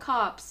 call the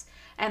cops.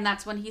 And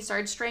that's when he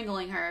started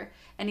strangling her,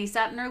 and he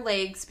sat in her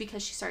legs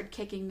because she started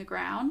kicking the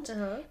ground.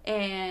 Uh-huh.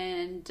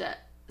 And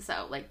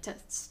So, like, to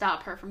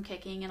stop her from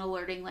kicking and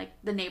alerting, like,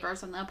 the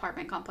neighbors in the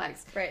apartment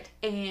complex. Right.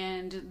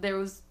 And there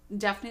was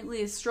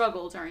definitely a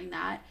struggle during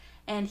that.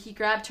 And he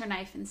grabbed her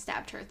knife and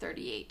stabbed her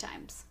 38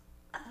 times.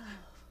 Oh.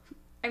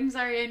 I'm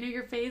sorry, I knew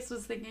your face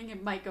was thinking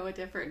it might go a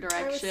different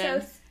direction. I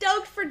was so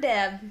stoked for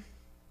Deb.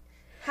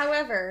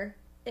 However,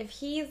 if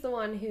he's the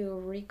one who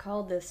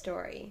recalled this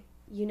story,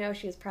 you know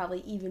she was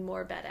probably even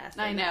more badass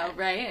than I know, that.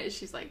 Right?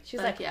 She's like,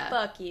 yeah.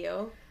 Fuck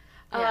you.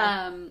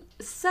 Yeah.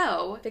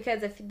 So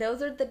because if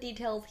those are the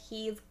details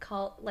he's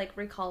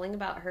recalling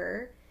about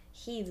her,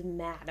 he's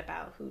mad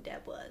about who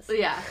Deb was.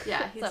 Yeah.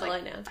 He's That's like, all I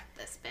know. Fuck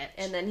this bitch.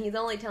 And then he's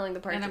only telling the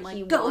parts and that I'm like,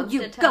 he go wants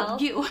you, to tell.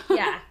 Go you.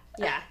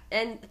 Yeah.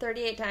 And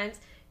 38 times.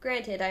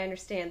 Granted, I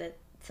understand that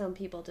some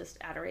people just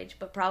out of rage,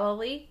 but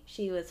probably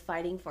she was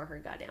fighting for her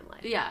goddamn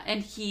life. Yeah,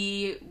 and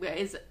he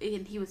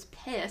was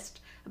pissed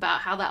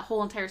about how that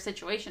whole entire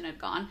situation had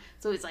gone.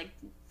 So he's like,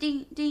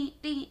 ding, ding,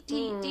 ding,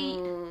 ding,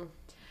 ding.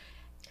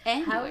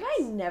 Anyways, how have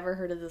I never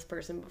heard of this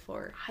person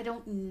before? I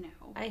don't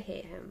know. I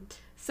hate him.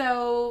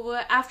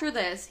 So after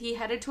this, he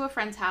headed to a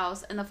friend's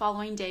house, and the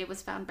following day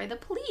was found by the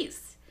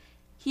police.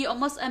 He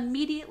almost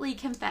immediately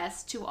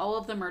confessed to all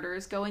of the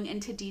murders, going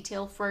into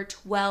detail for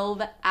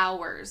 12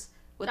 hours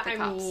with the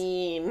cops. I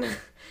mean,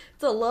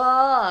 it's a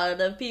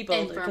lot of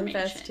people to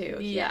confess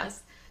to.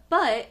 Yes.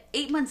 But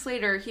 8 months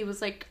later, he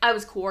was like, I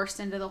was coerced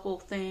into the whole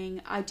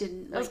thing. I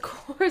didn't, like... Of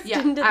course,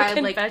 into the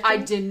confession. I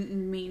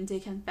didn't mean to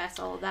confess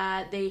all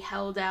that. They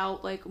held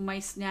out, like, my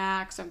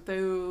snacks and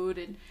food,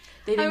 and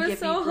they didn't give me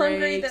breaks. I was so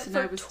hungry that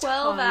for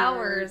 12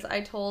 hours,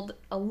 I told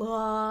a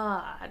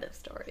lot of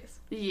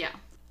stories. Yeah.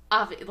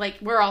 Like,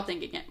 we're all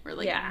thinking it. We're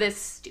like, this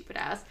stupid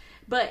ass.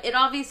 But it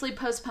obviously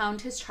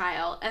postponed his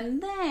trial.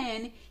 And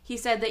then he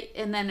said that,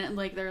 and then,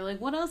 like, they're like,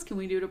 what else can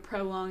we do to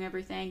prolong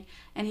everything?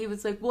 And he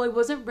was like, well, I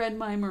wasn't read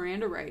my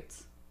Miranda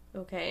rights.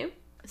 Okay.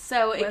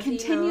 So it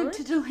continued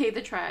to delay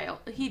the trial.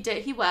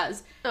 He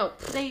was. Oh.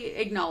 They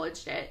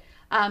acknowledged it.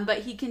 But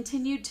he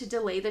continued to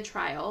delay the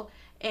trial.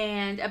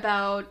 And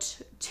about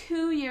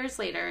 2 years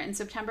later, in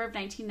September of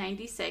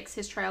 1996,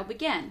 his trial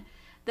began.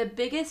 The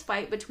biggest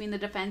fight between the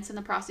defense and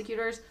the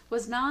prosecutors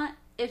was not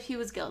if he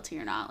was guilty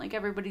or not. Like,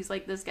 everybody's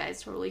like, this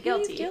guy's totally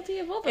guilty. He's guilty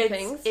of all the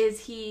things. Is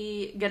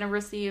he going to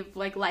receive,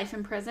 like, life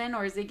in prison,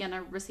 or is he going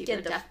to receive the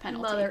death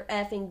penalty? Mother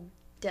effing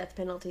death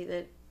penalty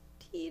that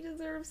he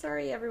deserves.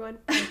 Sorry, everyone.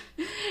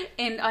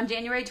 And on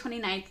January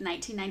 29th,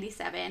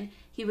 1997,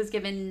 he was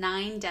given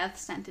 9 death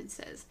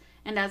sentences.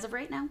 And as of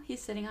right now,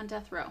 he's sitting on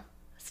death row.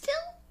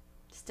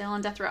 Still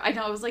on death row. I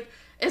know, I was like,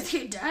 is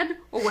he dead?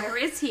 Or where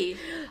is he?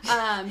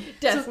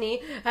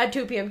 Destiny, at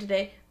 2 p.m.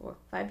 today, or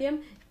 5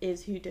 p.m.,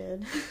 is he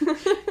dead?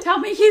 Tell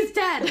me he's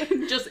dead.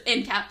 Just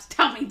in caps,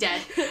 tell me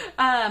dead.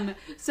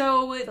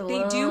 So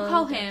they do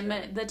call him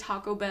the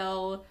Taco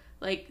Bell,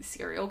 like,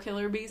 serial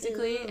killer,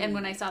 basically. Ew. And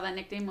when I saw that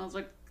nickname, I was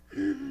like,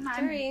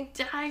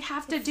 I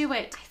have to do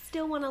it. I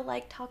still want to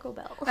like Taco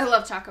Bell. I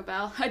love Taco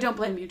Bell. I don't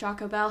blame you,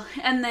 Taco Bell.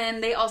 And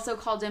then they also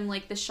called him,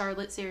 like, the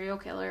Charlotte serial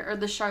killer, or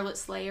the Charlotte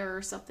Slayer,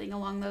 or something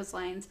along those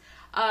lines.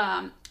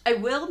 I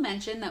will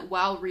mention that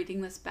while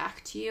reading this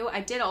back to you,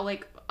 I did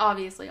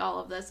obviously all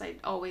of this, I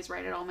always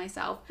write it all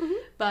myself,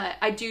 but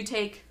I do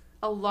take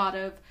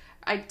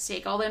I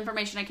take all the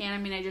information I can. I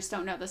mean, I just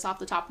don't know this off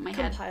the top of my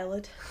head. Compile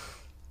it.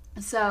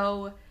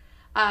 So,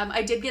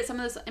 I did get some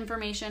of this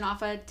information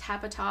off of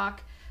Tapatalk,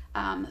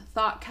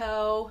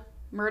 ThoughtCo,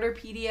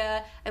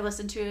 Murderpedia. I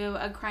listened to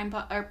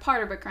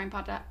part of a crime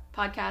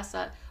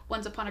podcast,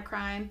 Once Upon a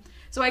Crime.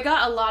 So I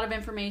got a lot of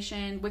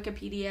information,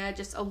 Wikipedia,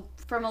 just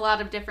from a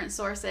lot of different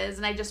sources,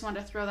 and I just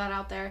wanted to throw that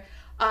out there.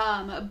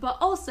 But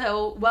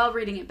also, while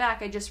reading it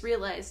back, I just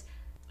realized,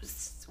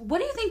 what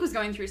do you think was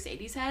going through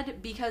Sadie's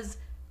head? Because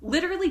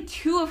literally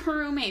 2 of her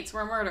roommates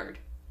were murdered.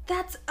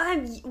 That's,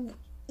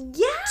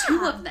 yeah.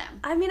 2 of them.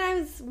 I mean, I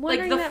was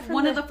wondering that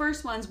one of the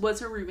first ones was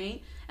her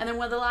roommate, and then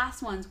one of the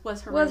last ones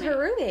was her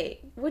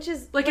roommate. Which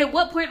is... Like, at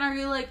what point are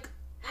you like,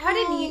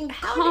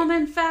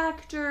 common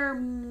factor,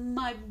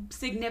 my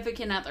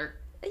significant other?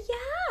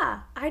 Yeah.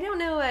 I don't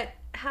know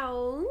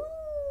how...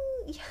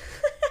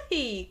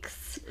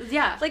 Yikes.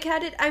 Yeah. Like,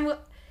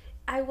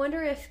 I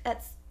wonder if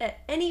at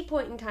any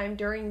point in time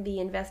during the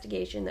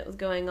investigation that was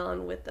going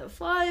on with the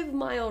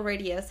 5-mile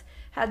radius,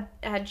 had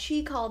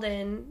she called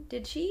in?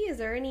 Is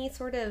there any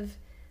sort of,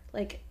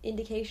 like,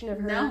 indication of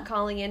her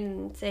calling in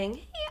and saying,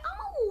 hey,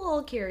 I'm a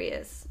little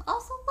curious.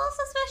 Also a little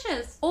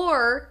suspicious.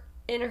 Or,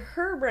 in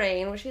her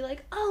brain, was she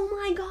like, oh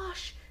my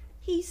gosh,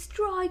 he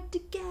striked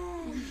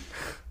again.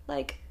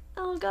 Like,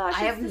 oh gosh.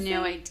 I have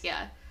no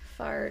idea.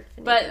 Fart.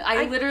 But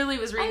I literally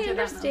was reading through that.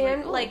 I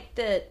understand, like,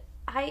 that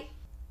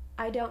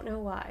I don't know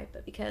why,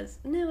 but because...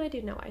 No, I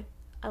do know why.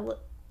 A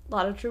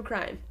lot of true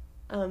crime.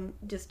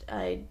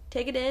 I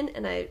take it in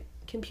and I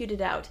compute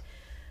it out.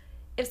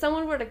 If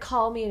someone were to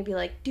call me and be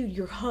like, dude,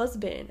 your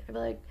husband, I'd be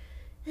like,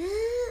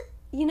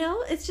 you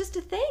know, it's just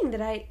a thing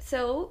that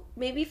so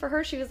maybe for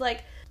her she was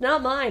like,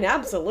 not mine,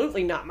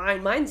 absolutely not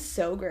mine. Mine's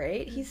so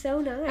great. He's so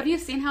nice. Have you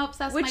seen how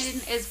obsessed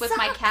Maiden is with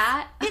my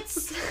cat?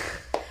 It's...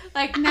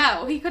 Like,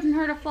 no, he couldn't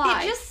hurt a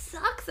fly. It just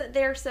sucks that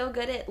they're so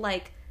good at,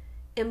 like,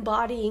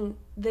 embodying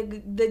the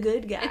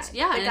good guy. It's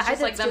the and it's guy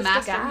just like that's the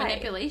just a master guy.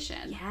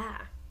 manipulation. Yeah.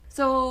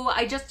 So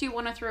I just do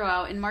want to throw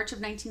out, in March of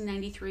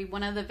 1993,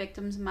 one of the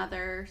victim's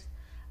mothers,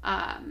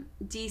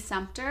 Dee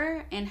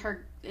Sumter, and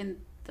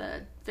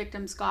the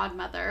victim's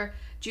godmother,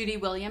 Judy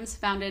Williams,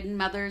 founded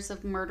Mothers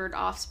of Murdered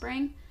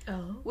Offspring,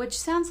 which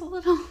sounds a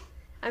little...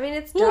 I mean,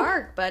 it's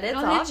dark, but it's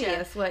It'll hit ya.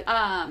 obvious what...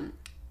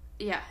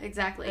 Yeah,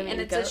 exactly. I mean,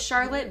 and it's a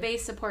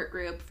Charlotte-based support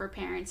group for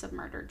parents of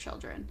murdered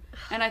children.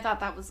 And I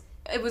thought that was...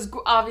 It was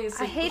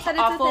obviously I hate that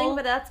awful. it's a thing,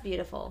 but that's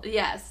beautiful.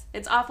 Yes.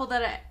 It's awful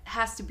that it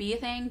has to be a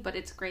thing, but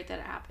it's great that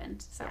it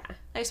happened. So Yeah.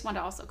 I just wanted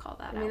to also call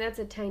that I mean, out. that's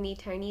a tiny,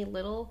 tiny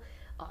little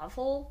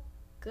awful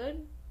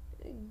good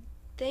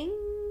thing.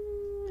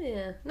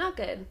 Yeah, not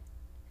good.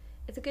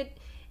 It's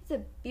a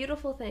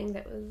beautiful thing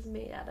that was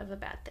made out of a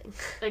bad thing.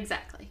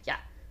 Exactly. Yeah.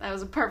 That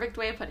was a perfect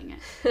way of putting it.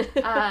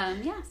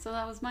 So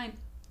that was mine.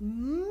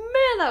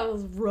 Man, that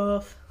was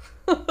rough.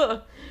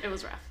 It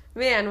was rough.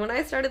 Man, when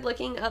I started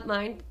looking up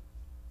mine,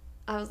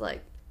 I was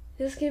like,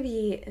 it's gonna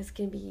be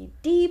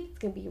deep, it's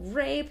gonna be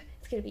rape,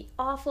 it's gonna be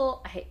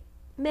awful, I hate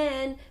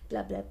men,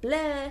 blah blah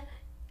blah.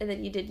 And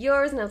then you did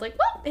yours, and I was like,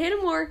 well, I hate them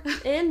more.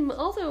 And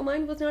also,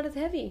 mine was not as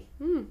heavy.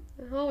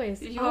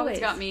 Always. You always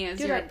got me as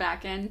Do your that.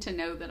 back end to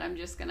know that I'm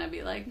just gonna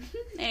be like,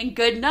 and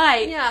good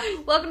night. Yeah,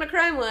 welcome to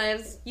Crime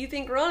Wives. You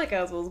think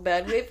Veronica's was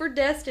bad, wait for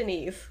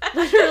Destiny's.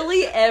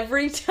 Literally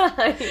every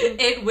time.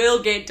 It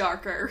will get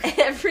darker.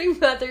 Every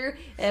mother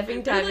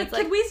effing time. Like, It's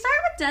like, can we start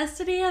with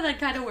Destiny and then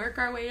kind of work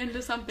our way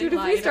into something dude, if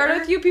lighter? we start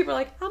with you, people are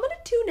like, I'm gonna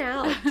tune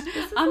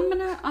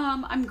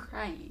out. I'm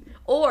crying.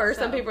 Or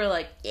So. some people are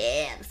like,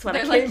 yeah, that's what I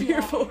They're came like, here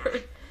yeah. for.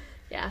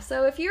 Yeah,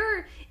 so if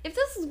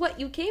this is what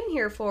you came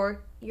here for,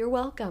 you're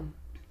welcome.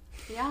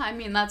 Yeah, I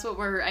mean,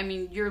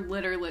 you're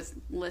literally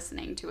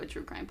listening to a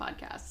true crime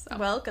podcast. So.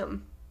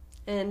 Welcome.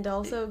 And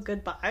also,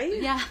 goodbye.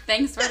 Yeah,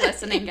 thanks for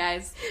listening,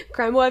 guys.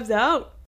 Crime Wives out.